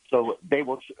 So they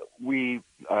will. We've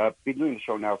been doing the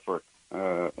show now for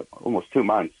almost 2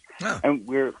 months, and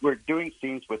we're doing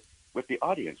scenes with the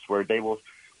audience where they will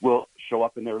show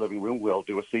up in their living room. We'll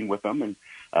do a scene with them,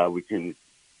 and we can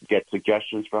get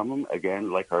suggestions from them.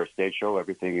 Again, like our stage show,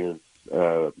 everything is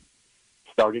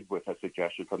started with a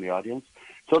suggestion from the audience.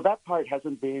 So that part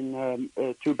hasn't been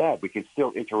too bad. We can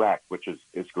still interact, which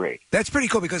is great. That's pretty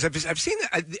cool, because I've seen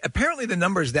apparently the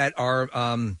numbers that are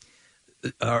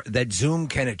that Zoom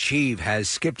can achieve has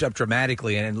skipped up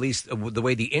dramatically, and at least the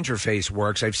way the interface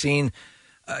works. I've seen,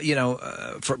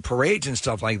 for parades and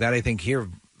stuff like that. I think here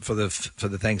for the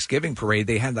Thanksgiving parade,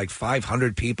 they had like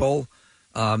 500 people.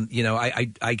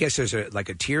 I guess there's a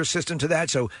tier system to that.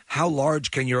 So how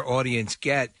large can your audience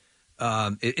get?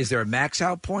 Is there a max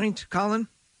out point, Colin?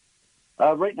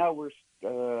 Right now,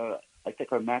 I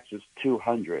think our max is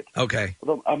 200. Okay.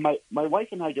 Although, my wife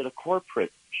and I did a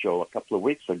corporate show a couple of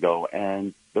weeks ago,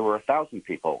 and there were 1,000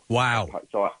 people. Wow.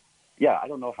 So, I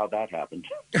don't know how that happened.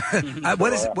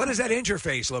 What does that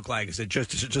interface look like? Is it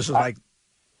just like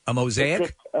a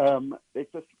mosaic? It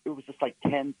was just like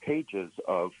 10 pages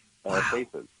of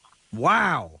faces.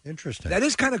 Wow. Interesting. That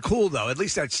is kind of cool, though. At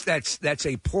least that's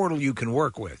a portal you can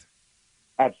work with.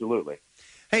 Absolutely.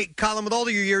 Hey, Colin, with all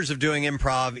of your years of doing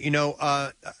improv,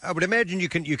 I would imagine you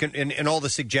can in all the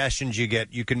suggestions you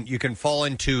get, you can fall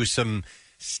into some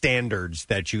standards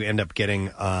that you end up getting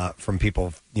from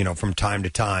people, from time to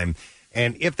time.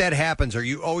 And if that happens, are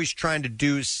you always trying to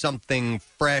do something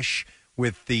fresh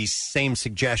with the same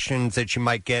suggestions that you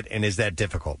might get, and is that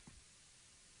difficult?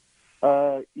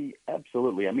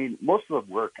 Absolutely. I mean, most of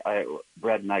the work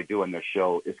Brad and I do on this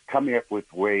show is coming up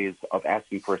with ways of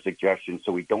asking for a suggestion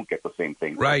so we don't get the same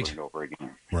thing over and over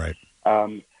again. Right.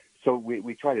 So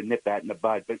we try to nip that in the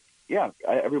bud. But, yeah,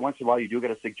 every once in a while you do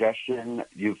get a suggestion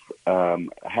you've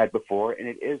had before, and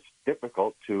it is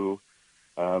difficult to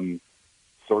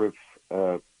sort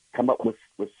of come up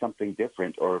with something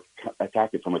different or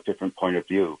attack it from a different point of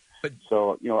view.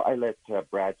 So, I let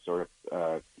Brad sort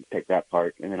of take that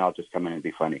part, and then I'll just come in and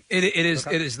be funny. It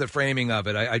is the framing of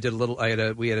it. I did a little.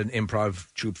 We had an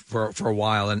improv troupe for a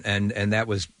while, and that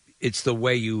was it's the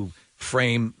way you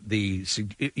frame the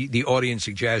audience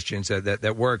suggestions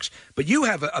that works. But you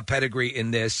have a pedigree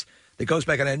in this that goes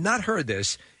back, and I had not heard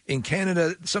this in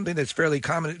Canada. Something that's fairly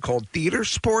common called theater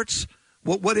sports.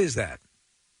 What is that?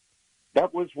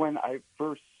 That was when I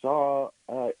first saw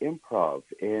improv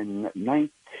in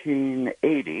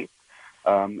 1980.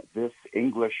 This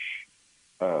English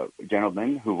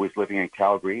gentleman who was living in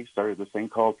Calgary started this thing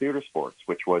called theater sports,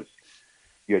 which was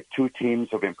you had two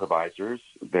teams of improvisers.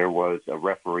 There was a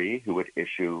referee who would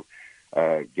issue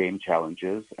game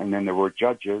challenges, and then there were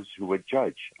judges who would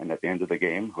judge. And at the end of the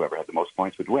game, whoever had the most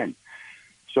points would win.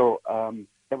 So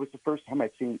that was the first time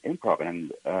I'd seen improv.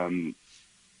 And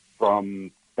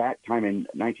from that time in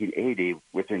 1980,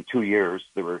 within 2 years,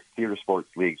 there were theater sports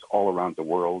leagues all around the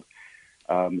world.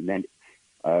 And then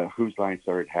Whose Line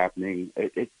started happening.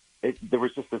 There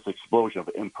was just this explosion of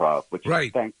improv, which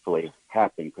thankfully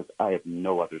happened because I have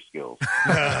no other skills.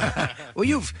 Well,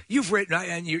 you've written,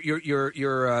 and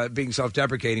you're being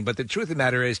self-deprecating, but the truth of the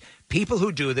matter is, people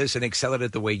who do this and excel at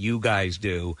it the way you guys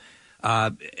do,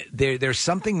 there's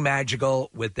something magical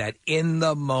with that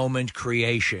in-the-moment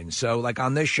creation. So, like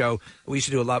on this show, we used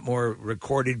to do a lot more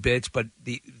recorded bits, but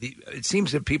it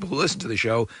seems that people who listen to the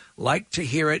show like to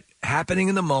hear it happening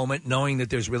in the moment, knowing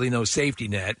that there's really no safety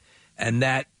net, and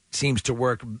that seems to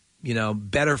work,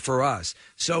 better for us.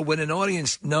 So when an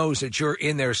audience knows that you're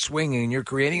in there swinging and you're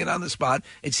creating it on the spot,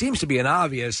 it seems to be an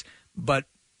obvious, but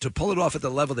to pull it off at the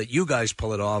level that you guys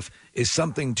pull it off is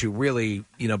something to really,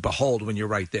 behold when you're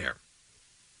right there.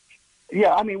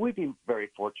 Yeah, I mean, we've been very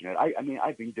fortunate.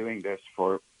 I've been doing this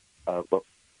for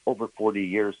over 40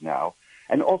 years now.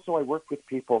 And also I work with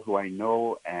people who I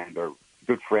know and are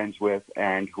good friends with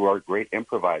and who are great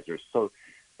improvisers. So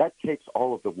that takes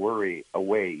all of the worry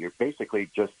away. You're basically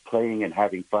just playing and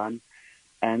having fun.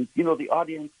 And, the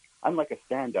audience, unlike a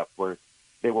stand-up where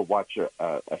they will watch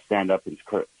a stand-up and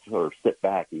sort of sit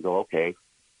back and go, okay,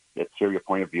 let's hear your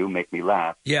point of view, make me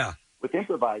laugh. Yeah. With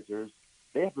improvisers,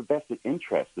 they have a vested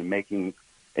interest in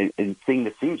in seeing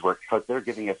the scenes work because they're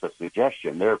giving us a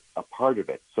suggestion. They're a part of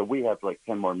it. So we have like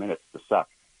 10 more minutes to suck.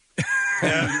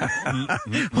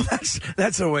 Well,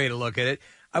 that's a way to look at it.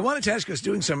 I wanted to ask us,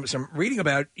 doing some reading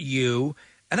about you,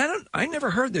 and I never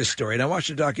heard this story, and I watched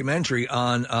a documentary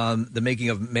on the making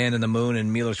of Man in the Moon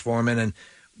and Milos Forman. And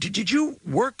did you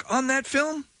work on that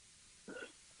film?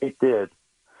 It did.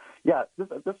 Yeah, this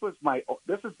is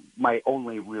my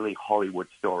only really Hollywood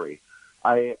story.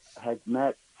 I had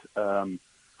met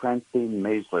Francine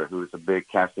Maisler, who is a big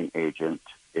casting agent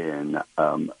in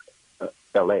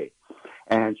L.A.,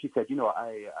 and she said,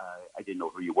 I didn't know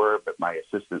who you were, but my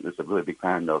assistant is a really big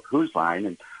fan of Whose Line,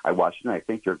 and I watched it, and I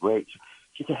think you're great.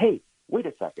 She said, hey, wait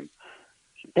a second.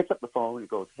 She picks up the phone and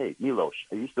goes, hey, Milos,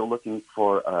 are you still looking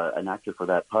for an actor for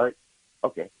that part?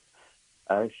 Okay.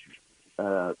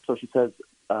 So she says,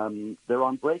 they're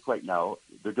on break right now.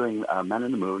 They're doing Man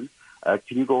in the Moon.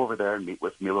 Can you go over there and meet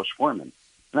with Milos Forman?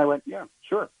 And I went, yeah,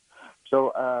 sure.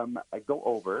 So I go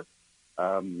over.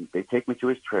 They take me to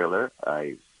his trailer.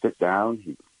 I sit down.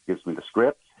 He gives me the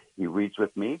script. He reads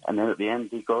with me. And then at the end,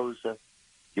 he goes,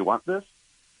 you want this?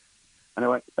 And I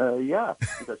went, yeah.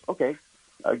 He goes, okay,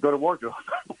 go to wardrobe.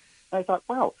 And I thought,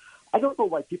 wow, I don't know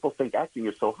why people think acting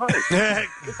is so hard.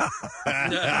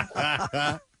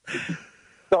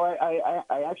 So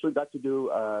I actually got to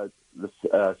do this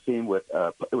scene with,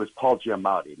 it was Paul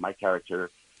Giamatti. My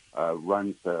character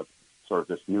runs sort of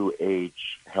this new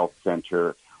age health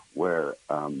center where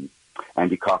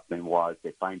Andy Kaufman was.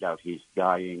 They find out he's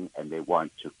dying, and they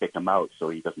want to pick him out so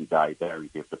he doesn't die there. He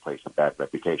gives the place a bad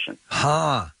reputation.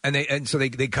 Huh. And so they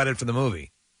cut it from the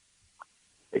movie.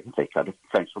 They cut it.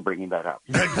 Thanks for bringing that up.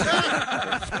 They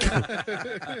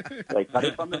cut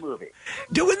it from the movie.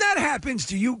 When that happens,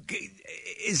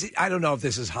 I don't know if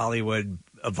this is Hollywood,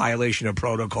 a violation of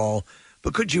protocol,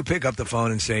 but could you pick up the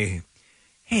phone and say,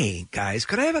 hey, guys,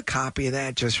 could I have a copy of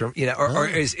that just from, or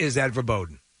is that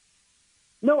verboten?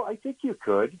 No, I think you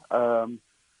could. But,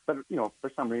 for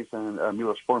some reason,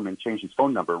 Milos Forman changed his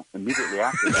phone number immediately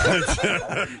after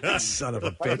that. Son of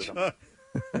a bitch.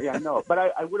 Yeah, I know. But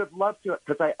I would have loved to,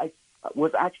 because I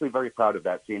was actually very proud of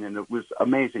that scene, and it was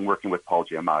amazing working with Paul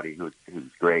Giamatti, who's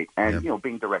great. And,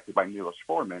 being directed by Milos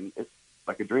Forman is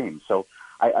like a dream. So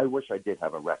I wish I did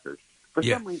have a record. For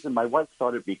some reason, my wife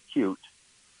thought it'd be cute.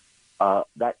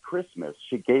 That Christmas,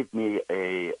 she gave me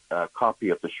a copy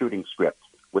of the shooting script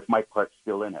with my part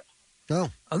still in it. Oh,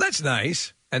 that's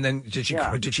nice. And then did she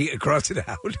cross it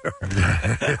out?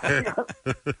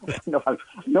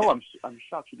 No, I'm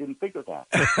shocked she didn't think of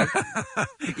that.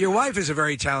 Your wife is a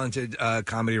very talented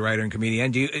comedy writer and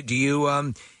comedian.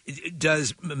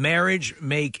 Does marriage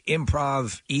make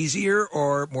improv easier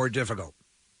or more difficult?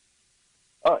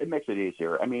 It makes it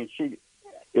easier. I mean, she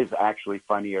is actually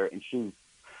funnier, and she's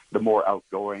the more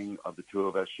outgoing of the two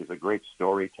of us. She's a great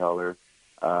storyteller.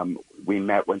 We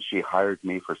met when she hired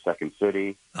me for Second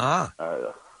City.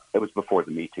 It was before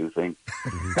the Me Too thing.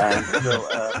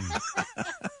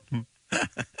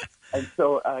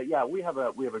 Yeah, we have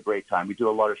a great time. We do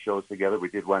a lot of shows together. We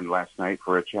did one last night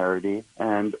for a charity,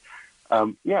 and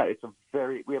we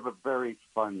have a very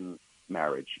fun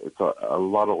marriage. It's a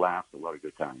lot of laughs, a lot of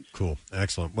good times. Cool.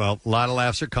 Excellent. Well, a lot of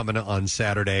laughs are coming on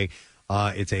Saturday.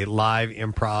 It's a live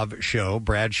improv show.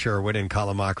 Brad Sherwood and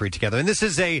Colin Mockery together. And this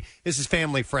is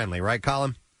family friendly, right,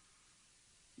 Colin?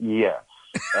 Yes.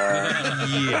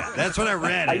 Yeah, that's what I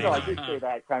read. I know, I did say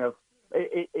that kind of.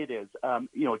 It is.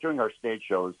 During our stage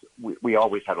shows, we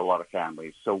always had a lot of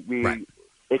families. So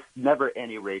it's never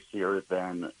any racier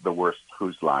than the worst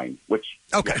Who's Line, which...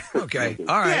 Okay.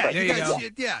 All right.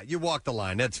 You walk the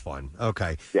line. That's fun.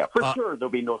 Okay. Yeah, for sure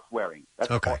there'll be no swearing.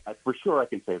 For sure I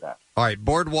can say that. All right,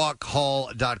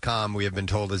 boardwalkhall.com, we have been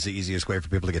told, is the easiest way for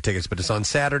people to get tickets, but it's on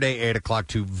Saturday, 8 o'clock,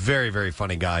 two very, very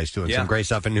funny guys doing some great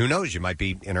stuff, and who knows, you might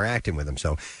be interacting with them.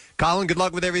 So, Colin, good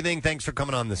luck with everything. Thanks for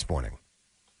coming on this morning.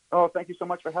 Oh, thank you so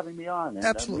much for having me on. And,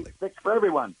 Absolutely. Week 6 for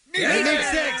everyone. Week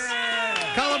 6!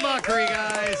 Colin Mockery,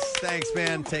 guys. Thanks,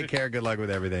 man. Take care. Good luck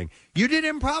with everything. You did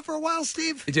improv for a while,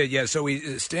 Steve? I did, yeah. So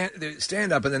we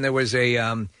stand up, and then there was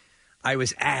I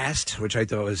was asked, which I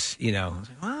thought was,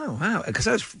 wow, because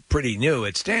I was pretty new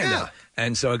at stand-up. Yeah.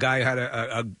 And so a guy had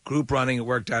a group running. It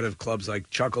worked out of clubs like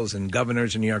Chuckles and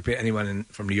Governors in New York. Anyone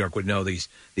from New York would know these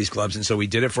clubs. And so we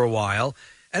did it for a while,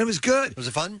 and it was good. Was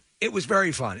it fun? It was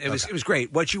very fun. It was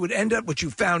great. What you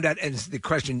found out, and the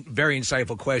question, very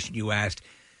insightful question you asked,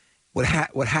 what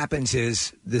happens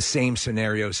is the same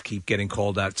scenarios keep getting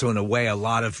called out. So in a way, a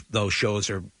lot of those shows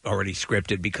are already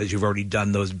scripted because you've already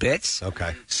done those bits.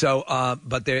 Okay. So,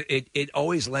 but it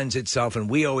always lends itself, and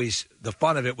the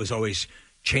fun of it was always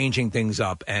changing things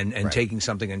up and taking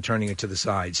something and turning it to the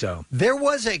side. So there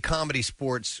was a comedy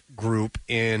sports group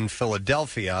in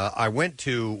Philadelphia. I went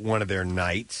to one of their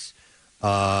nights.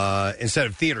 Instead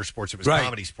of theater sports, it was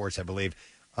comedy sports, I believe.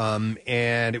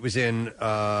 And it was it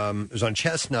was on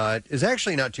Chestnut. It's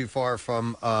actually not too far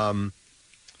from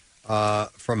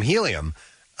Helium.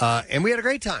 And we had a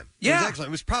great time. Yeah. It was excellent.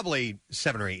 It was probably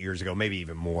 7 or 8 years ago, maybe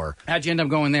even more. How'd you end up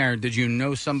going there? Did you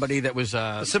know somebody that was...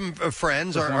 Some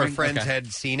friends. Our friends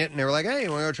had seen it, and they were like, hey, you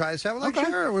want to go try this out? We're like,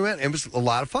 sure. We went. It was a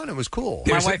lot of fun. It was cool.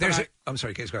 I'm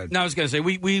sorry, Case, go ahead. No, I was going to say,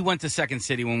 we went to Second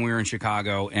City when we were in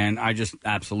Chicago, and I just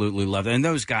absolutely loved it. And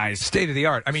those guys... State of the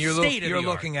art. I mean, you're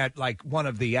looking at like one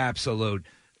of the absolute...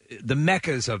 the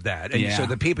meccas of that. And so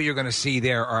the people you're going to see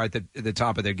there are at the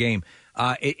top of their game.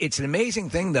 It's an amazing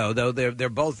thing, though they're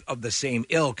both of the same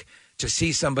ilk. To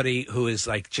see somebody who is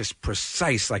like just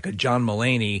precise, like a John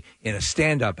Mulaney in a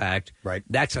stand-up act, right?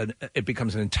 It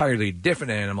becomes an entirely different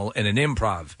animal in an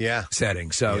improv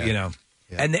setting. So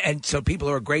and so people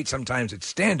who are great sometimes at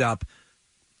stand-up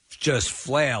just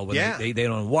flail when they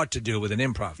don't know what to do with an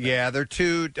improv thing. Yeah, they're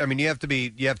two. I mean, you have to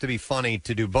be funny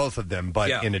to do both of them,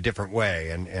 but in a different way,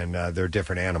 and they're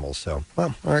different animals. So,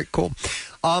 well, all right, cool.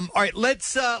 All right,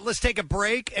 let's take a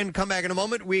break and come back in a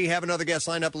moment. We have another guest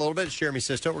lined up a little bit. It's Jeremy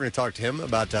Sisto. We're going to talk to him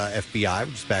about FBI,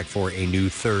 which is back for a new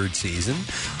third season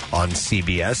on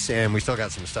CBS, and we still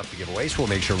got some stuff to give away, so we'll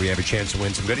make sure we have a chance to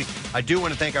win some goodies. I do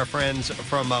want to thank our friends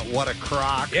from What a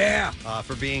Crock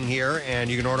for being here, and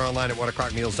you can order online at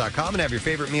whatacrockmeals.com and have your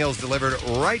favorite meals delivered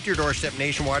right to your doorstep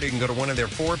nationwide. You can go to one of their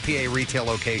 4 PA retail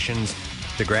locations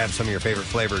to grab some of your favorite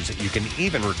flavors. You can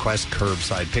even request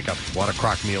curbside pickup.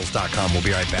 whatacrockmeals.com. We'll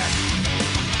be right back.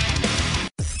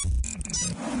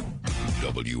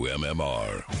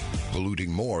 WMMR,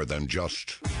 polluting more than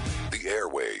just the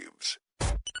airwaves.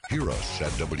 Hear us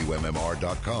at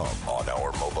WMMR.com, on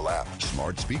our mobile app,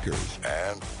 smart speakers,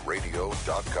 and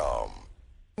radio.com.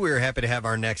 We're happy to have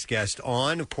our next guest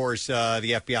on. Of course, the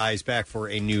FBI is back for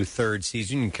a new third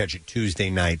season. You can catch it Tuesday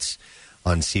nights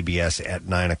on CBS at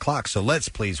 9 o'clock. So let's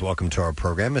please welcome to our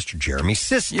program Mr. Jeremy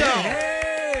Sisto.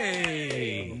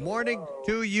 Hey! Good morning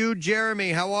to you,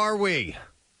 Jeremy. How are we?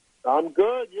 I'm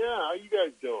good, yeah. How you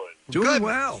guys doing? Doing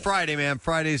well. Friday, man.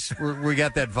 Fridays, we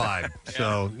got that vibe.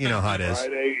 So, you know how it is.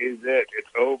 Friday is it. It's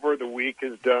over. The week week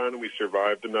is done. We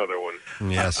survived another one.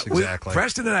 Yes, exactly.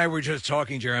 Preston and I were just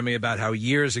talking, Jeremy, about how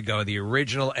years ago the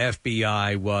original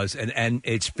FBI was, and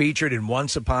it's featured in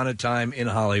Once Upon a Time in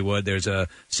Hollywood. There's a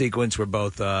sequence where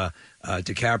both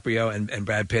DiCaprio and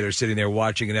Brad Pitt are sitting there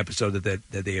watching an episode that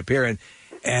they appear in,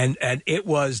 and it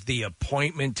was the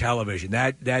appointment television.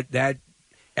 That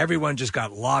everyone just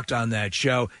got locked on that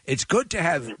show. It's good to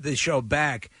have the show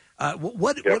back.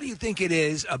 What do you think it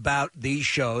is about these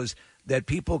shows that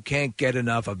people can't get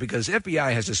enough of? Because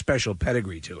FBI has a special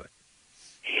pedigree to it.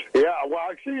 Yeah, well,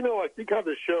 actually, I think how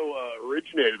the show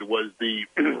originated was the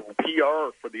PR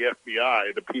for the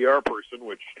FBI, the PR person,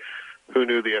 which who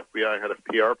knew the FBI had a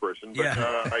PR person? But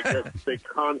I guess they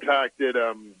contacted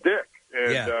Dick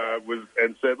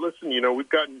and said, listen, we've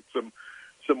gotten some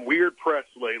weird press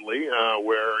lately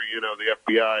where, the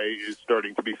FBI is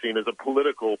starting to be seen as a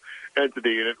political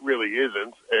entity, and it really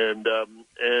isn't. And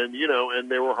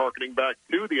they were hearkening back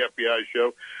to the FBI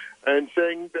show and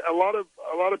saying that a lot of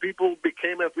people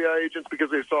became FBI agents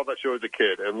because they saw that show as a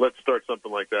kid, and let's start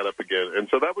something like that up again. And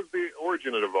so that was the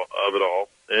origin of it all.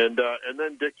 And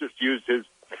then Dick just used his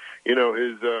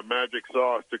magic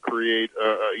sauce to create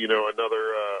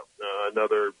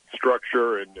another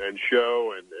structure and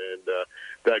show and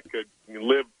that could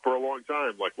live for a long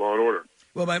time, like Law and Order.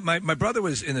 Well, my brother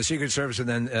was in the Secret Service and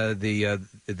then the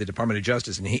Department of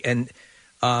Justice, and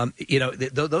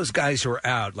those guys who are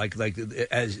out, like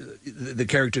as the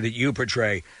character that you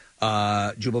portray,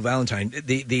 Jubal Valentine.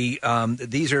 These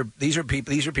are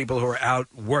people who are out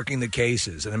working the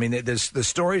cases, and I mean, there's the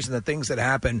stories and the things that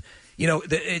happen.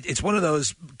 It's one of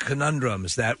those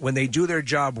conundrums that when they do their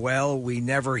job well, we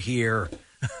never hear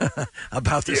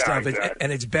about this stuff, exactly.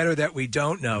 And it's better that we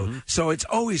don't know. Mm-hmm. So it's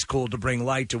always cool to bring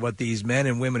light to what these men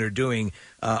and women are doing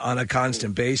on a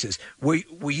constant basis. Were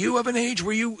you of an age?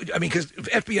 Because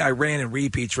FBI ran in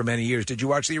repeats for many years. Did you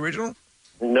watch the original?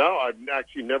 No, I've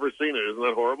actually never seen it. Isn't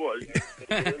that horrible?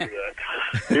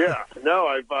 Yeah, no,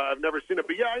 I've never seen it.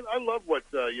 But yeah, I love what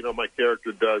my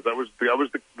character does. That was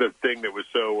the thing that was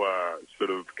so sort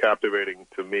of captivating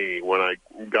to me when I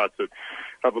got to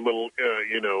have a little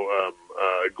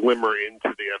glimmer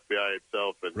into the FBI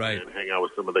itself and hang out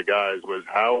with some of the guys, was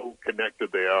how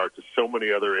connected they are to so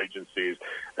many other agencies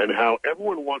and how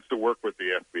everyone wants to work with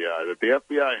the FBI. That the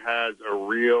FBI has a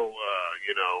real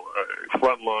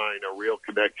front line, a real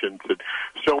connection to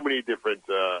so many different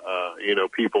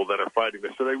people that are fighting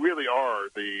this. So they really are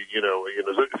the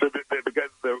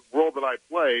role that I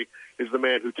play is the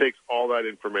man who takes all that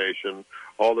information,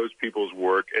 all those people's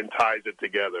work, and ties it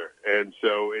together. And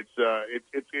so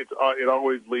it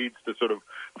always leads to sort of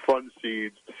fun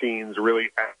scenes. Really.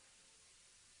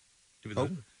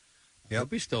 Yep,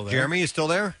 he's still there. Jeremy, you still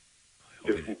there?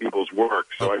 Different people's work,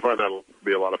 so I find that'll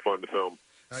be a lot of fun to film.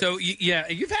 So,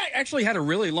 you've actually had a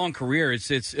really long career. It's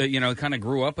kind of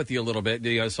grew up with you a little bit.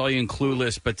 I saw you in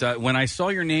Clueless, but when I saw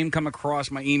your name come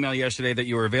across my email yesterday that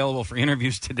you were available for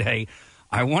interviews today,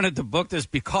 I wanted to book this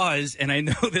because, and I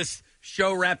know this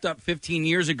show wrapped up 15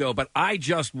 years ago, but I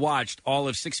just watched all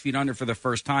of 6 Feet Under for the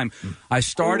first time. I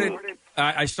started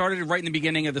right in the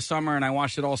beginning of the summer, and I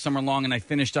watched it all summer long, and I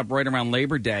finished up right around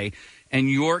Labor Day. And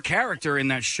your character in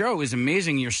that show is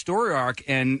amazing, your story arc,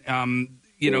 and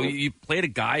you played a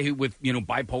guy who with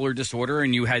bipolar disorder,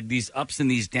 and you had these ups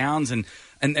and these downs, and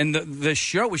the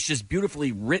show was just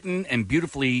beautifully written and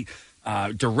beautifully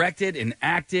directed and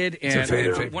acted. And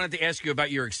I wanted to ask you about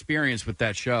your experience with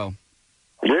that show.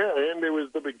 Yeah, and it was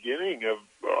the beginning of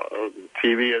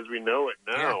TV as we know it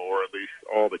now, or at least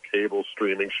all the cable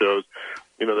streaming shows.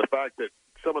 The fact that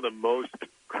some of the most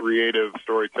creative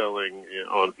storytelling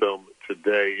on film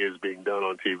today is being done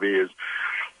on TV is,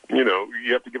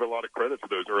 you have to give a lot of credit to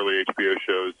those early HBO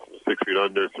shows, 6 Feet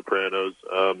Under, Sopranos.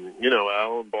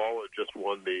 Alan Ball had just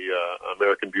won the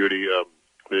American Beauty,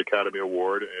 the Academy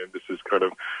Award, and this is kind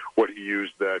of what he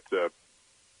used that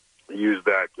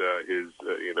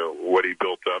what he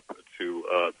built up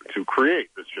to create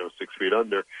this show, 6 Feet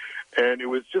Under. And it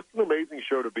was just an amazing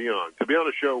show to be on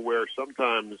a show where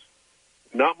sometimes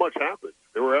not much happened.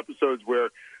 There were episodes where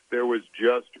there was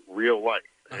just real life,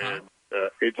 and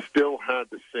it still had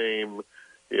the same,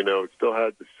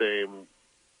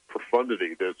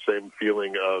 profundity, the same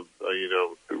feeling of,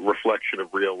 reflection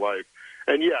of real life.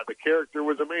 And yeah, the character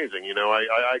was amazing.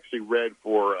 I actually read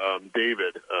for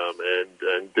David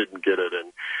and didn't get it,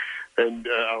 and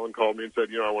Alan called me and said,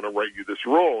 I want to write you this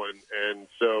role, and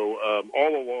so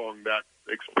all along that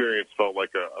experience felt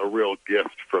like a real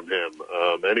gift from him,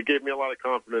 and it gave me a lot of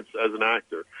confidence as an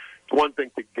actor. It's one thing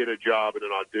to get a job in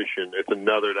an audition; it's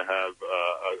another to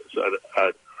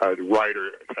have a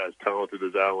writer as talented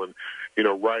as Alan,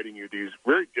 writing you these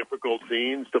very difficult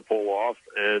scenes to pull off,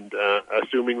 and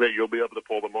assuming that you'll be able to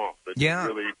pull them off. It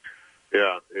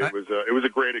was a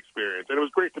great experience, and it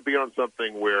was great to be on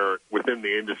something where within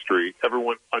the industry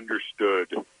everyone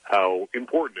understood how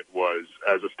important it was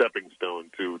as a stepping stone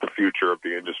to the future of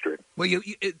the industry. Well,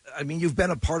 you've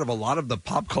been a part of a lot of the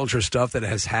pop culture stuff that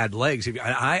has had legs.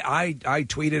 I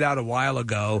tweeted out a while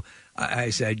ago. I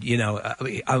said,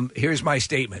 here's my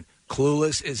statement.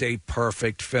 Clueless is a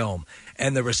perfect film.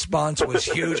 And the response was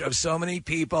huge of so many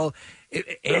people.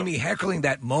 Amy heckling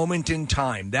that moment in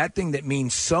time, that thing that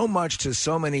means so much to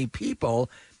so many people,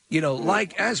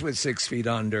 like as with 6 Feet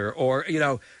Under or,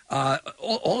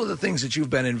 all of the things that you've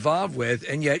been involved with.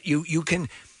 And yet you can,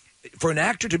 for an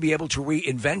actor to be able to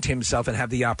reinvent himself and have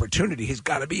the opportunity, has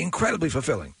got to be incredibly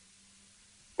fulfilling.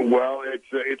 Well,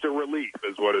 it's a relief,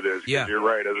 is what it is. Yeah, you're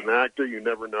right. As an actor, you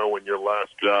never know when your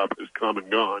last job is come and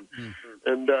gone,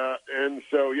 and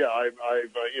so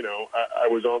I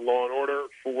was on Law and Order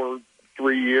for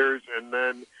 3 years, and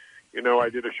then I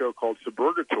did a show called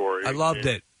Suburgatory. I loved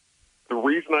it. The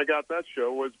reason I got that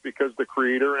show was because the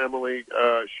creator Emily,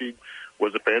 she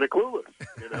was a fan of Clueless,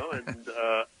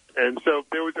 and so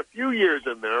there was a few years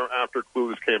in there after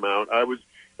Clueless came out. I was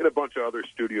in a bunch of other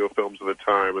studio films at the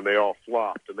time, and they all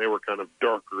flopped, and they were kind of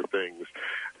darker things.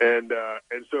 And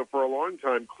so for a long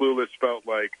time, Clueless felt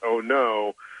like, oh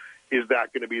no, is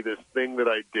that going to be this thing that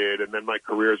I did, and then my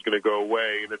career is going to go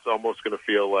away, and it's almost going to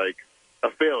feel like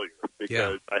a failure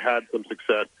because I had some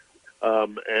success.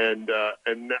 And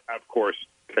of course,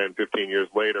 10, 15 years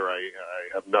later, I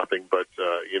have nothing but,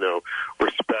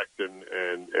 respect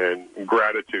and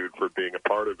gratitude for being a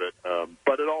part of it.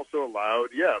 But it also allowed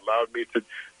me to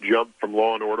jump from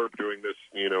Law and Order, doing this,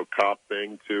 cop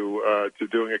thing, to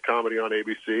doing a comedy on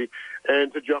ABC,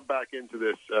 and to jump back into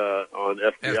this on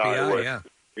FBI.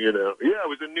 It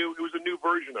was a new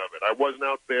version of it. I wasn't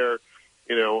out there.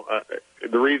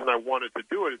 The reason I wanted to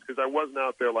do it is because I wasn't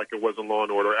out there like it was in Law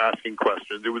and Order asking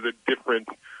questions. It was a different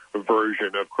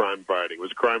version of crime fighting. It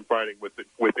was crime fighting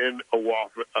within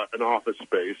an office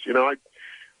space.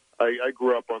 I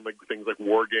grew up on things like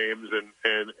War Games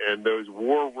and those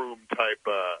war room type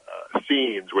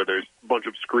scenes where there's a bunch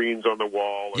of screens on the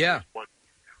wall. And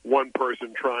one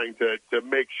person trying to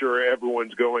make sure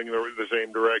everyone's going the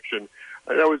same direction.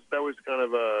 That was kind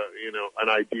of an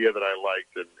idea that I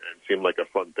liked and seemed like a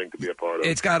fun thing to be a part of.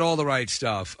 It's got all the right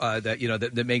stuff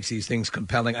that makes these things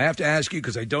compelling. I have to ask you,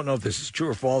 because I don't know if this is true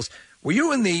or false, were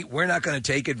you in the We're Not Going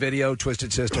to Take It video,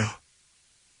 Twisted Sister?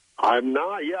 I'm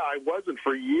not. Yeah, I wasn't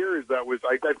for years. That was.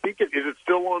 I think is it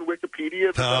still on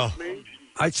Wikipedia? That's me.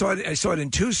 I saw it in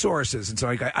two sources, and so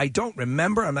I don't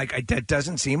remember. I'm like, that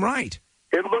doesn't seem right.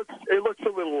 It looks a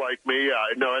little like me.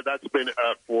 No, that's been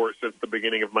since the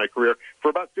beginning of my career. For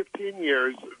about 15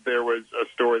 years, there was a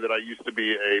story that I used to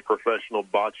be a professional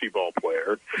bocce ball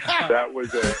player. That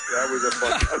was a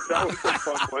fun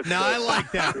one. Now I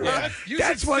like that one. Yeah.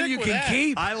 That's one you can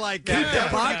keep. I like that. Keep the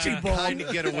bocce ball. Kind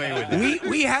of get away with it.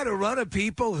 We had a run of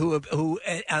people who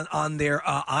on their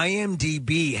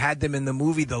IMDb had them in the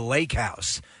movie The Lake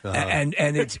House, and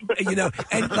it's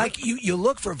and like you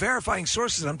look for verifying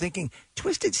sources. I'm thinking,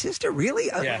 Twisted Sister,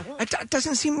 really? It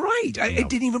doesn't seem right. It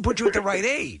didn't even put you at the right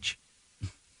age.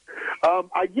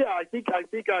 I think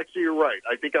actually you're right.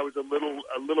 I think I was a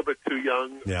little bit too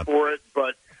young for it,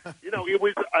 but it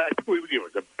was. I think it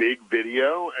was a big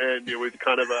video, and it was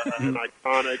kind of an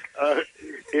iconic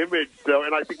image. So,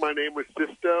 and I think my name was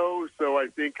Sisto, so I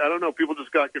don't know. People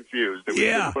just got confused. It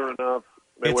was similar enough.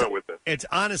 They went with it. It's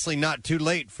honestly not too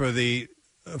late for the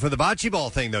bocce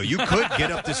ball thing, though. You could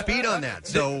get up to speed on that.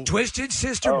 So the Twisted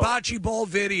Sister bocce ball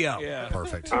video. Yeah.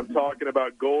 Perfect. I'm talking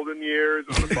about golden years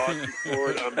on the bocce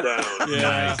court. I'm down.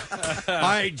 Yeah. Nice. All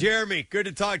right, Jeremy, good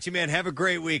to talk to you, man. Have a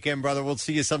great weekend, brother. We'll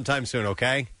see you sometime soon,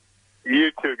 okay?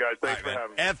 You too, guys. Thanks for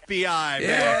having me. FBI,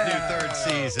 back, new third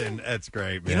season. That's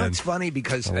great, man. It's funny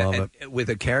because with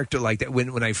a character like that,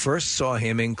 when I first saw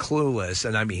him in Clueless,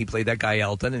 and I mean, he played that guy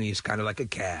Elton, and he's kind of like a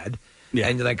cad. Yeah.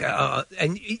 And like,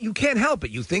 and you can't help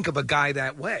it. You think of a guy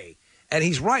that way, and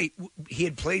he's right. He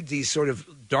had played these sort of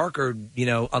darker,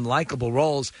 unlikable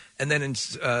roles, and then in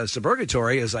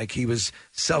Suburgatory, is like he was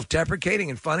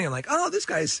self-deprecating and funny. I'm like, oh, this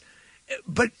guy's.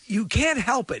 But you can't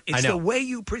help it. It's the way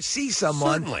you see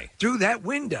someone through that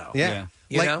window. Yeah.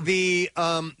 Like the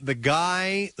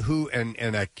guy who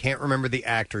and I can't remember the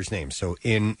actor's name. So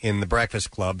in The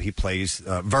Breakfast Club, he plays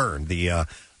Vern, the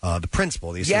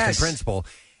principal, the assistant principal.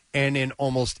 And in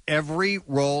almost every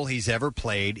role he's ever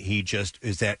played, he just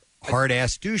is that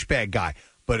hard-ass douchebag guy.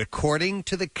 But according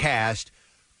to the cast,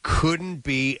 couldn't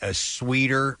be a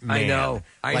sweeter man.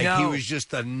 I know. He was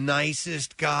just the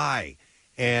nicest guy.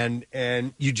 And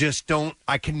you just don't.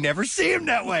 I can never see him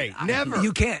that way. Never.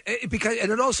 You can't, because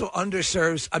and it also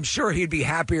underserves. I'm sure he'd be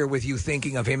happier with you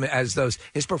thinking of him as those.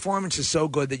 His performance is so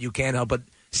good that you can't help but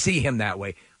see him that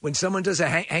way. When someone does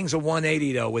hangs a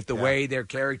 180 though, with the way their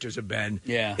characters have been,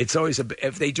 it's always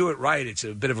if they do it right, it's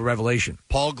a bit of a revelation.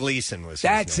 Paul Gleason was.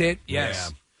 That's his name. it.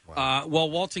 Yes.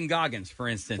 Well, Walton Goggins, for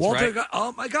instance, Walter right?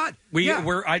 Oh my God!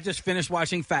 I just finished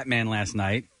watching Fat Man last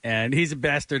night, and he's a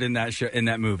bastard in that show, in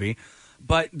that movie.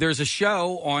 But there's a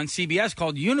show on CBS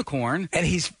called Unicorn, and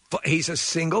he's a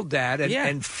single dad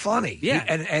and funny,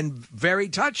 and very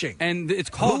touching. And it's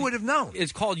called. Who would have known?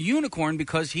 It's called Unicorn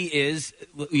because he is,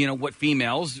 what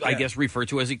females I guess refer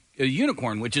to as a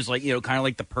unicorn, which is like kind of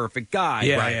like the perfect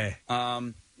guy.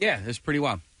 It's pretty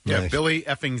wild. Yeah, Billy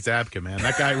effing Zabka, man.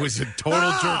 That guy was a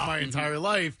total jerk my entire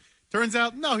life. Turns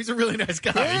out, no, he's a really nice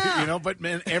guy. But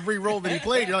man, every role that he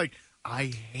played, you're like, I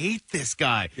hate this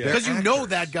guy. Because you know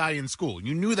that guy in school.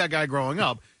 You knew that guy growing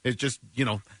up. It's just,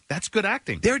 that's good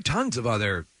acting. There are tons of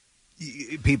other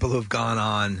people who've gone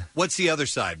on. What's the other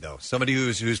side, though? Somebody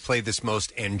who's played this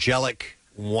most angelic,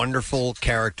 wonderful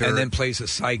character. And then plays a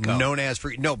psycho. Known as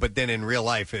but then in real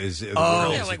life is...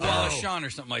 like Wallace Shawn or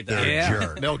something like that.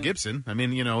 Jerk. Mel Gibson. I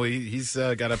mean, he's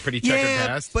got a pretty checkered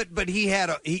past. But he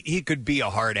had he could be a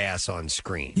hard ass on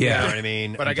screen. Yeah. You know what I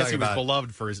mean? But I guess he was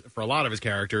beloved for a lot of his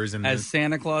characters. And as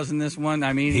Santa Claus in this one,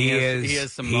 I mean, he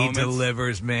has some moments. He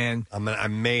delivers, man. I'm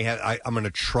going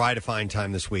to try to find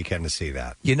time this weekend to see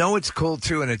that. It's cool,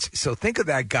 too, and so think of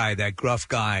that guy, that gruff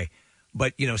guy,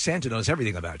 but, Santa knows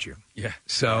everything about you. Yeah.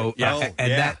 So,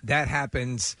 that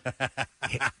happens.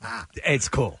 It's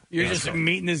cool. You're just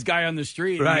meeting this guy on the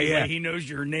street. Right, and he knows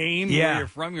your name, where you're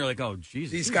from. You're like, oh,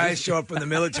 Jesus. These guys show up from the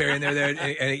military, and they're there,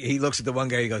 and he looks at the one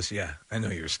guy, he goes, yeah, I know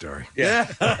your story. Yeah.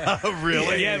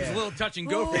 Really? Yeah, it was a little touch and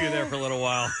go for you there for a little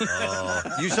while.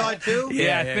 You saw it, too?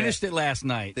 Yeah, I finished it last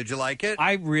night. Did you like it?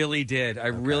 I really did.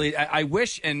 I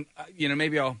wish, and,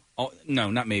 maybe no,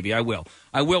 not maybe. I will.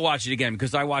 I will watch it again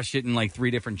because I watched it in like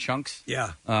 3 different chunks.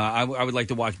 Yeah. I would like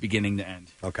to watch beginning to end.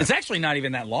 Okay. It's actually not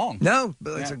even that long. No,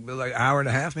 but it's like an hour and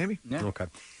a half, maybe. Yeah. Okay.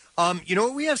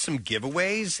 We have some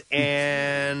giveaways,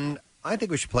 and I think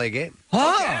we should play a game.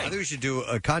 I think we should do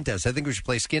a contest. I think we should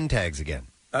play skin tags again.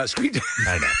 Screen tag.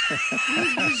 I know.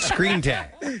 Screen tag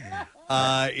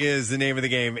is the name of the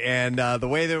game. And the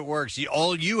way that it works,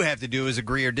 all you have to do is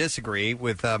agree or disagree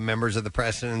with members of the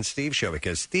Preston and Steve show,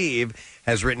 because Steve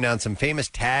has written down some famous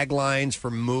taglines for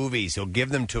movies. He'll give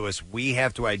them to us. We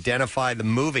have to identify the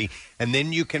movie, and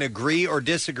then you can agree or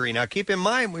disagree. Now, keep in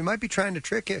mind, we might be trying to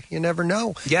trick you. You never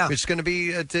know. Yeah. It's going to be,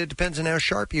 it depends on how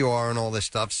sharp you are and all this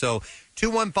stuff. So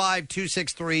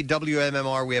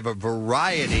 215-263-WMMR. We have a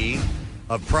variety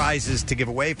of prizes to give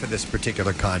away for this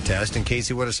particular contest. And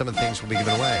Casey, what are some of the things we'll be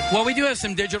giving away? Well, we do have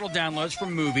some digital downloads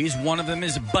from movies. One of them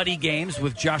is Buddy Games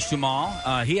with Josh Duhamel.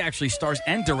 He actually stars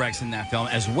and directs in that film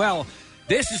as well.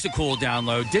 This is a cool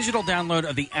download. Digital download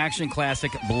of the action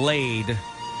classic Blade.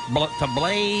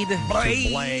 Blade.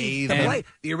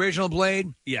 The original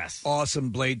Blade. Yes.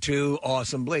 Awesome. Blade 2.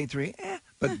 Awesome. Blade 3.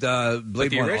 But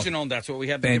Blade the 1, original, that's what we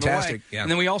have to fantastic, give away. yeah. And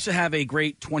then we also have a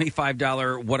great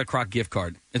 $25 What a Crock gift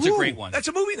card. It's a great one. That's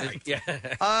a movie night. Yeah.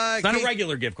 It's not a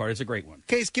regular gift card. It's a great one.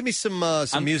 Case, give me some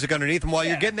music underneath. And while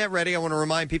you're getting that ready, I want to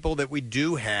remind people that we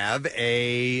do have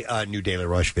a new Daily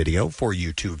Rush video for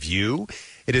you to view.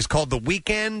 It is called The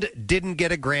Weeknd Didn't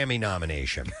Get a Grammy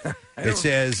Nomination. It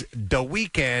says, The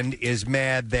Weeknd is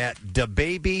mad that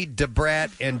DaBaby,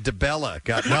 DaBrat, and DaBella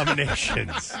got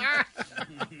nominations.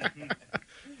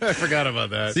 I forgot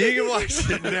about that. So you can watch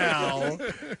it now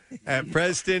at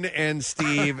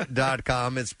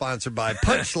PrestonandSteve.com. It's sponsored by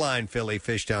Punchline Philly,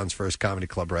 Fishtown's first comedy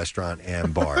club, restaurant,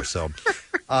 and bar. So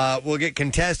we'll get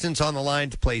contestants on the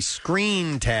line to play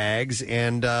screen tags,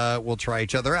 and we'll try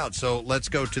each other out. So let's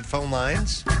go to the phone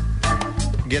lines,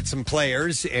 get some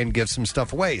players, and give some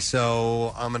stuff away.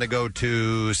 So I'm going to go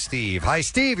to Steve. Hi,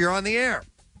 Steve. You're on the air.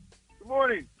 Good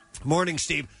morning. Morning,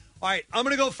 Steve. All right, I'm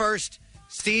going to go first.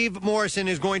 Steve Morrison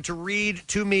is going to read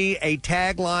to me a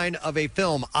tagline of a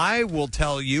film. I will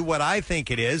tell you what I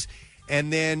think it is,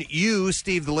 and then you,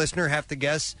 Steve, the listener, have to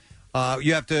guess.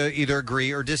 You have to either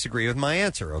agree or disagree with my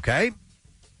answer, okay?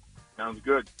 Sounds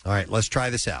good. All right, let's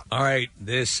try this out. All right,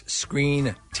 this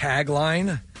screen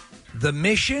tagline, The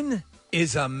Mission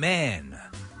is a Man.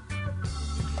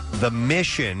 The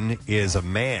Mission is a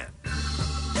Man.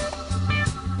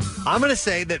 I'm going to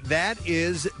say that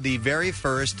is the very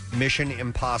first Mission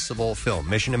Impossible film,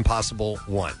 Mission Impossible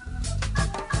 1.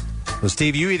 Well,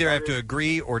 Steve, you either have to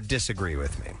agree or disagree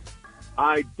with me.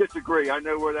 I disagree. I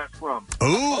know where that's from.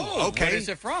 Ooh, okay. Where is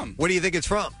it from? What do you think it's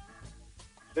from?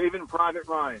 Saving Private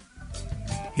Ryan.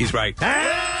 He's right.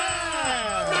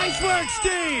 Nice work,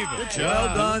 Steve. Good job.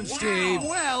 Well done, Steve.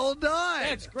 Well done.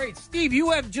 That's great. Steve,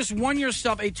 you have just won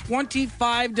yourself a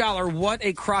 $25 What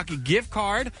a Crock gift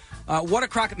card.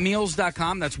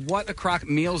 WhatACrockMeals.com. That's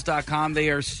WhatACrockMeals.com. They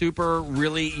are super,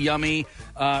 really yummy,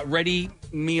 ready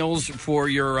meals for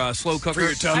your slow cooker. For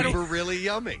your tummy. Super really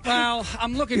yummy. Well,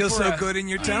 I'm looking Feels for so good in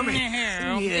your tummy.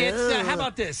 It's, how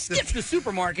about this? It's the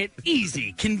supermarket.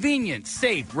 Easy, convenient,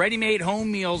 safe, ready-made home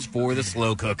meals for the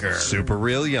slow cooker. Super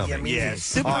real yummy. Yes,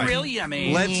 super All right. real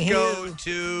yummy. Let's go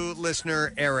to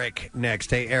listener Eric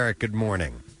next. Hey, Eric, good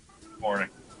morning. Morning.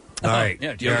 All right.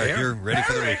 Yeah, Eric, you're ready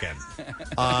for the weekend.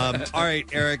 All right,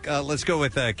 Eric, let's go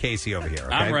with Casey over here.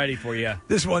 Okay? I'm ready for you.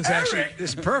 This one's actually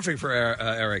this is perfect for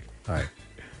Eric. All right.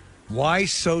 Why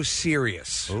so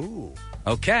serious? Ooh.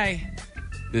 Okay.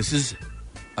 This is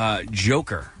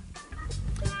Joker.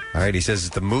 All right, he says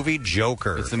it's the movie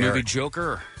Joker. It's the movie Eric,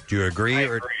 Joker. do you agree?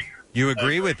 Or you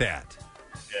agree with that?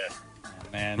 Yeah.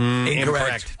 Man.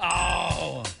 Incorrect.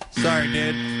 Oh. Sorry,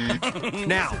 dude.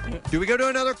 Now, do we go to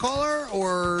another caller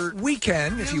or We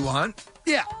can if you want.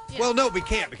 Yeah. Well, no, we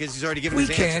can't because he's already given We his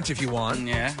answer. can't if you want.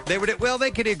 Yeah. They would. Well,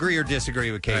 they could agree or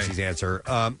disagree with Casey's answer.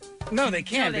 No, they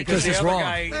can't because the it's other wrong.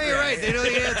 guy. No, you're right. They know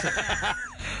the answer.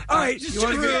 All right, Just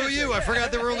screw you. I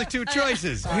forgot there were only two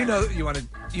choices. You know what it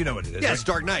is. Yeah, it's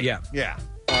Dark Knight. Yeah. Yeah.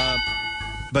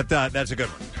 But that's a good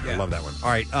one. I love that one. All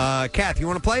right, Kath, you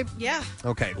want to play? Yeah.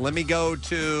 Okay, let me go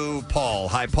to Paul.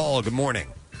 Hi, Paul. Good morning.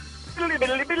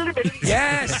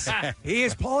 Yes, he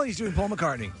is Paul. He's doing Paul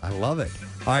McCartney. I love it.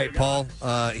 All right, Paul.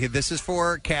 This is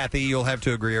for Kathy. You'll have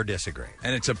to agree or disagree.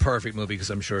 And it's a perfect movie because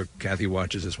I'm sure Kathy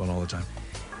watches this one all the time.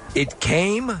 It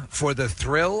came for the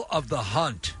thrill of the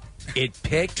hunt. It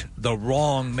picked the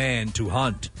wrong man to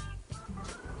hunt.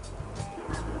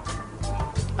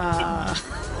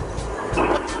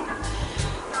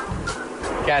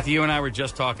 Kathy, you and I were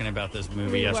just talking about this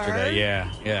movie yesterday.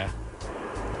 Yeah.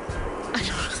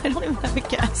 I don't even have a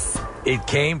guess. It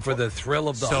came for the thrill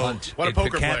of the hunt. What a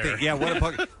poker player. Yeah, what a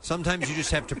poker. Sometimes you just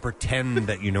have to pretend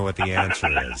that you know what the answer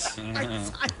is.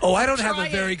 Oh, I don't have a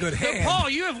very good hand.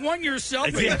 Paul, you have won yourself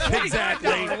a Yeah, $25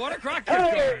 exactly. What a Crock gift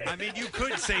card. I mean, you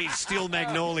could say Steel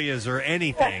Magnolias or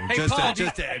anything. Hey, just, Paul,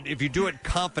 if you do it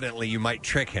confidently, you might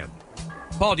trick him.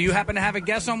 Paul, do you happen to have a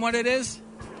guess on what it is?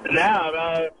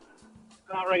 No,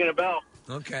 not ringing a bell.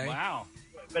 Okay. Wow.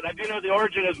 But I do know the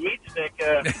origin of meat stick. We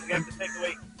have to take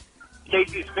away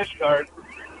Casey's fish card.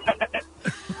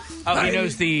 Oh, he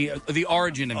knows the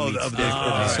origin of meat of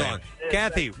the song.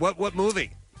 Kathy, what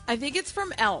movie? I think it's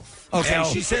from Elf. Okay,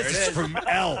 Elf. she says it's from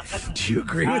Elf. Do you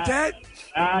agree with that?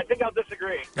 I think I'll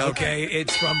disagree. Okay,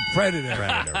 it's from Predator.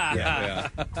 Yeah.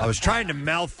 I was trying to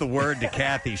mouth the word to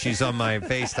Kathy. She's on my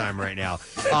FaceTime right now.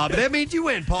 But that means you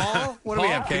win, Paul. What do we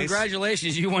have, Case?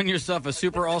 Congratulations. You won yourself a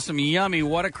super awesome, yummy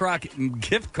What a Crock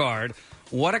gift card.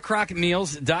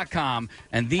 WhatACrockMeals.com.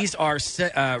 And these are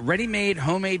ready-made,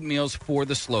 homemade meals for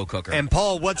the slow cooker. And,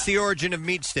 Paul, what's the origin of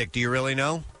meat stick? Do you really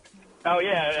know? Oh,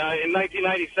 yeah. In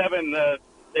 1997,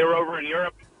 they were over in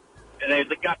Europe, and they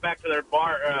got back to their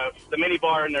bar, the mini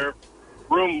bar in their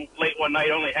room late one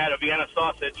night, only had a Vienna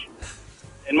sausage.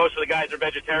 And most of the guys are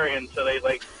vegetarian, so they,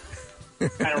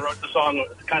 kind of wrote the song,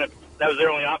 that was their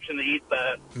only option to eat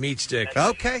the meat stick.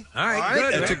 Okay. All right,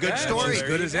 good. That's a good story. As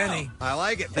good as any. I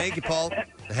like it. Thank you, Paul.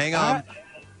 Hang on.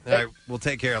 All right, we'll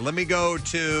take care. Let me go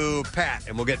to Pat,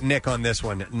 and we'll get Nick on this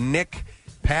one. Nick,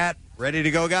 Pat, ready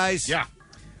to go, guys? Yeah.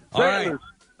 All right.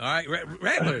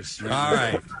 Rattlers. All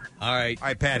right. All right,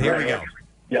 Pat, here we go.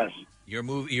 Yes.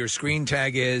 Your screen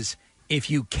tag is,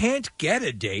 if you can't get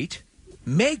a date,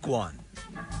 make one.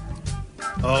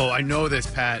 Oh, I know this,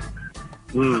 Pat.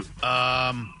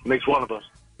 Makes one of us.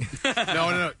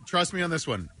 No. Trust me on this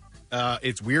one.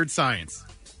 It's Weird Science.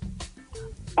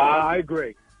 I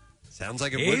agree. Sounds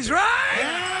like He's right.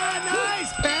 Yeah,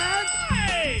 nice, Pat.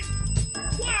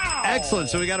 Wow. Excellent.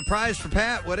 So we got a prize for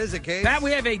Pat. What is it, Case? Pat,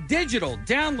 we have a digital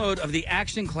download of the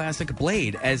action classic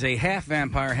Blade. As a half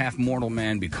vampire, half mortal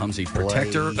man becomes a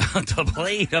protector, the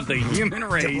Blade of the human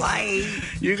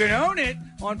race. You can own it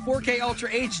on 4K Ultra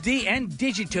HD and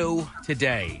Digito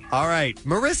today. All right.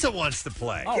 Marissa wants to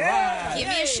play. All right. Give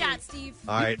me a shot, Steve.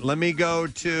 All right. Let me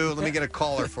get a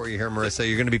caller for you here, Marissa.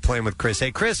 You're going to be playing with Chris.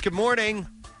 Hey, Chris, good morning.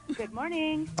 Good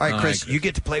morning. All right, Chris, you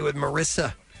get to play with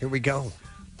Marissa. Here we go.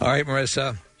 All right,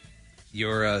 Marissa.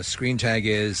 Your screen tag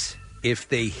is, if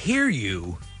they hear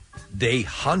you, they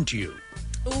hunt you.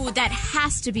 Ooh, that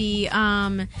has to be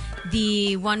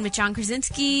the one with John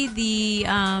Krasinski, the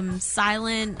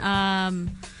silent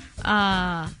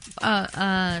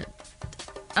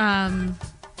I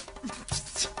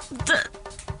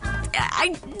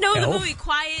know the Elf? movie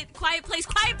Quiet Place.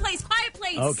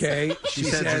 Okay, she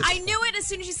says. I knew it as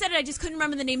soon as you said it. I just couldn't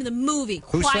remember the name of the movie.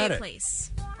 Who Quiet said it?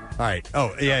 Place. All right.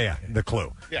 Oh, yeah. The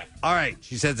clue. Yeah. All right.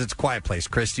 She says it's Quiet Place.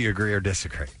 Chris, do you agree or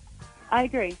disagree? I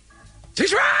agree.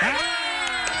 She's right!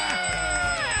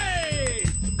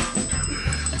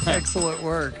 Excellent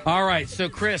work. All right, so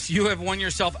Chris, you have won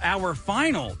yourself our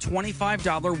final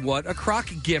 $25 What a Crock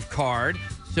gift card.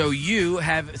 So you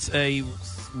have a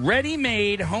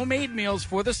ready-made homemade meals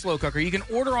for the slow cooker. You can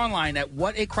order online at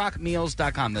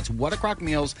whatacrockmeals.com. That's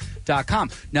whatacrockmeals.com.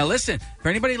 Now listen, for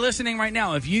anybody listening right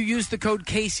now, if you use the code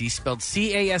Casey, spelled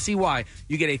CASEY,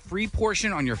 you get a free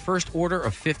portion on your first order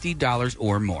of $50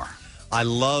 or more. I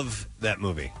love that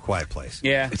movie, Quiet Place.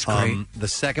 Yeah. It's great. The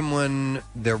second one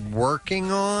they're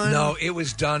working on. No, it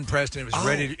was done, Preston. It was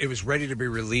ready. It was ready to be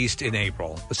released in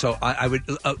April. So I would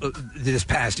this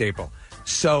past April.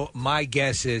 So my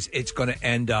guess is it's going to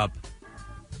end up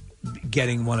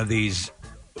getting one of these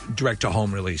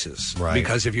direct-to-home releases, Right.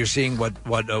 Because if you're seeing what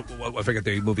I forget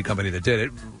the movie company that did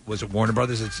it, was it Warner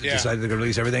Brothers that decided to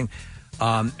release everything?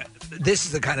 This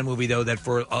is the kind of movie, though, that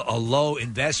for a low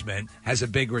investment has a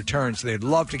big return. So they'd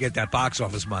love to get that box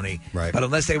office money. Right. But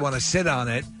unless they want to sit on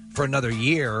it for another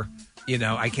year,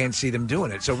 I can't see them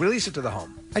doing it. So release it to the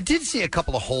home. I did see a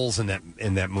couple of holes in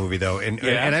that movie though, and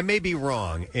I may be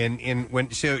wrong.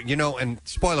 And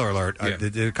spoiler alert,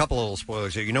 there are a couple of little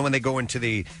spoilers here. When they go into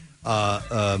the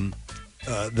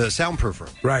soundproof room,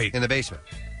 right, in the basement,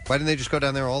 why didn't they just go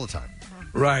down there all the time?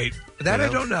 Right, that I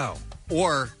don't know.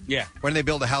 Or when they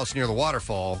build a house near the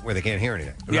waterfall where they can't hear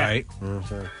anything. Right.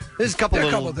 There's a couple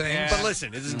little things. But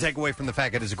listen, it doesn't take away from the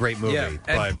fact that it's a great movie. Yeah,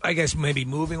 but I guess maybe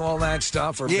moving all that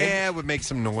stuff. Or it would make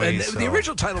some noise. And the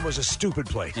original title was A Stupid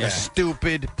Place. A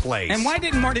Stupid Place. And why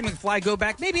didn't Marty McFly go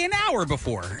back maybe an hour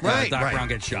before Doc Brown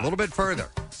gets shot? A little bit further.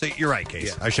 So you're right,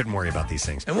 Case. I shouldn't worry about these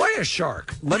things. And why a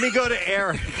shark? Let me go to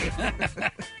Eric.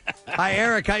 Hi,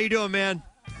 Eric. How you doing, man?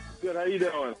 Good. How you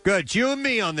doing? Good. It's you and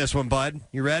me on this one, bud.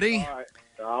 You ready? All right.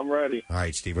 I'm ready. All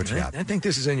right, Steve, what you got? I think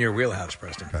this is in your wheelhouse,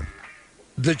 Preston. Okay.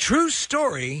 The true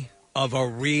story of a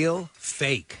real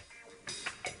fake.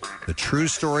 The true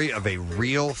story of a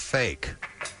real fake.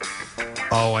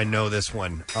 Oh, I know this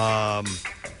one.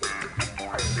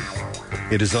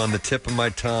 It is on the tip of my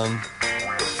tongue.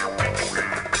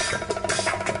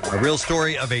 A real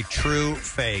story of a true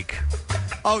fake.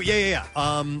 Oh, yeah.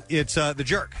 It's The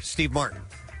Jerk, Steve Martin.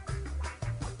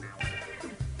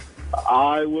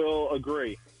 I will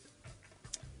agree.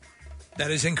 That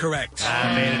is incorrect.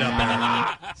 I made it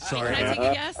up. Sorry. Can I take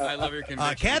a guess? I love your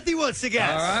conviction. Kathy wants to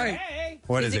guess. All right.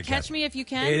 What Is is it Catch Me If You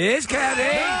Can? It is Kathy.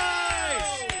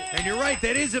 Nice! And you're right,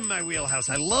 that is in my wheelhouse.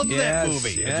 I love that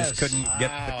movie. I just couldn't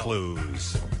get the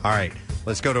clues. All right,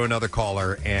 let's go to another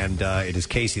caller, and it is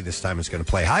Casey this time is going to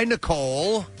play. Hi,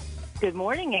 Nicole. Good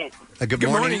morning, it. Good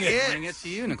morning, Good morning to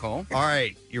you, Nicole. All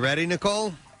right, you ready,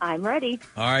 Nicole? I'm ready.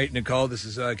 All right, Nicole, this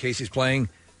is Casey's playing.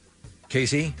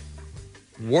 Casey,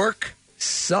 work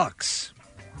sucks.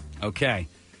 Okay.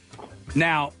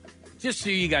 Now, just so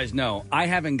you guys know, I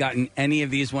haven't gotten any of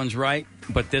these ones right,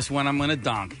 but this one I'm going to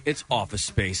donk. It's Office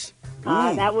Space.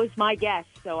 That was my guess,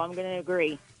 so I'm going to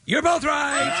agree. You're both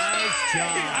right. Nice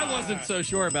job. I wasn't so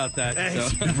sure about that. So.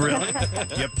 Really?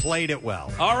 You played it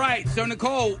well. All right, so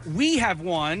Nicole, we have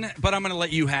one, but I'm going to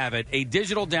let you have it. A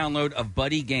digital download of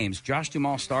Buddy Games. Josh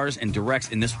Duhamel stars and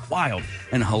directs in this wild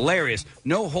and hilarious,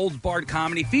 no-holds-barred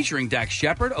comedy featuring Dax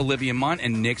Shepard, Olivia Munn,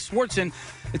 and Nick Swartzen.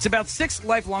 It's about 6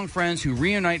 lifelong friends who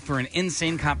reunite for an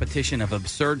insane competition of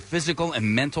absurd physical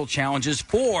and mental challenges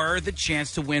for the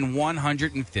chance to win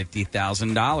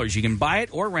 $150,000. You can buy it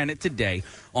or rent it today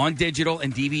on digital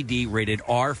and DVD, rated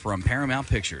R, from Paramount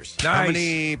Pictures. Nice. How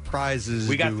many prizes?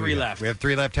 We got do 3 left. We have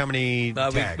 3 left. How many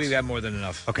tags? We got more than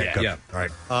enough. Okay, good. Yeah. All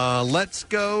right. Let's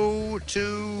go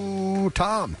to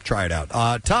Tom. Try it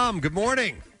out. Tom, good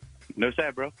morning. No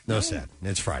sad, bro. No sad.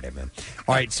 It's Friday, man.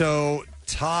 All right, so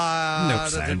Tom. No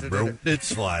sad, bro.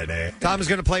 It's Friday. Tom is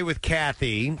going to play with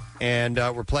Kathy, and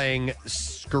we're playing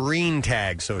screen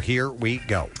tag. So here we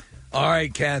go. All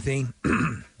right, Kathy.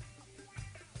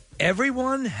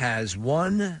 Everyone has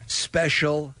one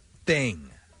special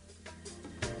thing.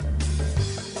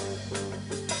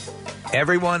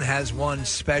 Everyone has one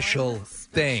special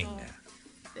thing.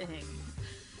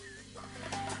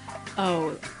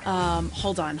 Oh,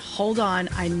 hold on.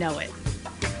 I know it.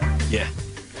 Yeah.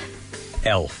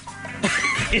 Elf.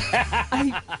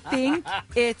 I think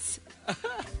it's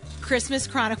Christmas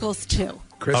Chronicles 2.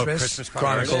 Christmas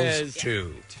Chronicles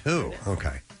 2. 2.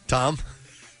 Okay. Tom?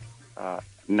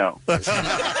 No.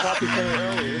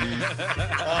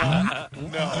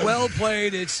 Well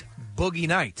played. It's Boogie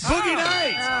Nights. Boogie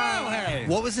Nights. Oh, hey.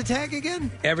 What was the tag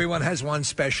again? Everyone has one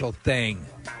special thing.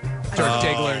 Dirk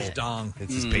Diggler's dong.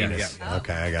 It's his penis. Yeah.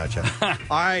 Okay, I gotcha.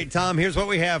 All right, Tom, here's what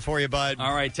we have for you, bud.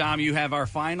 All right, Tom, you have our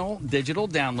final digital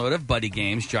download of Buddy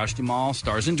Games. Josh Duhamel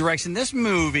stars and directs in this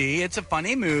movie. It's a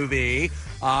funny movie.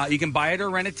 You can buy it or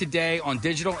rent it today on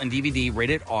digital and DVD,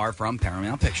 rated R from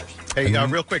Paramount Pictures. Hey,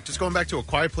 real quick, just going back to A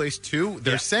Quiet Place 2,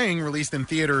 they're saying released in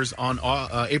theaters on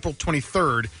April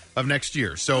 23rd of next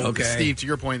year. So, Steve, to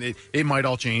your point, it might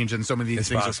all change, and some of these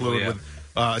things are fluid, with,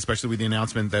 especially with the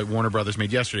announcement that Warner Brothers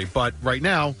made yesterday. But right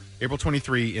now, April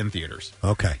 23 in theaters.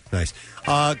 Okay, nice.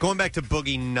 Going back to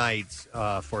Boogie Nights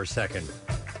for a second.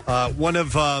 One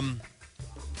of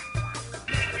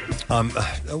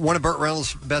Burt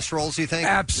Reynolds' best roles, you think?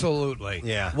 Absolutely.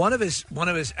 Yeah. One of his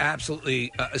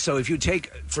absolutely. So if you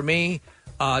take, for me,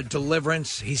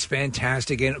 Deliverance, he's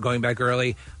fantastic in it, going back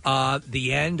early.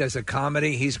 The End as a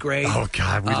comedy, he's great. Oh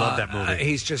God, we love that movie.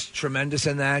 He's just tremendous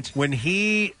in that. When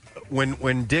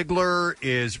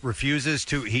Diggler refuses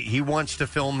to, he wants to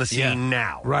film the scene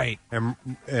now, right? And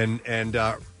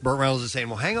Burt Reynolds is saying,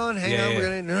 "Well, hang on,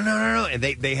 we're gonna no," and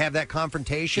they have that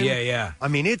confrontation. Yeah. I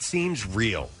mean, it seems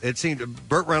real. It seems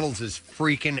Burt Reynolds is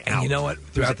freaking out. And you know what?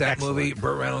 Throughout that movie,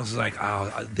 Burt Reynolds is like,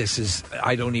 "Oh, this is.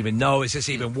 I don't even know. Is this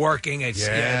even working?" It's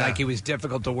like he was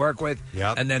difficult to work with.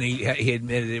 Yep. And then he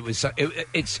admitted it was.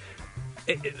 It's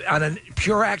on a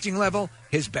pure acting level,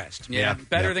 his best. Yeah,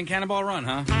 better than Cannonball Run,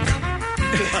 huh?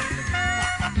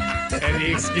 And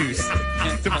the excuse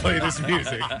to play this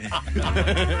music.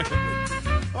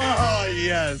 Oh,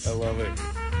 yes. I love it.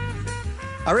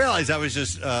 I realized I was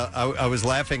just, I was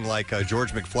laughing like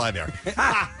George McFly there.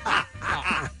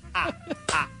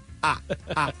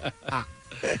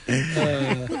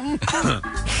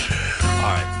 All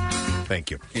right. Thank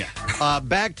you. Yeah.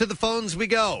 Back to the phones we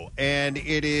go. And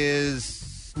it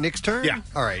is Nick's turn? Yeah.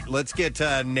 All right. Let's get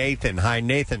Nathan. Hi,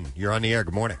 Nathan. You're on the air.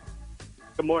 Good morning.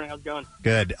 Good morning. How's it going?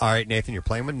 Good. All right, Nathan, you're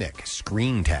playing with Nick.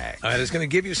 Screen tag. All right, it's going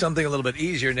to give you something a little bit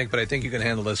easier, Nick, but I think you can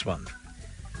handle this one.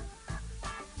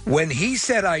 When he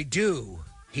said I do,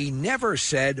 he never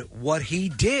said what he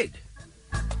did.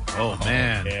 Oh,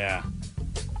 man. Yeah.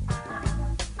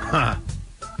 Huh.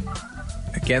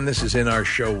 Again, this is in our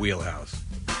show wheelhouse.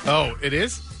 Oh, it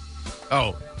is?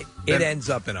 Oh. It ends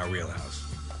up in our wheelhouse.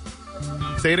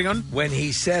 Say it again? When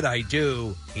he said I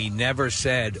do, he never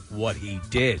said what he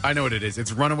did. I know what it is.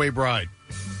 It's Runaway Bride.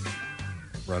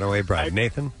 Runaway Bride.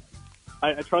 Nathan?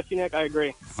 I trust you, Nick. I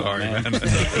agree. Sorry, man.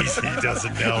 He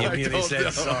doesn't know. He immediately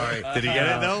said sorry. Did he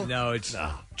get it, though? No, it's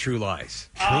True Lies.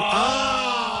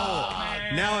 Oh!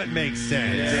 Now it makes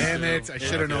sense. Damn it. I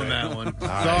should have known that one.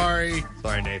 All Sorry. Right.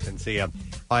 Sorry, Nathan. See ya.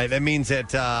 All right, that means that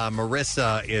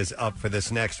Marissa is up for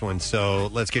this next one. So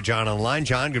let's get John on the line.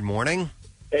 John, good morning.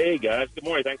 Hey, guys. Good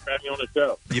morning. Thanks for having me on the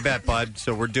show. You bet, bud.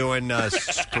 So we're doing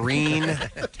screen tags.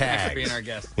 Thanks for being our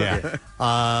guest. Yeah.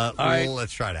 right.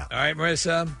 Let's try it out. All right,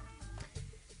 Marissa.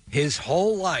 His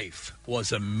whole life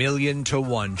was 1,000,000 to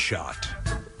 1 shot.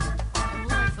 Whole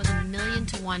life was 1,000,000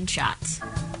 to 1 shot.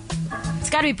 It's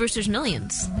got to be Brewster's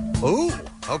Millions. Ooh,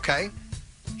 okay.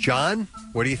 John,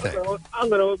 what do you think? I'm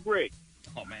going to agree.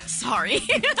 Oh, man. Sorry.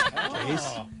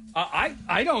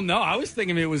 I don't know. I was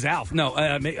thinking it was Alf. No,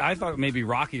 I thought maybe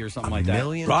Rocky or something like that.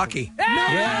 Rocky. Oh,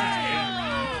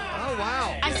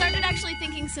 wow. I started actually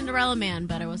thinking Cinderella Man,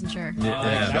 but I wasn't sure.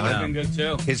 That would have been good,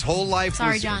 too. His whole life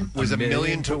Sorry, was, John. was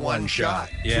 1,000,000 to 1 shot.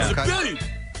 Yeah. It's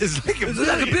like a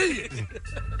billion.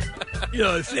 You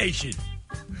know, inflation.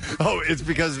 Oh, it's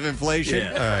because of inflation?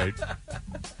 Yeah.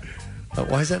 All right.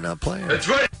 Why is that not playing? That's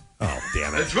right. Oh,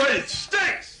 damn it. That's right. It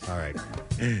stinks. All right.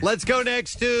 Let's go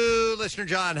next to listener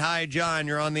John. Hi, John.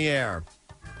 You're on the air.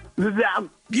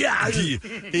 Yeah.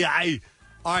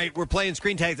 All right. We're playing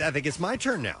screen tags. I think it's my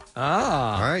turn now.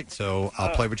 Ah. All right. So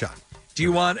I'll play with John. Do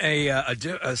you want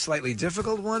a slightly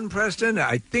difficult one, Preston?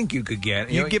 I think you could get.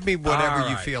 You give me whatever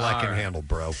you right, feel I can handle,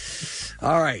 bro.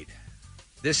 All right.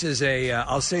 This is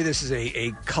I'll say this is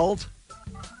a cult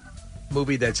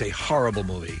movie that's a horrible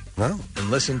movie. Oh.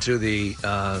 And listen to the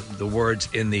words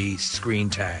in the screen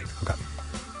tag. Okay.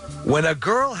 When a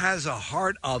girl has a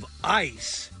heart of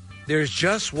ice, there's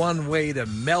just one way to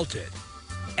melt it.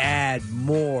 Add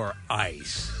more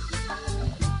ice.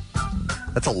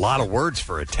 That's a lot of words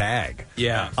for a tag.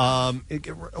 Yeah.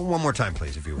 One more time,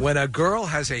 please, if you will. When a girl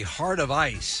has a heart of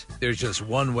ice, there's just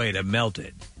one way to melt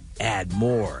it. Add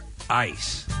more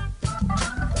ice.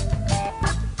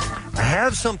 I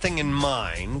have something in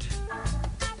mind,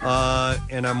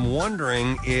 and I'm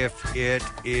wondering if it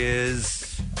is...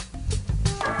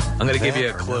 I'm going to give you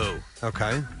a clue.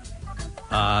 Okay.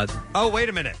 Oh, wait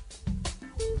a minute.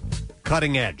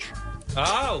 Cutting Edge.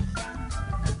 Oh.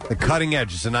 The Cutting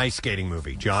Edge is an ice skating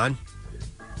movie. John?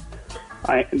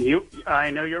 I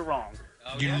know you're wrong.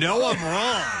 You know I'm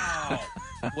wrong.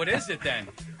 What is it then?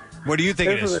 What do you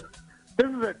think it is? This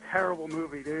is a terrible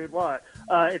movie, dude. What?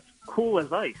 It's Cool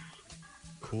as Ice.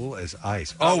 Cool as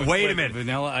Ice. Oh, wait a minute.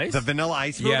 Vanilla Ice? The Vanilla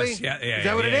Ice movie? Yes, yeah. Is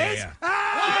that what it is? Yeah.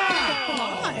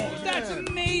 Oh, that's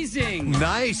amazing.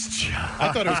 Nice job.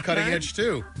 I thought it was Cutting Edge,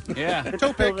 too. Yeah.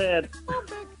 Topic.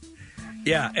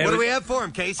 Yeah. What do we have for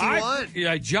him, Casey? What?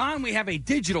 John, we have a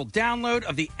digital download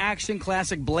of the action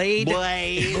classic Blade.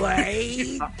 Blade.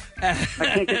 I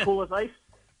can't get Cool as Ice.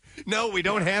 No, we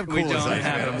don't have Cool We as don't Ice.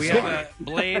 have it. We have a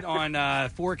Blade on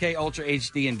 4K Ultra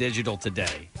HD and digital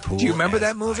today. Cool. Do you remember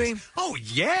that movie? Oh,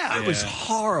 yeah. It was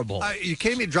horrible. You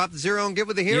came to drop the zero and get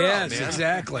with the hero. Yes, man.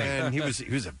 exactly. And he was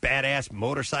a badass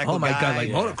motorcycle Oh my guy. God, like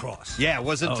motocross. Yeah, it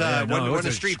wasn't no, it wasn't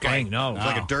wasn't a street bike. No, It was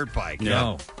like a dirt bike.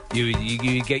 No,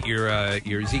 you get your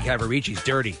Zeke Cavaricci's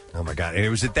dirty. Oh my God! And it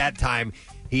was at that time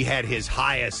he had his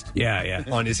highest. Yeah.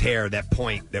 On his hair, that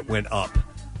point that went up.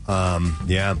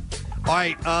 Yeah. All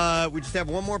right. We just have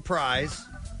one more prize.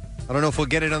 I don't know if we'll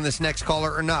get it on this next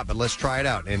caller or not, but let's try it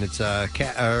out. And it's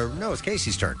it's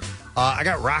Casey's turn. I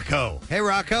got Rocco. Hey,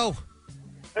 Rocco.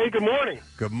 Hey, good morning.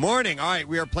 Good morning. All right,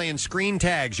 we are playing screen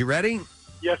tags. You ready?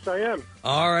 Yes, I am.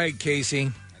 All right, Casey.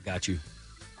 I got you.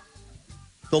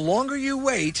 The longer you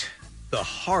wait, the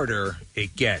harder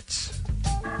it gets.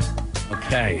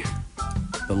 Okay.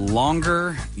 The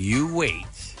longer you wait,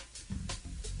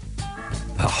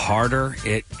 the harder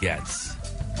it gets.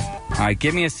 All right,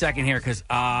 give me a second here, because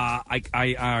all right,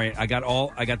 I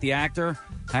got the actor.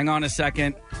 Hang on a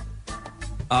second.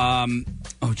 Oh,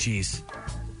 geez.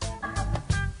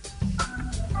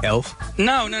 Elf?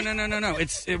 No.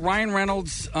 It's Ryan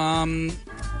Reynolds.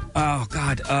 Oh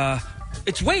God.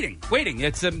 It's Waiting.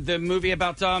 It's the movie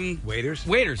about waiters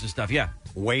and stuff. Yeah.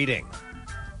 Waiting.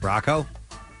 Rocco?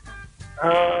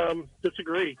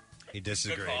 Disagree. He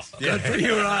disagrees. Good for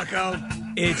you, Rocco.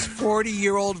 It's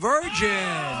 40-Year-Old Virgin.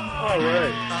 All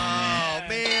right. Oh,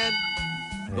 man.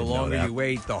 The longer you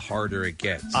wait, the harder it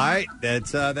gets. All right,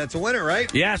 that's a winner, right?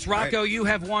 Yes, Rocco, you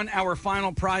have won our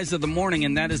final prize of the morning,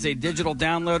 and that is a digital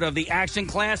download of the action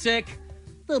classic,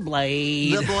 The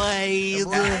Blade. The Blade.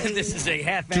 This is a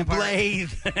half vampire,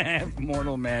 half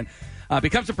mortal man.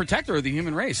 Becomes a protector of the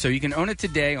human race, so you can own it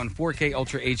today on 4K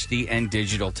Ultra HD and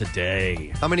digital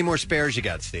today. How many more spares you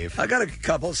got, Steve? I got a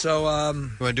couple, so... You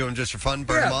want to do them just for fun?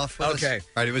 Burn them off? With Okay. us?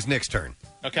 All right, it was Nick's turn.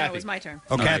 Okay. It was my turn.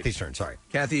 Oh, Kathy's turn, sorry.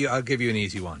 Kathy, I'll give you an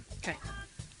easy one. Okay.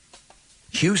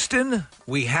 Houston,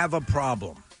 we have a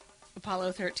problem.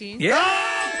 Apollo 13. Yeah!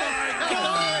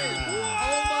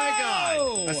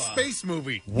 A space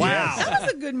movie. Wow. That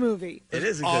was a good movie. It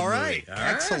is a good All movie. right. All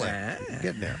Excellent. right.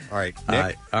 Getting there. All right,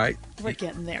 Nick. All right. We're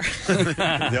getting there.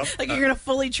 Yep. Like you're going to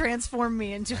fully transform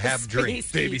me into a Have space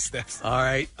dreams. Baby geek. steps. All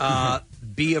right.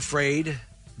 Be afraid.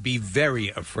 Be very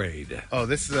afraid. Oh,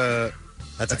 this is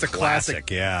That's a classic,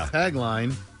 yeah.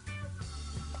 tagline.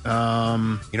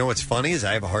 You know what's funny is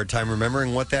I have a hard time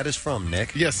remembering what that is from,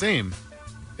 Nick. Yeah, same.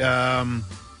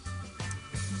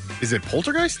 Is it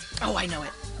Poltergeist? Oh, I know it.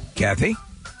 Kathy?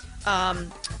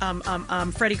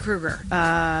 Freddy Krueger.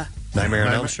 Nightmare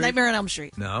on Elm Street? Nightmare on Elm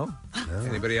Street. No.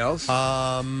 Anybody else?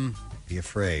 Be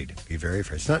afraid. Be very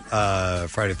afraid. It's not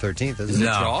Friday the 13th, is it?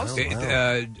 No. Jaws?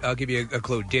 I'll give you a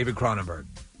clue. David Cronenberg.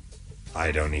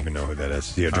 I don't even know who that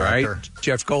is. The All director? right.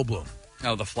 Jeff Goldblum.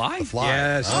 Oh, The Fly? The Fly.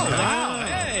 Yes. Oh, Okay. wow.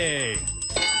 Hey.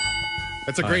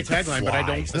 That's a great tagline, but I Fly.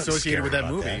 don't Nothing associate it with scary that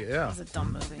about movie. that. Yeah. It was a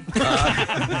dumb movie.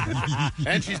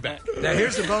 And she's back. Now,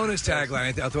 here's the bonus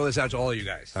tagline. I'll throw this out to all you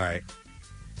guys. All right.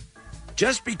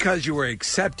 Just because you were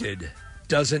accepted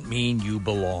doesn't mean you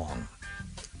belong.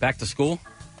 Back to school?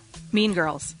 Mean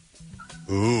Girls.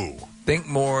 Ooh. Think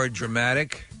more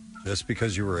dramatic. Just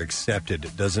because you were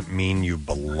accepted doesn't mean you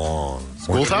belong.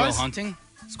 School ties? Hunting?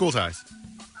 School ties.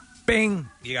 Bing.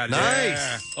 You got it.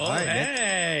 Nice. Oh, All right, Nick.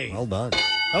 hey. Well done.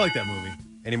 I like that movie.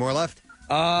 Any more left?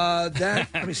 That.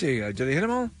 Let me see. Did I hit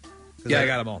them all? Yeah, I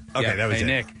got them all. Okay, Yeah. that was Hey, it.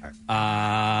 Nick.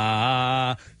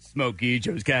 Smokey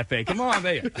Joe's Cafe. Come on,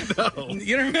 baby. No.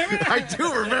 You don't remember that? I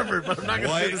do remember, but I'm not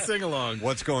going to do the sing-along.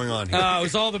 What's going on here? It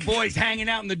was all the boys hanging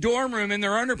out in the dorm room in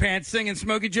their underpants singing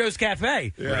Smokey Joe's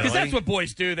Cafe. Because Really? that's what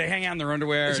boys do. They hang out in their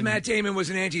underwear. This and- Matt Damon was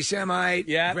an anti-Semite.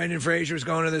 Yeah. Brendan Fraser was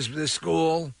going to this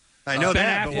school. I know Ben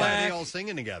that, but why are Affleck. they all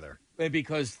singing together?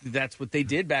 Because that's what they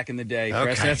did back in the day. Okay.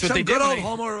 Chris. That's what Some they good did.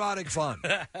 old when homoerotic fun.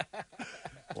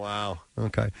 Wow.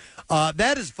 Okay.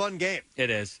 That is a fun game. It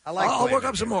is. I like. I'll playing work that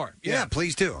up some game. more. Yeah,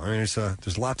 please do. I mean,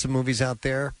 there's lots of movies out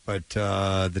there, but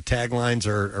the taglines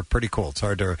are pretty cool. It's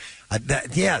hard to.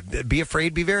 Be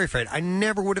afraid, be very afraid. I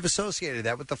never would have associated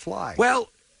that with The Fly. Well,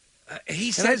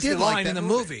 he And I says the did like line that in the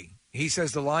movie. He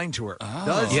says the line to her.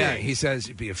 Does yeah, he? he says,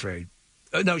 "Be afraid."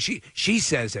 No, she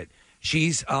says it.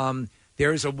 She's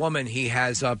there's a woman he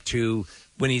has up to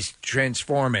when he's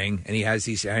transforming, and he has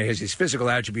these physical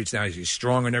attributes now. He's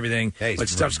strong and everything, but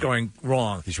stuff's going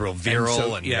wrong. He's real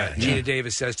virile, and Gina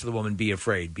Davis says to the woman, "Be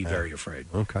afraid, be very afraid."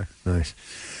 Okay, nice.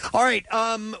 All right,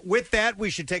 with that, we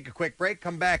should take a quick break.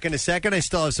 Come back in a second. I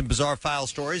still have some bizarre file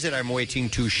stories that I'm waiting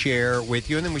to share with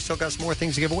you, and then we still got some more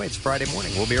things to give away. It's Friday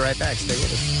morning. We'll be right back. Stay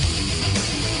with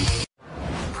us.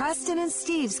 Preston and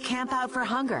Steve's Camp Out for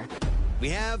Hunger. We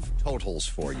have totals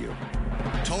for you.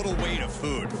 Total weight of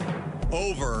food.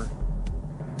 Over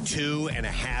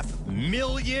 2.5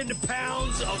 million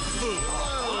pounds of food.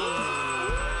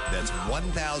 That's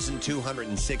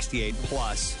 1,268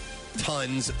 plus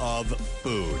tons of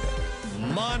food.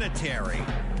 Monetary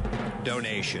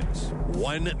donations,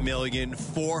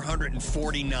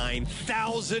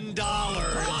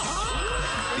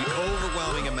 $1,449,000. The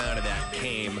overwhelming amount of that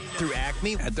came through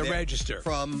Acme At the register.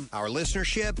 from our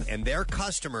listenership, and their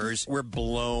customers were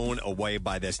blown away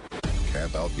by this.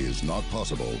 Camp Out is not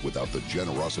possible without the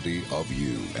generosity of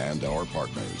you and our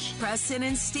partners. Preston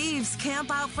and Steve's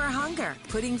Camp Out for Hunger,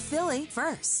 putting Philly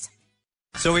first.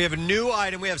 So we have a new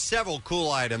item. We have several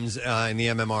cool items in the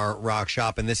MMR Rock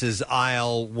Shop, and this is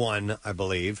aisle 1, I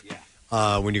believe,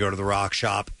 when you go to the Rock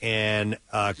Shop. And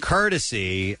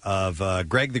courtesy of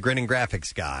Greg the Grinning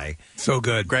Graphics guy. So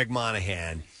good. Greg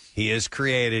Monahan. He has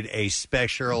created a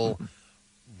special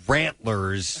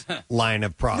Rantlers line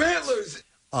of products.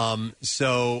 Rantlers!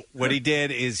 So what he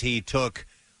did is he took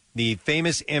the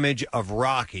famous image of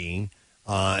Rocky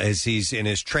as he's in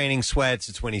his training sweats.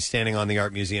 It's when he's standing on the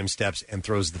art museum steps and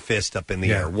throws the fist up in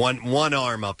the air, one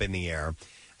arm up in the air,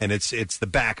 and it's the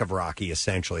back of Rocky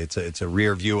essentially. It's a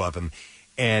rear view of him,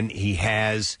 and he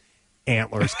has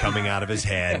antlers coming out of his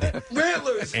head.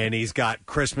 Rantlers! And he's got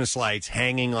Christmas lights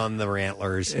hanging on the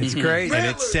antlers. It's great. And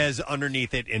it says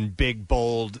underneath it in big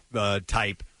bold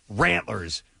type,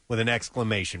 Rantlers, with an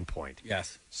exclamation point.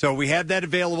 Yes. So we have that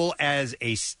available as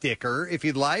a sticker if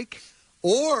you'd like.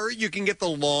 Or you can get the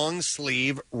long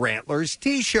sleeve Rantlers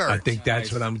T-shirt. I think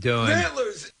that's what I'm doing.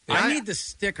 Rantlers! I need the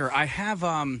sticker. I have,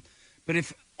 but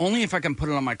only if I can put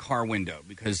it on my car window,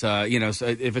 because so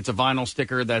if it's a vinyl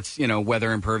sticker that's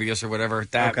weather impervious or whatever,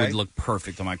 that would look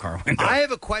perfect on my car window. I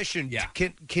have a question. Yeah.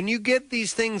 Can you get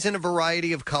these things in a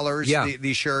variety of colors? Yeah.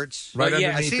 These shirts. Right.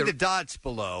 Yeah. I see the dots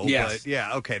below. Yes. But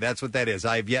yeah. Okay. That's what that is.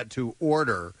 I've yet to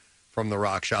order from the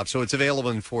Rock Shop, so it's available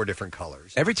in 4 different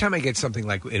colors. Every time I get something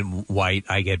like in white,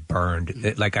 I get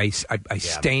burned. Like I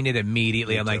stain it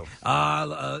immediately. I'm like,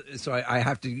 so I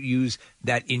have to use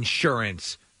that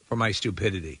insurance for my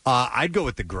stupidity. I'd go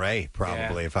with the gray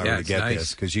probably if I were to get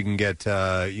this, because you can get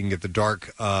the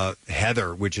dark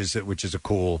heather, which is a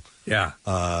cool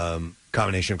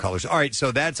combination of colors. All right,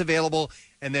 so that's available.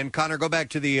 And then Connor, go back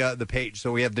to the page.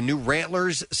 So we have the new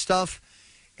Rantlers stuff.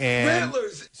 And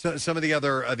so, some of the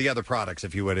other products,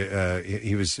 if you would,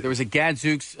 there was a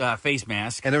Gadzooks face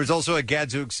mask, and there was also a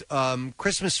Gadzooks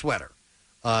Christmas sweater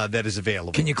that is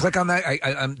available. Can you click on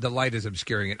that? The light is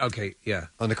obscuring it. Okay, yeah.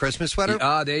 On the Christmas sweater?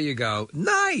 There you go.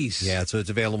 Nice. Yeah, so it's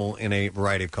available in a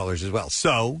variety of colors as well.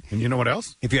 So, and you know what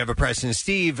else? If you have a Preston and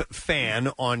Steve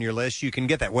fan on your list, you can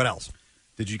get that. What else?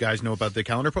 Did you guys know about the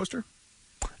calendar poster?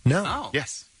 No. Oh.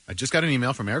 Yes. I just got an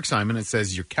email from Eric Simon. It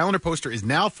says your calendar poster is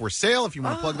now for sale. If you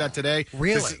want to plug that today,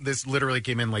 really? This literally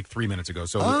came in like 3 minutes ago,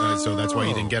 so that's why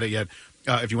you didn't get it yet.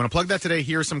 If you want to plug that today,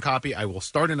 here's some copy. I will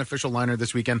start an official liner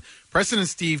this weekend. Preston and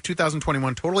Steve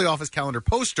 2021 Totally Office Calendar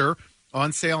Poster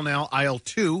on sale now. Aisle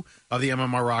 2 of the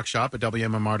MMR Rock Shop at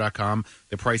WMMR.com.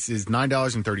 The price is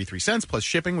 $9.33 plus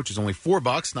shipping, which is only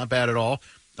 $4. Not bad at all.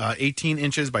 18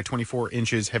 inches by 24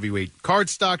 inches heavyweight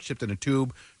cardstock, shipped in a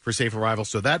tube for safe arrival.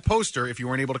 So that poster, if you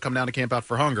weren't able to come down to Camp Out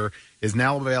for Hunger, is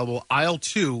now available aisle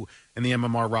 2 in the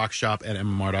MMR Rock Shop at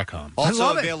MMR.com.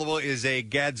 Also available is a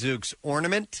Gadzooks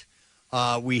ornament.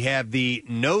 We have the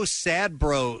No Sad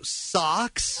Bro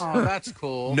socks. Oh, that's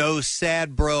cool. No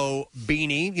Sad Bro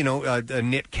beanie, a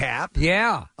knit cap.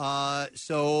 Yeah.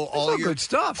 So all good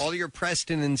stuff. All your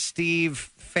Preston and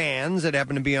Steve fans that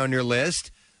happen to be on your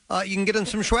list, you can get them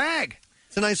some swag.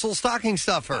 It's a nice little stocking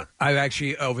stuffer. I've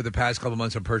actually, over the past couple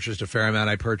months, I've purchased a fair amount.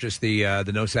 I purchased the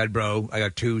No Sad Bro. I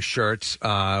got 2 shirts,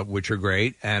 which are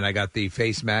great, and I got the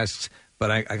face masks But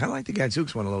I kind of like the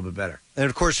Gadzooks one a little bit better. And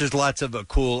of course, there's lots of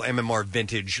cool MMR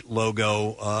vintage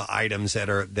logo items that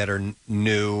are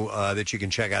new that you can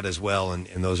check out as well, and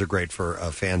those are great for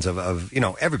fans of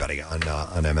everybody on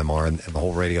MMR and the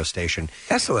whole radio station.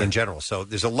 Excellent. In general. So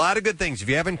there's a lot of good things. If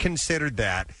you haven't considered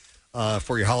that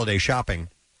for your holiday shopping,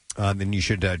 then you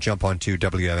should jump onto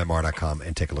WMMR.com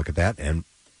and take a look at that and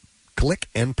click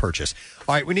and purchase.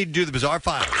 All right, we need to do the Bizarre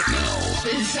File.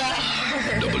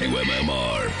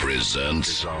 WMMR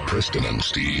presents Preston and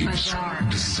Steve's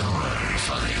Bizarre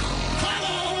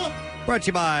File. Brought to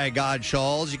you by God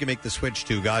Shawls. You can make the switch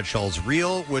to God Shawls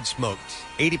Real Wood Smoked,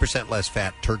 80% less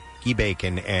fat turkey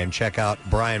bacon, and check out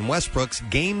Brian Westbrook's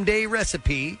game day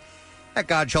recipe at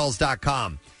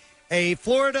godshawls.com. A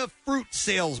Florida fruit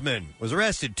salesman was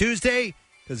arrested Tuesday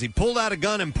because he pulled out a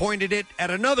gun and pointed it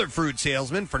at another fruit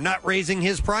salesman for not raising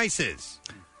his prices.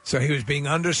 So he was being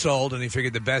undersold, and he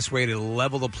figured the best way to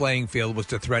level the playing field was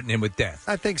to threaten him with death.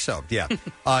 I think so, yeah.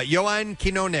 Joan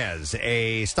Quinones,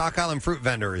 a Stock Island fruit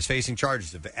vendor, is facing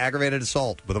charges of aggravated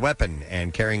assault with a weapon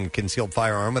and carrying a concealed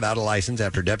firearm without a license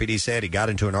after deputies said he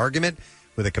got into an argument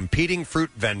with a competing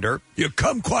fruit vendor. Your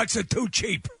kumquats are too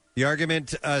cheap. The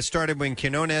argument started when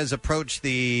Quinones approached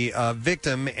the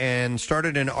victim and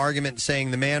started an argument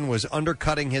saying the man was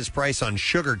undercutting his price on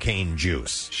sugarcane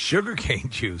juice. Sugarcane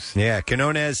juice? Yeah,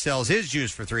 Quinones sells his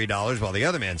juice for $3 while the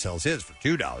other man sells his for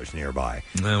 $2 nearby.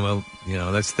 Well,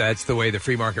 that's the way the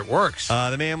free market works.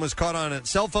 The man was caught on a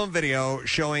cell phone video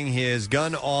showing his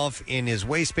gun off in his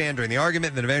waistband during the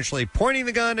argument, and then eventually pointing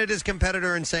the gun at his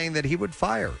competitor and saying that he would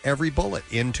fire every bullet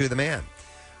into the man.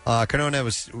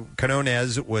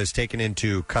 Quinones was taken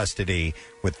into custody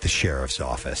with the sheriff's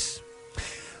office.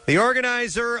 The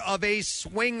organizer of a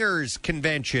swingers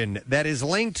convention that is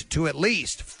linked to at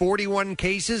least 41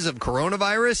 cases of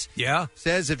coronavirus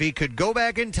says if he could go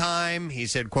back in time, he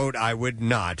said, quote, I would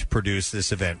not produce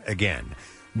this event again.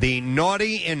 The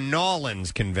Naughty in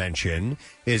Nolans convention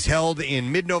is held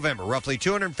in mid-November. Roughly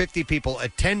 250 people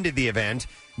attended the event,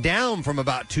 down from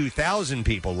about 2,000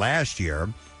 people last year.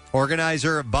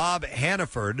 Organizer Bob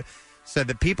Hannaford said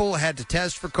that people had to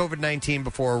test for COVID-19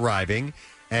 before arriving,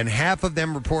 and half of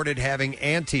them reported having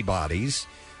antibodies.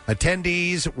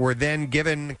 Attendees were then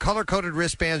given color-coded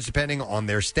wristbands depending on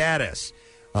their status.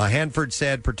 Hanford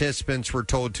said participants were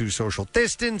told to social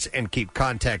distance and keep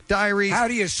contact diaries. How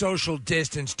do you social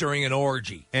distance during an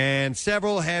orgy? And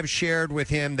several have shared with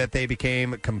him that they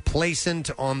became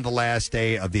complacent on the last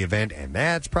day of the event, and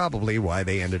that's probably why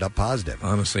they ended up positive.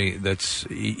 Honestly,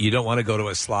 you don't want to go to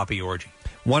a sloppy orgy.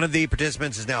 One of the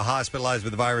participants is now hospitalized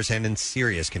with the virus and in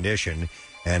serious condition,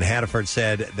 and Hannaford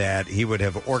said that he would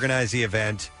have organized the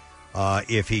event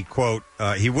if he, quote,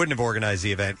 he wouldn't have organized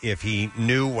the event if he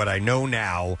knew what I know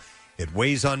now. It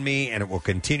weighs on me, and it will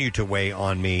continue to weigh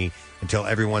on me until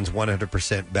everyone's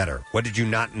 100% better. What did you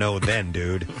not know then,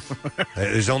 dude?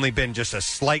 There's only been just a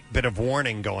slight bit of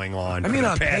warning going on. I mean,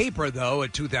 on paper, though, a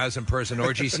 2,000-person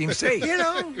orgy seems safe.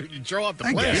 You draw up the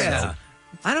plan. Yeah.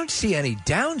 I don't see any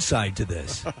downside to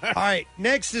this. All right,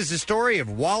 next is the story of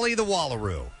Wally the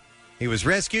Wallaroo. He was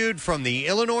rescued from the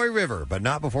Illinois River, but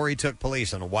not before he took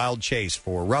police on a wild chase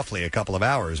for roughly a couple of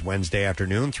hours Wednesday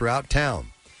afternoon throughout town.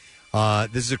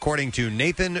 This is according to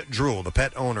Nathan Drool, the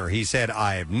pet owner. He said,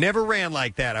 I've never ran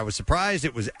like that. I was surprised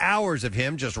it was hours of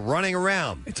him just running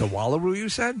around. It's a Wallaroo, you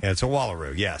said? Yeah, it's a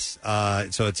Wallaroo, yes.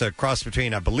 So it's a cross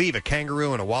between, I believe, a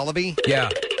kangaroo and a wallaby. Yeah.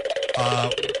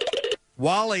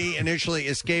 Wally initially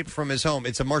escaped from his home.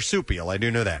 It's a marsupial. I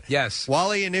do know that. Yes.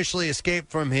 Wally initially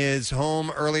escaped from his home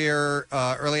early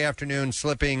afternoon,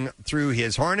 slipping through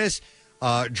his harness.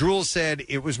 Drool said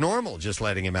it was normal just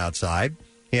letting him outside.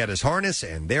 He had his harness,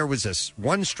 and there was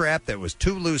one strap that was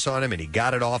too loose on him, and he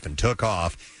got it off and took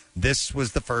off. This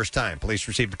was the first time. Police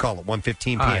received a call at 1:15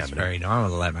 p.m. It's very normal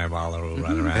to let my Wallaroo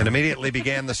run around. And immediately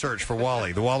began the search for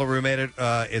Wally. The Wallaroo made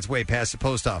its way past the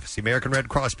post office, the American Red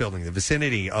Cross building, the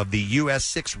vicinity of the US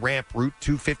 6 ramp, Route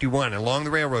 251, along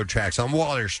the railroad tracks on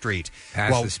Waller Street.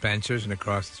 Past the Spencers and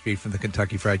across the street from the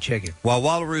Kentucky Fried Chicken. While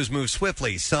Wallaroos moved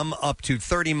swiftly, some up to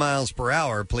 30 miles per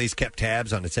hour, police kept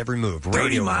tabs on its every move.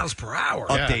 30 miles per hour?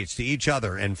 Updates to each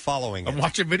other and following it. I'm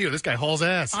watching video. This guy hauls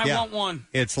ass. I want one.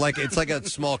 It's like a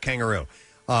small kangaroo.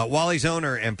 Wally's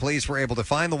owner and police were able to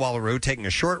find the Wallaroo taking a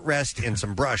short rest in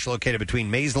some brush located between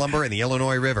Maze Lumber and the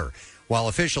Illinois River. While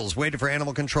officials waited for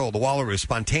animal control, the Wallaroo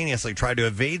spontaneously tried to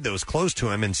evade those close to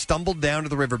him and stumbled down to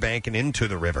the riverbank and into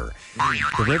the river.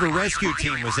 The river rescue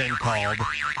team was then called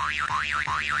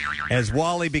as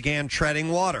Wally began treading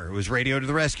water. It was radioed to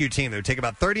the rescue team. It would take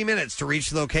about 30 minutes to reach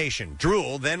the location.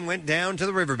 Drool then went down to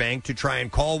the riverbank to try and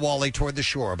call Wally toward the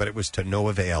shore, but it was to no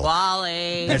avail.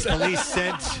 Wally. As police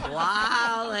sent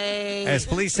As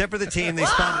police separate the team, they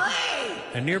spotted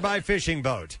a nearby fishing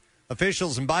boat.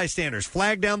 Officials and bystanders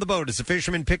flagged down the boat as the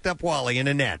fisherman picked up Wally in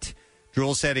a net.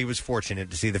 Jewell said he was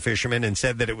fortunate to see the fisherman and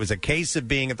said that it was a case of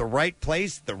being at the right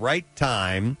place at the right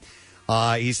time.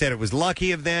 He said it was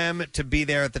lucky of them to be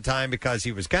there at the time because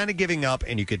he was kind of giving up,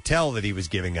 and you could tell that he was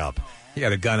giving up. He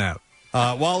had a gun out.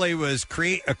 Wally was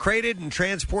crated and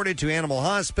transported to Animal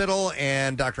Hospital,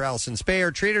 and Dr. Allison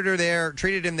Speyer treated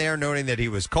him there, noting that he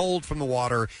was cold from the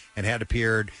water and had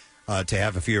appeared to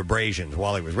have a few abrasions.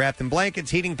 Wally was wrapped in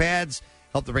blankets, heating pads,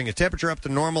 helped to bring his temperature up to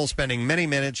normal, spending many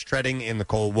minutes treading in the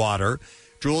cold water.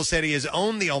 Jewell said he has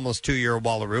owned the almost 2-year-old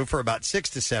Wallaroo for about 6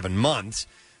 to 7 months.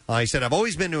 He said, I've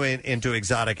always been into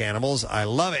exotic animals. I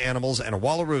love animals, and a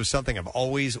Wallaroo is something I've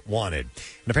always wanted.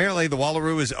 And apparently the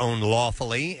Wallaroo is owned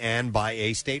lawfully and by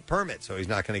a state permit, so he's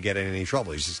not going to get in any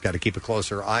trouble. He's just got to keep a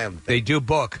closer eye on the thing. They do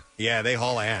book. Yeah, they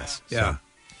haul ass. Yeah. So.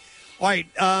 All right,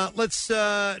 let's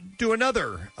do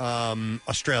another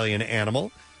Australian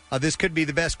animal. This could be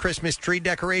the best Christmas tree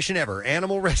decoration ever.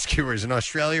 Animal rescuers in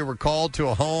Australia were called to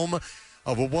a home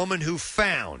of a woman who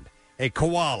found a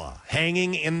koala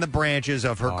hanging in the branches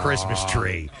of her Christmas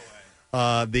tree.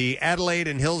 The Adelaide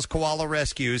and Hills Koala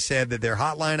Rescue said that their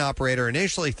hotline operator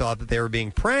initially thought that they were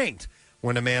being pranked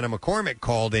when Amanda McCormick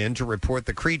called in to report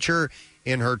the creature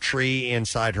in her tree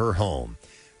inside her home.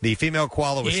 The female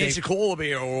koala was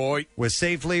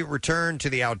safely returned to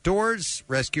the outdoors.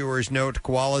 Rescuers note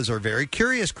koalas are very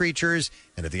curious creatures,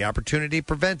 and if the opportunity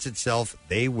presents itself,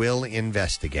 they will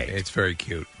investigate. It's very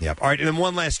cute. Yep. All right, and then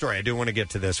one last story. I do want to get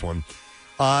to this one.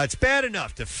 It's bad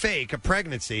enough to fake a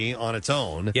pregnancy on its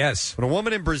own. Yes. But a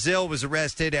woman in Brazil was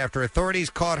arrested after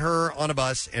authorities caught her on a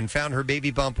bus and found her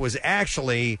baby bump was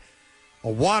actually a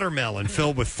watermelon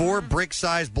filled with 4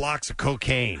 brick-sized blocks of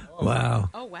cocaine. Wow.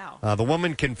 Oh, wow. The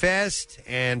woman confessed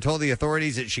and told the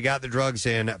authorities that she got the drugs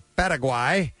in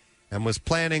Paraguay and was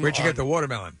planning Where'd you on get the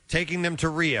watermelon? Taking them to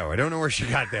Rio. I don't know where she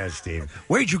got that, Steve.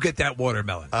 Where'd you get that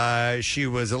watermelon? She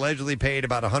was allegedly paid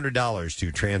about $100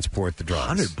 to transport the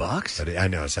drugs. $100? But I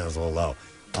know, it sounds a little low.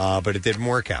 But it didn't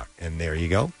work out. And there you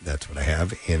go. That's what I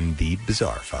have in the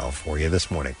bizarre file for you this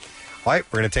morning. All right,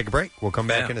 we're going to take a break. We'll come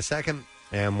back in a second.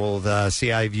 And we'll see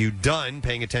how you've done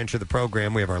paying attention to the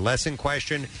program. We have our lesson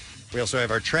question. We also have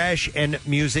our trash and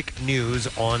music news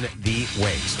on the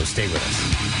way. So stay with us.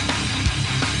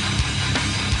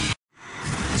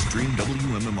 Stream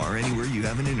WMMR anywhere you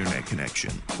have an internet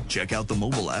connection. Check out the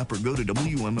mobile app or go to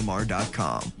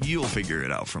WMMR.com. You'll figure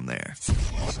it out from there.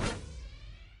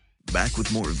 Back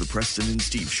with more of the Preston and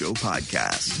Steve Show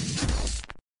podcast.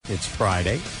 It's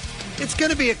Friday. It's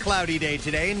going to be a cloudy day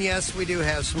today, and yes, we do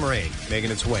have some rain making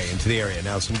its way into the area.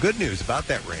 Now, some good news about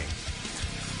that rain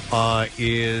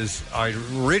is I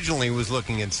originally was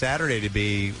looking at Saturday to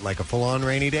be like a full-on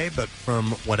rainy day, but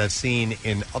from what I've seen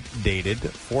in updated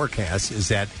forecasts is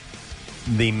that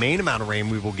the main amount of rain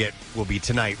we will get will be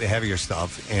tonight, the heavier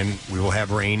stuff, and we will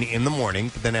have rain in the morning,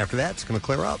 but then after that, it's going to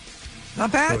clear up.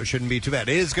 Not bad. So it shouldn't be too bad.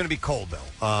 It is going to be cold,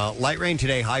 though. Light rain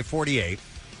today, high 48.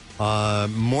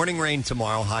 Morning rain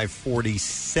tomorrow, high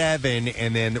 47.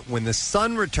 And then when the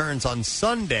sun returns on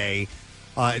Sunday,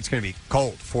 it's going to be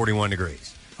cold, 41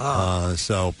 degrees.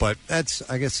 But I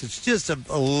guess it's just a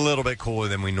little bit cooler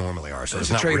than we normally are. So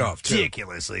There's it's a not trade-off, too.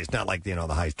 ridiculously. It's not like, the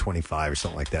high's 25 or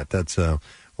something like that. That's, we'll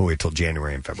wait till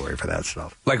January and February for that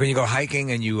stuff. Like when you go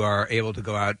hiking and you are able to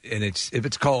go out and if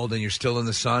it's cold and you're still in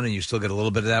the sun and you still get a little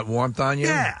bit of that warmth on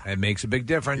you, it makes a big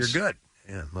difference. You're good.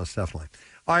 Yeah, most definitely.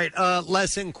 All right,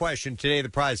 lesson question. Today, the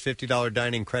prize, $50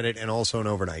 dining credit and also an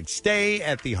overnight stay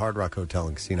at the Hard Rock Hotel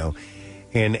and Casino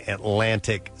in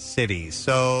Atlantic City.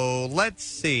 So let's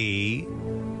see.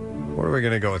 What are we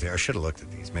going to go with here? I should have looked at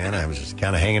these, man. I was just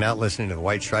kind of hanging out listening to the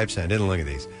White Stripes, and I didn't look at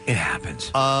these. It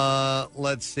happens.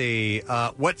 Let's see.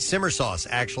 What simmer sauce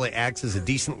actually acts as a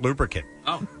decent lubricant?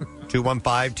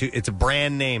 215. It's a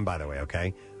brand name, by the way,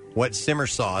 okay? What simmer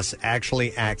sauce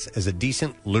actually acts as a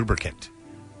decent lubricant?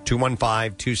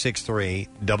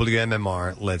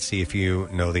 215-263-WMMR. Let's see if you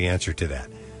know the answer to that.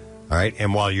 All right.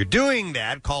 And while you're doing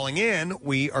that, calling in,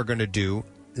 we are going to do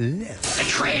this. The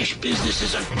trash business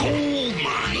is a gold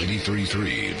mine.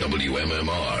 93.3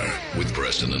 WMMR with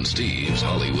Preston and Steve's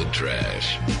Hollywood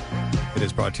Trash. It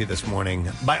is brought to you this morning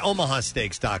by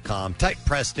OmahaSteaks.com. Type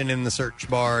Preston in the search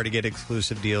bar to get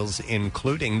exclusive deals,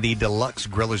 including the Deluxe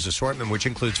Grillers Assortment, which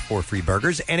includes 4 free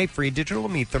burgers and a free digital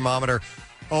meat thermometer.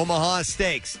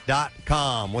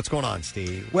 OmahaSteaks.com. What's going on,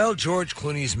 Steve? Well, George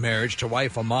Clooney's marriage to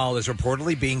wife Amal is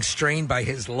reportedly being strained by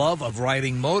his love of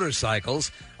riding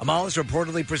motorcycles. Amal has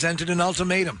reportedly presented an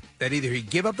ultimatum that either he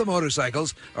give up the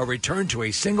motorcycles or return to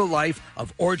a single life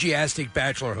of orgiastic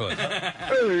bachelorhood.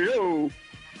 Hey, yo.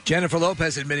 Jennifer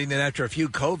Lopez admitting that after a few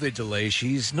COVID delays,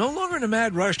 she's no longer in a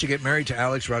mad rush to get married to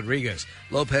Alex Rodriguez.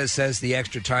 Lopez says the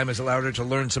extra time has allowed her to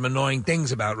learn some annoying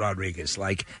things about Rodriguez,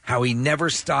 like how he never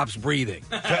stops breathing.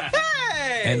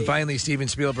 And finally, Steven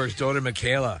Spielberg's daughter,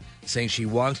 Michaela, saying she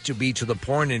wants to be to the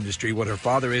porn industry what her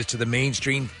father is to the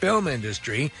mainstream film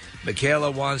industry.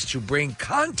 Michaela wants to bring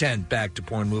content back to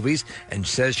porn movies and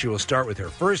says she will start with her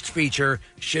first feature,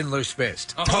 Schindler's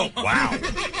Fist. Oh, wow.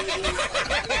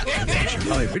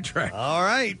 Hollywood track. All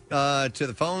right. To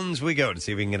the phones we go to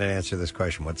see if we can get an answer to this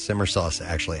question. What simmer sauce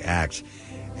actually acts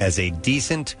as a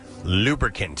decent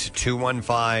lubricant?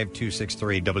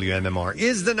 215-263-WMMR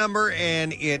is the number,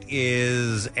 and it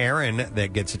is Aaron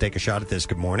that gets to take a shot at this.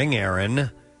 Good morning,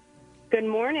 Aaron. Good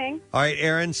morning. All right,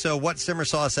 Aaron, so what simmer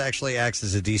sauce actually acts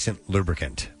as a decent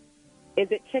lubricant? Is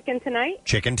it chicken tonight?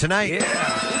 Chicken tonight. Yeah.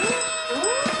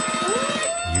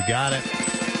 You got it.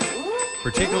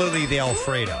 Particularly the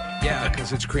Alfredo. Yeah,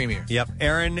 because it's creamier. Yep.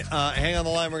 Aaron, hang on the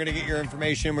line. We're going to get your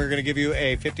information. We're going to give you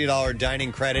a $50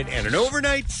 dining credit and an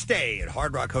overnight stay at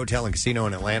Hard Rock Hotel and Casino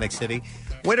in Atlantic City.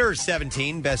 Winner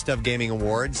 17 Best of Gaming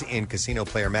Awards in Casino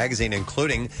Player Magazine,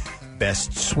 including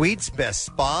Best Suites, Best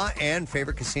Spa, and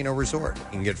Favorite Casino Resort. You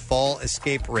can get fall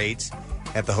escape rates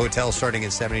at the hotel starting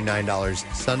at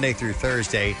 $79 Sunday through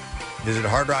Thursday. Visit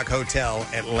Hard Rock Hotel,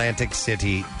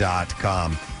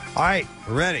 AtlanticCity.com. All right,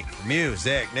 we're ready for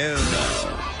music news.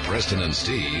 Preston and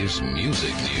Steve's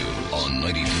Music News on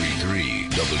 93.3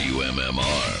 WMMR.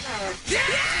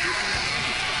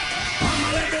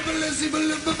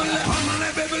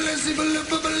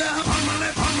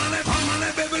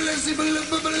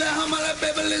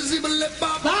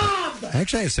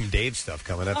 Actually, I have some Dave stuff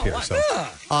coming up here. So,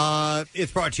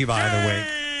 it's brought to you by the way.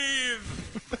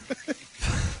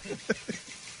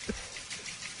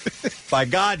 By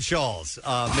Godshall's.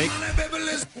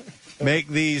 Make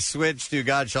the switch to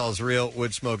Godshall's Real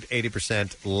Wood Smoked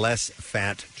 80% less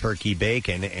fat turkey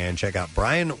bacon and check out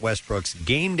Brian Westbrook's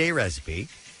game day recipe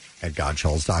at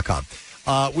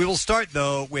Godshalls.com. We will start,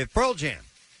 though, with Pearl Jam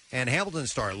and Hamilton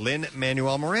star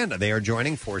Lin-Manuel Miranda. They are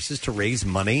joining forces to raise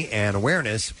money and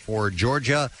awareness for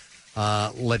Georgia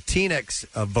Latinx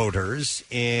voters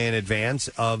in advance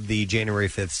of the January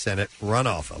 5th Senate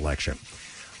runoff election.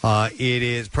 It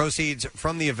is proceeds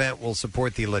from the event will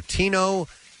support the Latino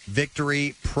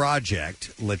Victory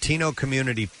Project, Latino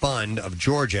Community Fund of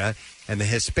Georgia, and the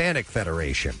Hispanic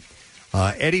Federation.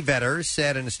 Eddie Vedder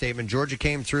said in a statement, Georgia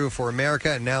came through for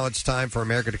America, and now it's time for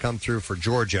America to come through for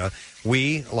Georgia.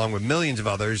 We, along with millions of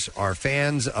others, are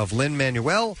fans of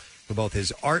Lin-Manuel for both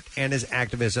his art and his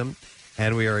activism,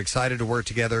 and we are excited to work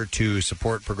together to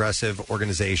support progressive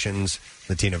organizations,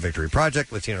 Latino Victory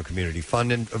Project, Latino Community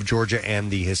Fund of Georgia,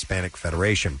 and the Hispanic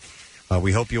Federation.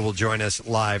 We hope you will join us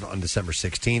live on December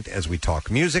 16th as we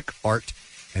talk music, art,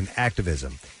 and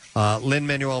activism.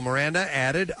 Lin-Manuel Miranda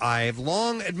added, I've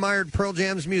long admired Pearl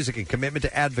Jam's music and commitment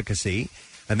to advocacy,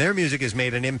 and their music has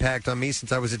made an impact on me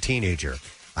since I was a teenager.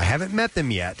 I haven't met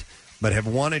them yet, but have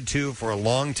wanted to for a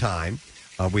long time.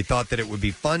 We thought that it would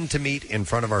be fun to meet in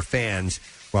front of our fans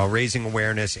while raising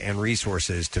awareness and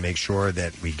resources to make sure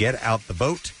that we get out the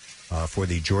vote for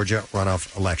the Georgia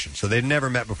runoff election. So they've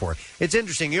never met before. It's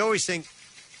interesting. I always think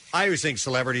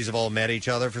celebrities have all met each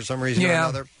other for some reason or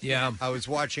another. Yeah. I was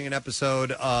watching an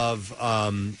episode of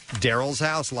Daryl's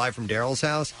House, live from Daryl's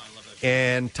House,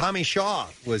 and Tommy Shaw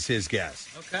was his guest.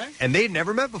 Okay. And they'd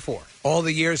never met before. All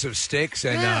the years of Styx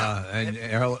and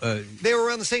they were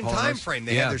around the same time Almost. frame.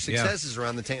 They Yeah, had their successes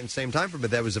around the same time frame,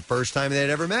 but that was the first time they'd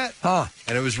ever met. Huh.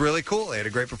 And it was really cool. They had a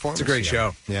great performance. It's a great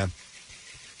show. Yeah.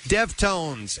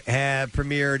 Deftones have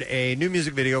premiered a new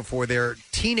music video for their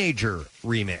Teenager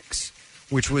remix,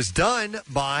 which was done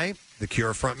by The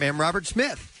Cure frontman Robert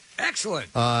Smith.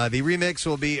 Excellent. The remix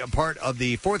will be a part of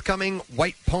the forthcoming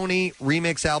White Pony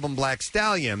remix album Black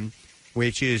Stallion,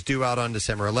 which is due out on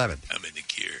December 11th. I'm in The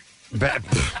Cure.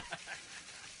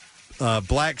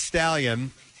 Black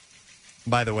Stallion,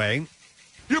 by the way,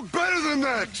 You're better than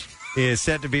that! is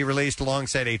set to be released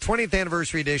alongside a 20th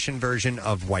anniversary edition version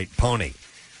of White Pony.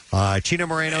 Chino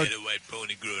Moreno. I had a white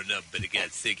pony growing up, but it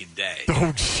got sick and died.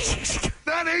 Oh,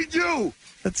 that ain't you!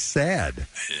 That's sad.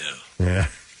 I know. Yeah.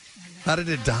 How did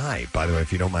it die, by the way,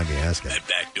 if you don't mind me asking? I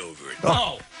backed over it.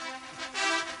 Oh.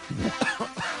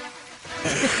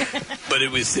 But it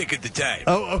was sick at the time.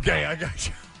 Oh, okay, I got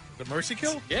you. The mercy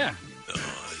kill? Yeah.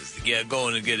 Yeah,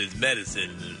 going to get his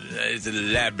medicine. It's an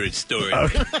elaborate story.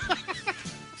 Okay.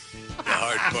 The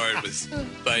hard part was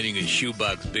finding a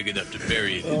shoebox big enough to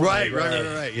bury it in. Right.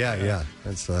 Yeah.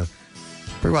 That's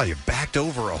Pretty well, you backed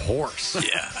over a horse.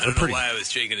 Yeah, I don't know why I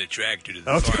was taking a tractor to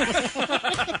the farm.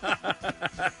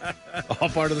 All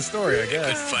part of the story, I I guess.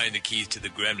 couldn't find the keys to the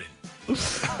gremlin.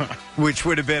 Which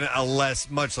would have been a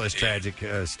much less tragic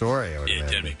story. I would Yeah,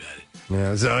 imagine. tell me about it.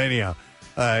 Yeah, so anyhow,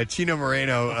 Chino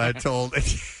Moreno told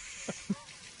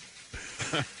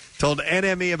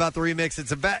NME about the remix.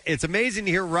 It's amazing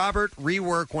to hear Robert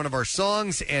rework one of our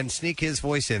songs and sneak his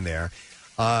voice in there.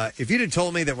 If you'd have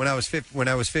told me that when I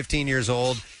was 15 years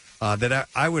old that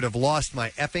I would have lost my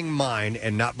effing mind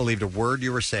and not believed a word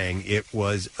you were saying, it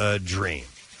was a dream.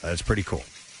 That's pretty cool.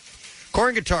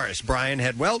 Korn guitarist Brian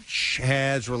Head Welch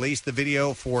has released the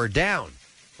video for Down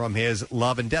from his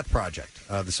Love and Death project.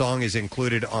 The song is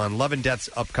included on Love and Death's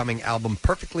upcoming album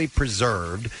Perfectly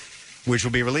Preserved, which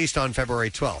will be released on February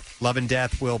 12th. Love and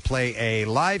Death will play a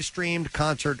live-streamed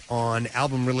concert on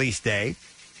album release day.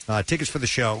 Tickets for the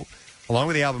show, along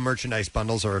with the album merchandise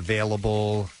bundles, are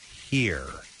available here.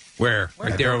 Where?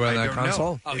 Right there over on that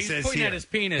console? Oh, It he's says pointing here. at his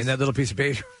penis. In that little piece of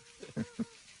paper?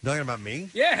 Talking about me?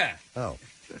 Yeah. Oh.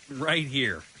 Right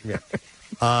here. Yeah.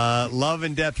 Love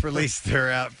and Death released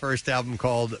their first album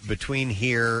called Between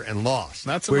Here and Lost.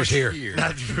 Not so Where's much here?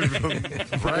 Not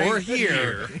or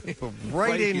here. But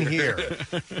right in here.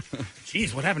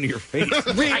 Jeez, what happened to your face?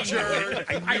 Richard!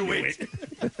 I knew it.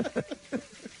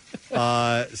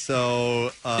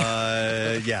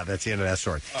 Yeah, that's the end of that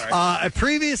story. A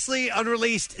previously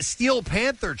unreleased Steel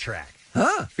Panther track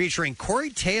featuring Corey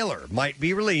Taylor might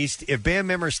be released if band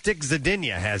member Stick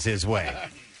Zadinia has his way.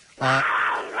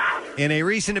 In a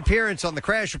recent appearance on the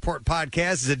Crash Report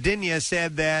podcast, Zadinia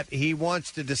said that he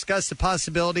wants to discuss the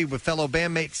possibility with fellow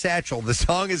bandmate Satchel. The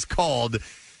song is called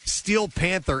Steel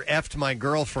Panther F'd My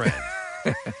Girlfriend.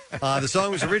 The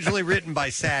song was originally written by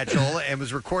Satchel and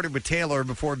was recorded with Taylor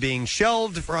before being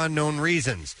shelved for unknown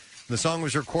reasons. The song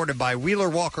was recorded by Wheeler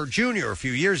Walker Jr. a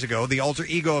few years ago, the alter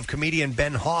ego of comedian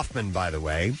Ben Hoffman, by the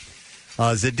way.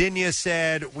 Zadinia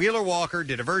said Wheeler Walker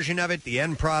did a version of it, the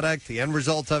end product, the end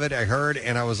result of it, I heard,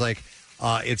 and I was like,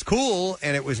 it's cool,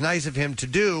 and it was nice of him to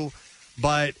do,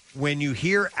 but when you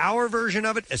hear our version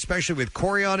of it, especially with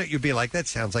Corey on it, you'd be like, that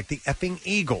sounds like the effing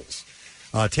Eagles.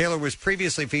 Taylor was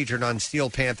previously featured on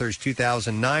Steel Panther's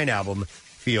 2009 album,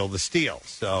 Feel the Steel.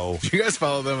 So, do you guys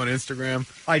follow them on Instagram?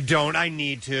 I don't. I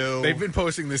need to. They've been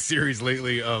posting this series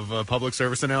lately of public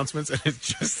service announcements, and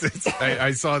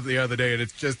I saw it the other day, and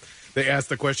it's just, they asked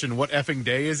the question, what effing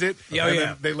day is it? Yeah, and yeah.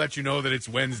 then they let you know that it's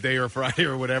Wednesday or Friday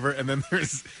or whatever, and then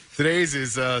today's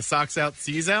is Socks Out,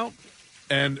 Seas Out,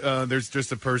 and there's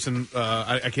just a person,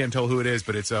 I can't tell who it is,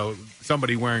 but it's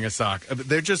somebody wearing a sock.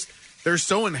 They're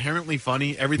so inherently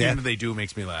funny. Everything that they do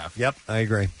makes me laugh. Yep, I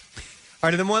agree. All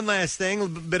right, and then one last thing, a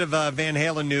bit of Van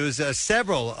Halen news.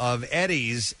 Several of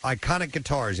Eddie's iconic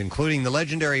guitars, including the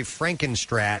legendary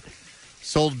Frankenstrat,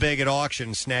 sold big at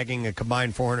auction, snagging a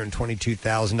combined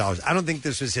 $422,000. I don't think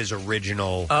this was his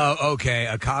original. Oh, okay.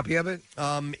 A copy of it?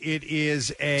 It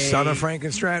is a Son of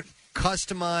Frankenstrat?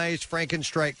 Customized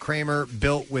Frankenstrat Kramer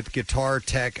built with guitar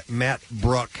tech Matt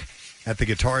Brook at the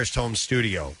Guitarist Home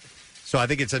Studio. So I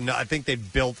think I think they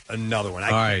built another one.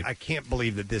 I can't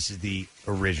believe that this is the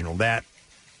original. That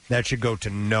should go to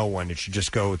no one. It should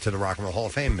just go to the Rock and Roll Hall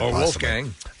of Fame. Or possibly.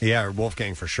 Wolfgang. Yeah, or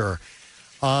Wolfgang for sure.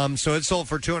 So it sold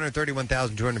for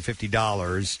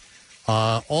 $231,250.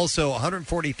 Also,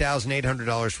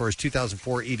 $140,800 for his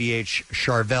 2004 EVH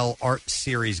Charvel Art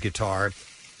Series guitar,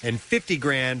 and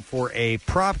 $50,000 for a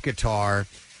prop guitar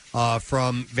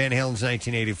from Van Halen's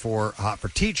 1984 Hot for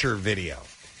Teacher video.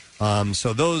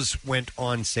 So those went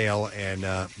on sale and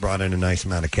brought in a nice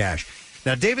amount of cash.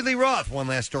 Now, David Lee Roth, one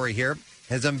last story here,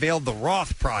 has unveiled the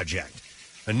Roth Project,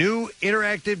 a new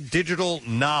interactive digital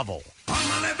novel.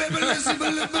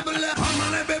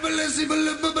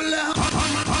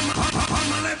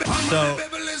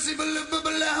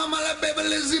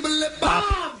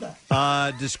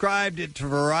 Described it to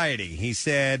Variety. He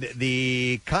said,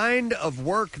 the kind of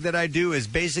work that I do is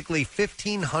basically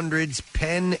 1500s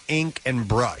pen, ink, and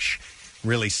brush.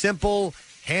 Really simple,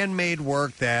 handmade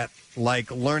work that,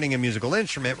 like learning a musical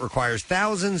instrument, requires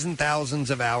thousands and thousands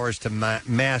of hours to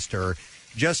master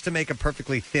just to make a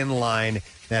perfectly thin line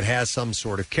that has some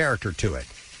sort of character to it.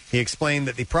 He explained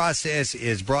that the process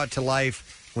is brought to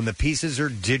life when the pieces are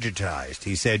digitized.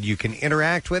 He said you can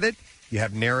interact with it, you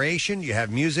have narration, you have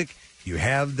music, you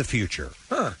have the future.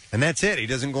 Huh. And that's it. He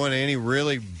doesn't go into any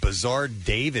really bizarre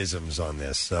Dave-isms on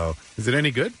this. So, is it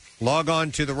any good? Log on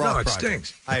to the Roth No, it Project.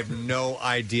 stinks. I have no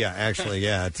idea. Actually,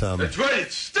 yeah. It's, That's right,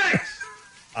 it stinks!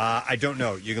 I don't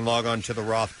know. You can log on to the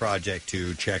Roth Project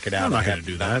to check it out. I'm not I gonna have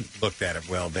do not that. Looked at it.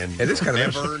 Well, then It is we'll kind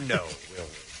of never know, will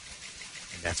we?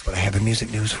 And that's what I have in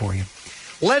music news for you.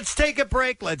 Let's take a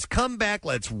break. Let's come back.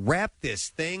 Let's wrap this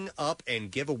thing up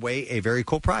and give away a very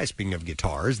cool prize. Speaking of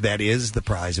guitars, that is the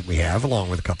prize that we have,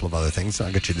 along with a couple of other things.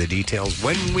 I'll get you the details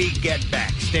when we get back.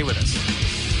 Stay with us.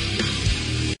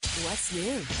 What's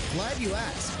new? Glad you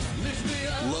asked.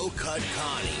 Low Cut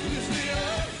Connie.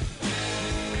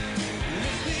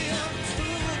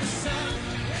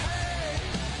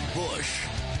 Bush.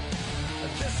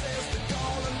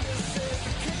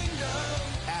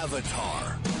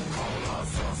 Avatar.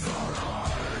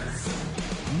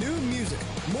 New music.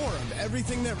 More of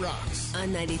everything that rocks. On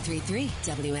 93.3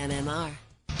 WMMR.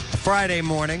 Friday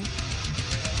morning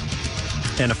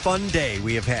and a fun day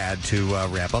we have had to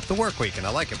wrap up the work week, and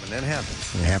I like it when that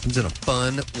happens. It happens in a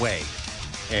fun way.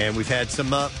 And we've had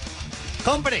some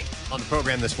company on the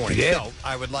program this morning. So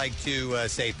I would like to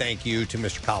say thank you to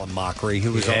Mr. Colin Mockery,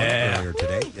 who was on earlier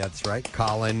today. That's right.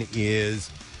 Colin is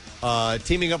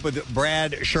teaming up with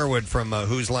Brad Sherwood from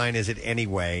Whose Line Is It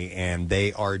Anyway, and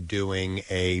they are doing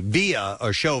a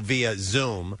show via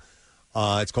Zoom.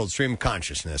 It's called Stream of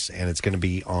Consciousness, and it's going to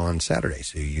be on Saturday,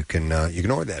 so you can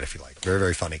order that if you like. Very,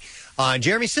 very funny.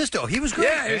 Jeremy Sisto, he was great.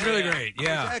 Yeah, he was really great.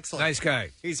 Yeah, excellent. Nice guy.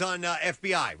 He's on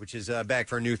FBI, which is back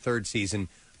for a new third season,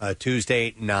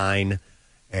 Tuesday 9,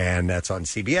 and that's on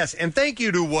CBS. And thank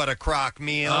you to What a Crock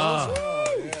Meals.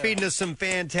 Feeding us some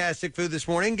fantastic food this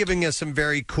morning, giving us some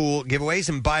very cool giveaways.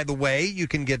 And by the way, you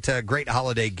can get great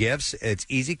holiday gifts. It's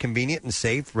easy, convenient, and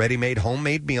safe. Ready-made,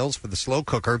 homemade meals for the slow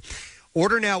cooker.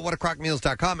 Order now at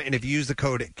whatacrockmeals.com, and if you use the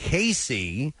code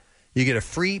Casey, you get a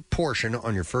free portion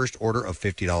on your first order of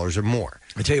 $50 or more.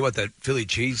 I tell you what, that Philly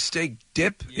cheesesteak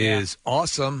dip is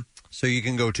awesome. So you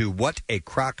can go to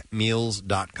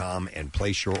whatacrockmeals.com and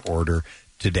place your order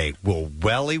today. Well,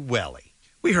 welly.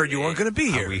 We heard you weren't going to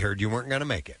be here. We heard you weren't going to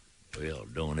make it. Well,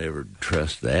 don't ever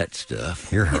trust that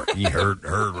stuff. You heard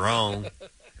wrong.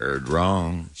 Heard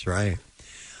wrong. That's right.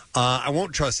 I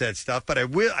won't trust that stuff, but I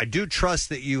will. I do trust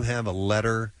that you have a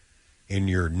letter in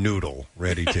your noodle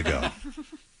ready to go.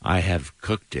 I have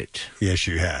cooked it. Yes,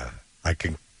 you have. I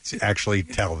can actually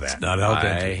tell that. It's not al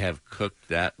dente. I have cooked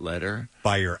that letter.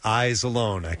 By your eyes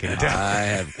alone, I can tell. I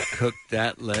have cooked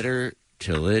that letter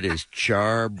till it is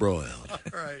charbroiled. All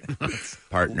right.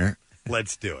 Partner.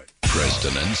 Let's do it.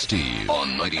 Preston and Steve on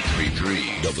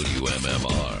 93.3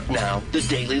 WMMR. Now, the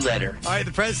Daily Letter. All right,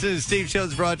 the Preston and Steve Show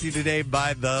is brought to you today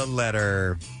by The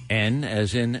Letter. N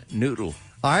as in noodle.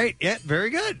 All right, yeah, very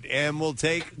good. And we'll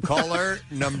take caller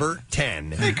number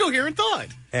 10. Hey, coherent thought.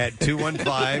 At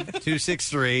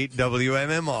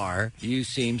 215-263-WMMR. You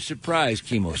seem surprised,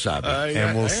 Kimosabe.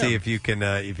 And we'll see if you can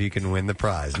win the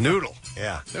prize. Noodle.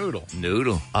 Yeah.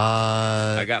 Noodle.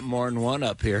 I got more than one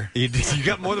up here. You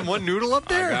got more than one noodle up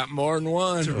there? I got more than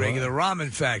one. It's a regular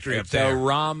ramen factory It's up there. a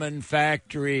ramen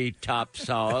factory,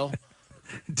 topsoil.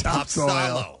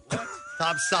 Topsoil.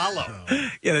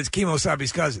 Topsalo. Yeah, that's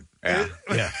Kimosabe's cousin. Yeah.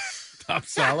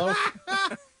 Topsalo?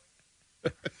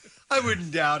 I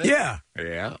wouldn't doubt it. Yeah.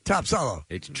 Yeah. Topsalo.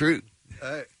 It's true.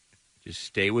 Just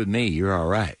stay with me. You're all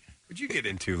right. What'd you get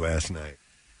into last night?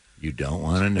 You don't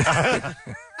want to know.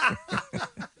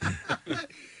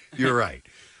 You're right.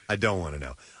 I don't want to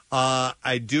know.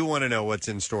 I do want to know what's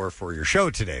in store for your show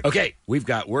today. Okay, we've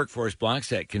got workforce blocks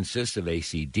that consist of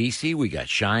AC/DC. We got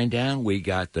Shinedown. We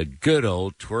got the good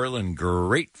old twirling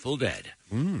Grateful Dead.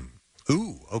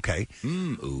 Ooh, okay.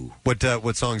 Ooh. What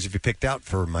songs have you picked out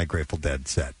for my Grateful Dead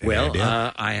set? Any Well,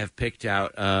 idea? I have picked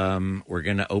out, we're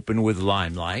going to open with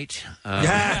Limelight. And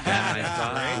I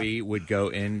thought we would go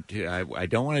into, I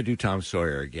don't want to do Tom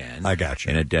Sawyer again. I got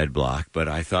you. In a dead block, but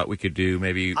I thought we could do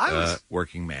maybe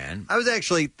Working Man. I was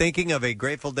actually thinking of a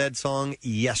Grateful Dead song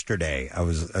yesterday. I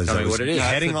was Tell me what it is.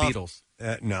 heading That's off. the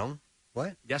Beatles. No.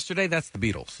 What? Yesterday, that's the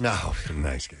Beatles. No,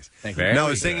 nice guys. Thank you. No, I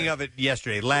was thinking of it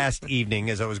yesterday, last evening,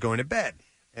 as I was going to bed.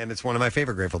 And it's one of my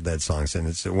favorite Grateful Dead songs, and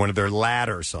it's one of their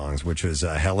latter songs, which was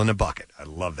Hell in a Bucket. I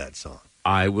love that song.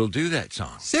 I will do that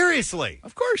song. Seriously.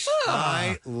 Of course.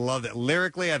 I love it.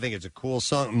 Lyrically, I think it's a cool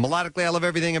song. Melodically, I love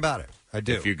everything about it. I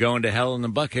do. If you're going to Hell in the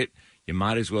Bucket, you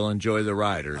might as well enjoy the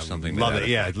ride or something. Love like it. that.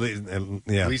 Yeah.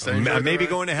 At least I enjoy the may be ride.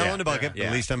 going to Hell in a Bucket, but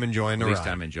at least I'm enjoying the At least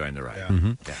ride. I'm enjoying the ride.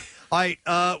 Mhm. Yeah. All right,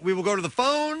 we will go to the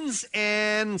phones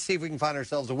and see if we can find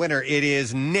ourselves a winner. It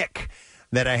is Nick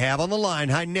that I have on the line.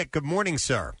 Hi, Nick. Good morning,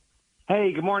 sir.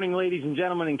 Hey, good morning, ladies and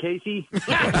gentlemen, and Casey.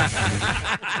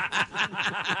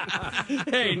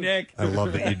 Hey, Nick. I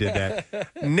love that you did that.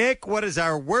 Nick, what is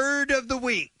our word of the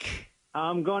week?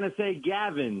 I'm going to say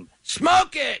Gavin.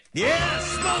 Smoke it! Yeah,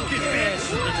 smoke it,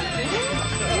 bitch.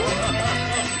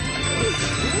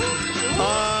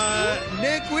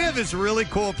 Nick, we have this really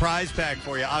cool prize pack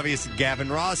for you. Obviously, Gavin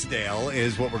Rossdale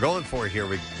is what we're going for here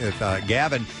with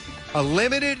Gavin. a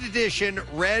limited edition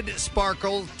red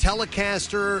sparkle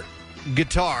Telecaster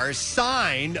guitar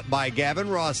signed by Gavin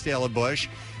Rossdale of Bush.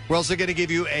 We're also going to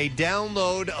give you a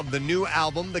download of the new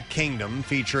album, The Kingdom,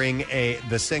 featuring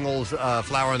the singles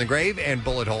Flower on the Grave and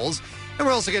Bullet Holes. And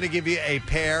we're also going to give you a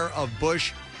pair of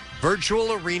Bush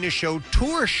Virtual Arena Show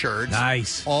tour shirts.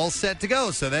 Nice. All set to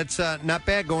go. So that's not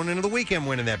bad going into the weekend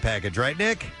winning that package, right,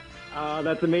 Nick?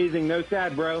 That's amazing. No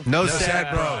sad, bro. No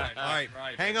sad, bro. All right.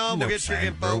 Hang on. We'll get your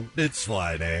info. It's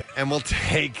Friday. And we'll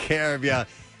take care of you.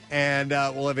 And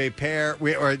we'll have a pair.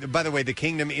 By the way, The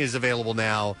Kingdom is available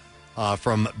now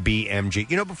from BMG.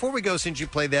 You know, before we go, since you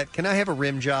played that, can I have a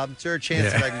rim job? Is there a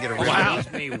chance that I can get a rim job?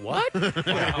 Me what? No,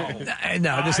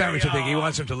 that's not what you think. He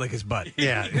wants him to lick his butt.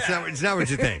 Yeah, it's not what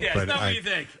you think. Yeah, but it's not what you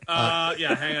think.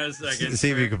 Yeah, hang on a second.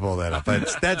 See if you can pull that up.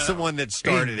 That's the one that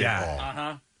started it all.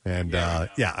 Uh-huh. And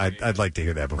I'd like to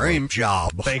hear that before. Rim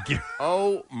job. Thank you.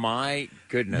 Oh my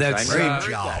goodness! That's I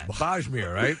job.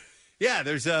 Bajmir, right? Yeah,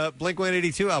 there's a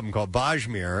Blink-182 album called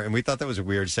Bajmir, and we thought that was a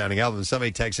weird-sounding album.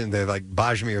 Somebody texted in, they're like,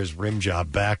 Bajmir's rim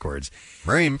job backwards.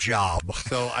 Rim job.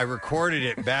 So I recorded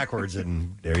it backwards,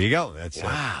 and there you go. That's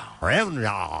rim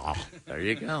job. There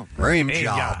you go. Rim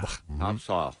job.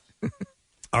 Topsail.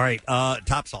 All right,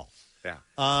 Topsail. Yeah.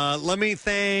 Let me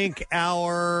thank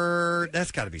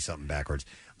that's got to be something backwards.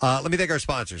 Let me thank our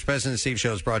sponsors. President Steve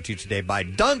Show is brought to you today by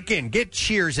Dunkin'. Get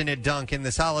cheers in at Dunkin'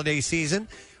 this holiday season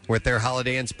with their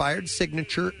holiday-inspired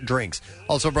signature drinks.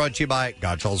 Also brought to you by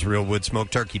Gottschall's Real Wood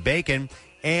Smoked Turkey Bacon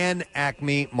and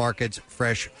Acme Markets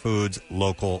Fresh Foods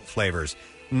Local Flavors.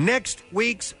 Next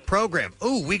week's program.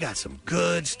 Ooh, we got some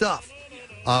good stuff.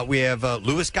 We have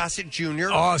Louis Gossett Jr.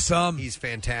 Awesome. He's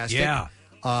fantastic. Yeah.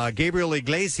 Gabriel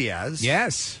Iglesias.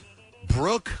 Yes.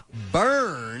 Brooke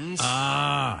Burns.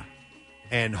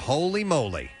 And holy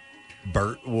moly,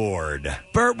 Burt Ward.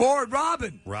 Burt Ward,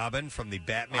 Robin. Robin from the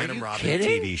Batman Are and you Robin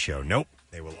kidding? TV show. Nope.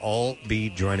 They will all be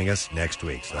joining us next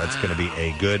week. So that's going to be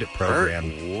a good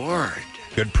program. Burt Ward.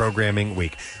 Good programming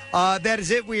week. That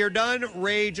is it. We are done.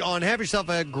 Rage on. Have yourself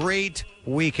a great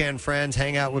weekend, friends.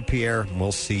 Hang out with Pierre. And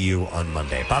we'll see you on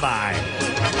Monday. Bye-bye.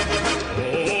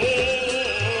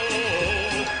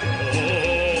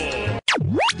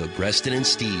 The Preston and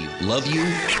Steve Love You,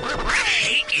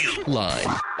 Hate You line.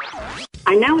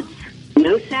 I know it's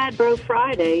No Sad Bro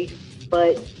Friday,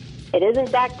 but it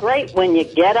isn't that great when you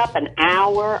get up an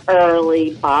hour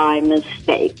early by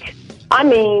mistake. I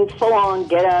mean, full on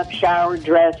get up, shower,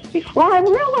 dress before I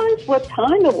realized what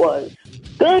time it was.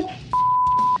 Good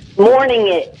morning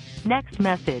it. Next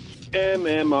message.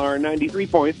 MMR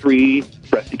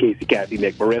 93.3. Preston, Casey, Kathy,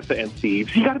 Nick, Marissa, and Steve.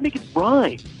 So you got to make it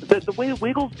rhyme. The way the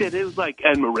Wiggles did it was like,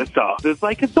 and Marissa. It's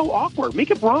so awkward.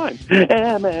 Make it rhyme.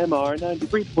 MMR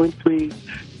 93.3.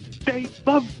 They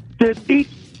love to eat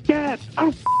cats. I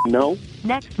don't know.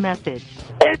 Next message.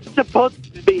 It's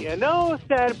supposed to be a No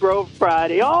Sad Bro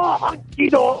Friday. Oh,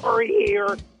 hunky-dory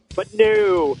here. But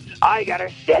no, I got a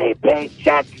shitty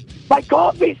paycheck. My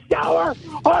coffee's sour.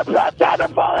 Our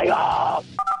breath's falling off.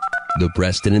 The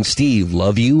Preston and Steve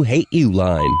Love You, Hate You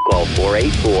line. Call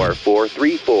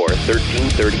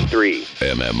 484-434-1333.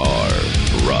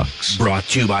 MMR rocks. Brought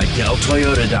to you by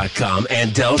DellToyota.com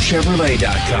and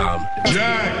DellChevrolet.com.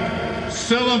 Jack,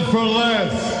 sell them for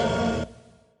less.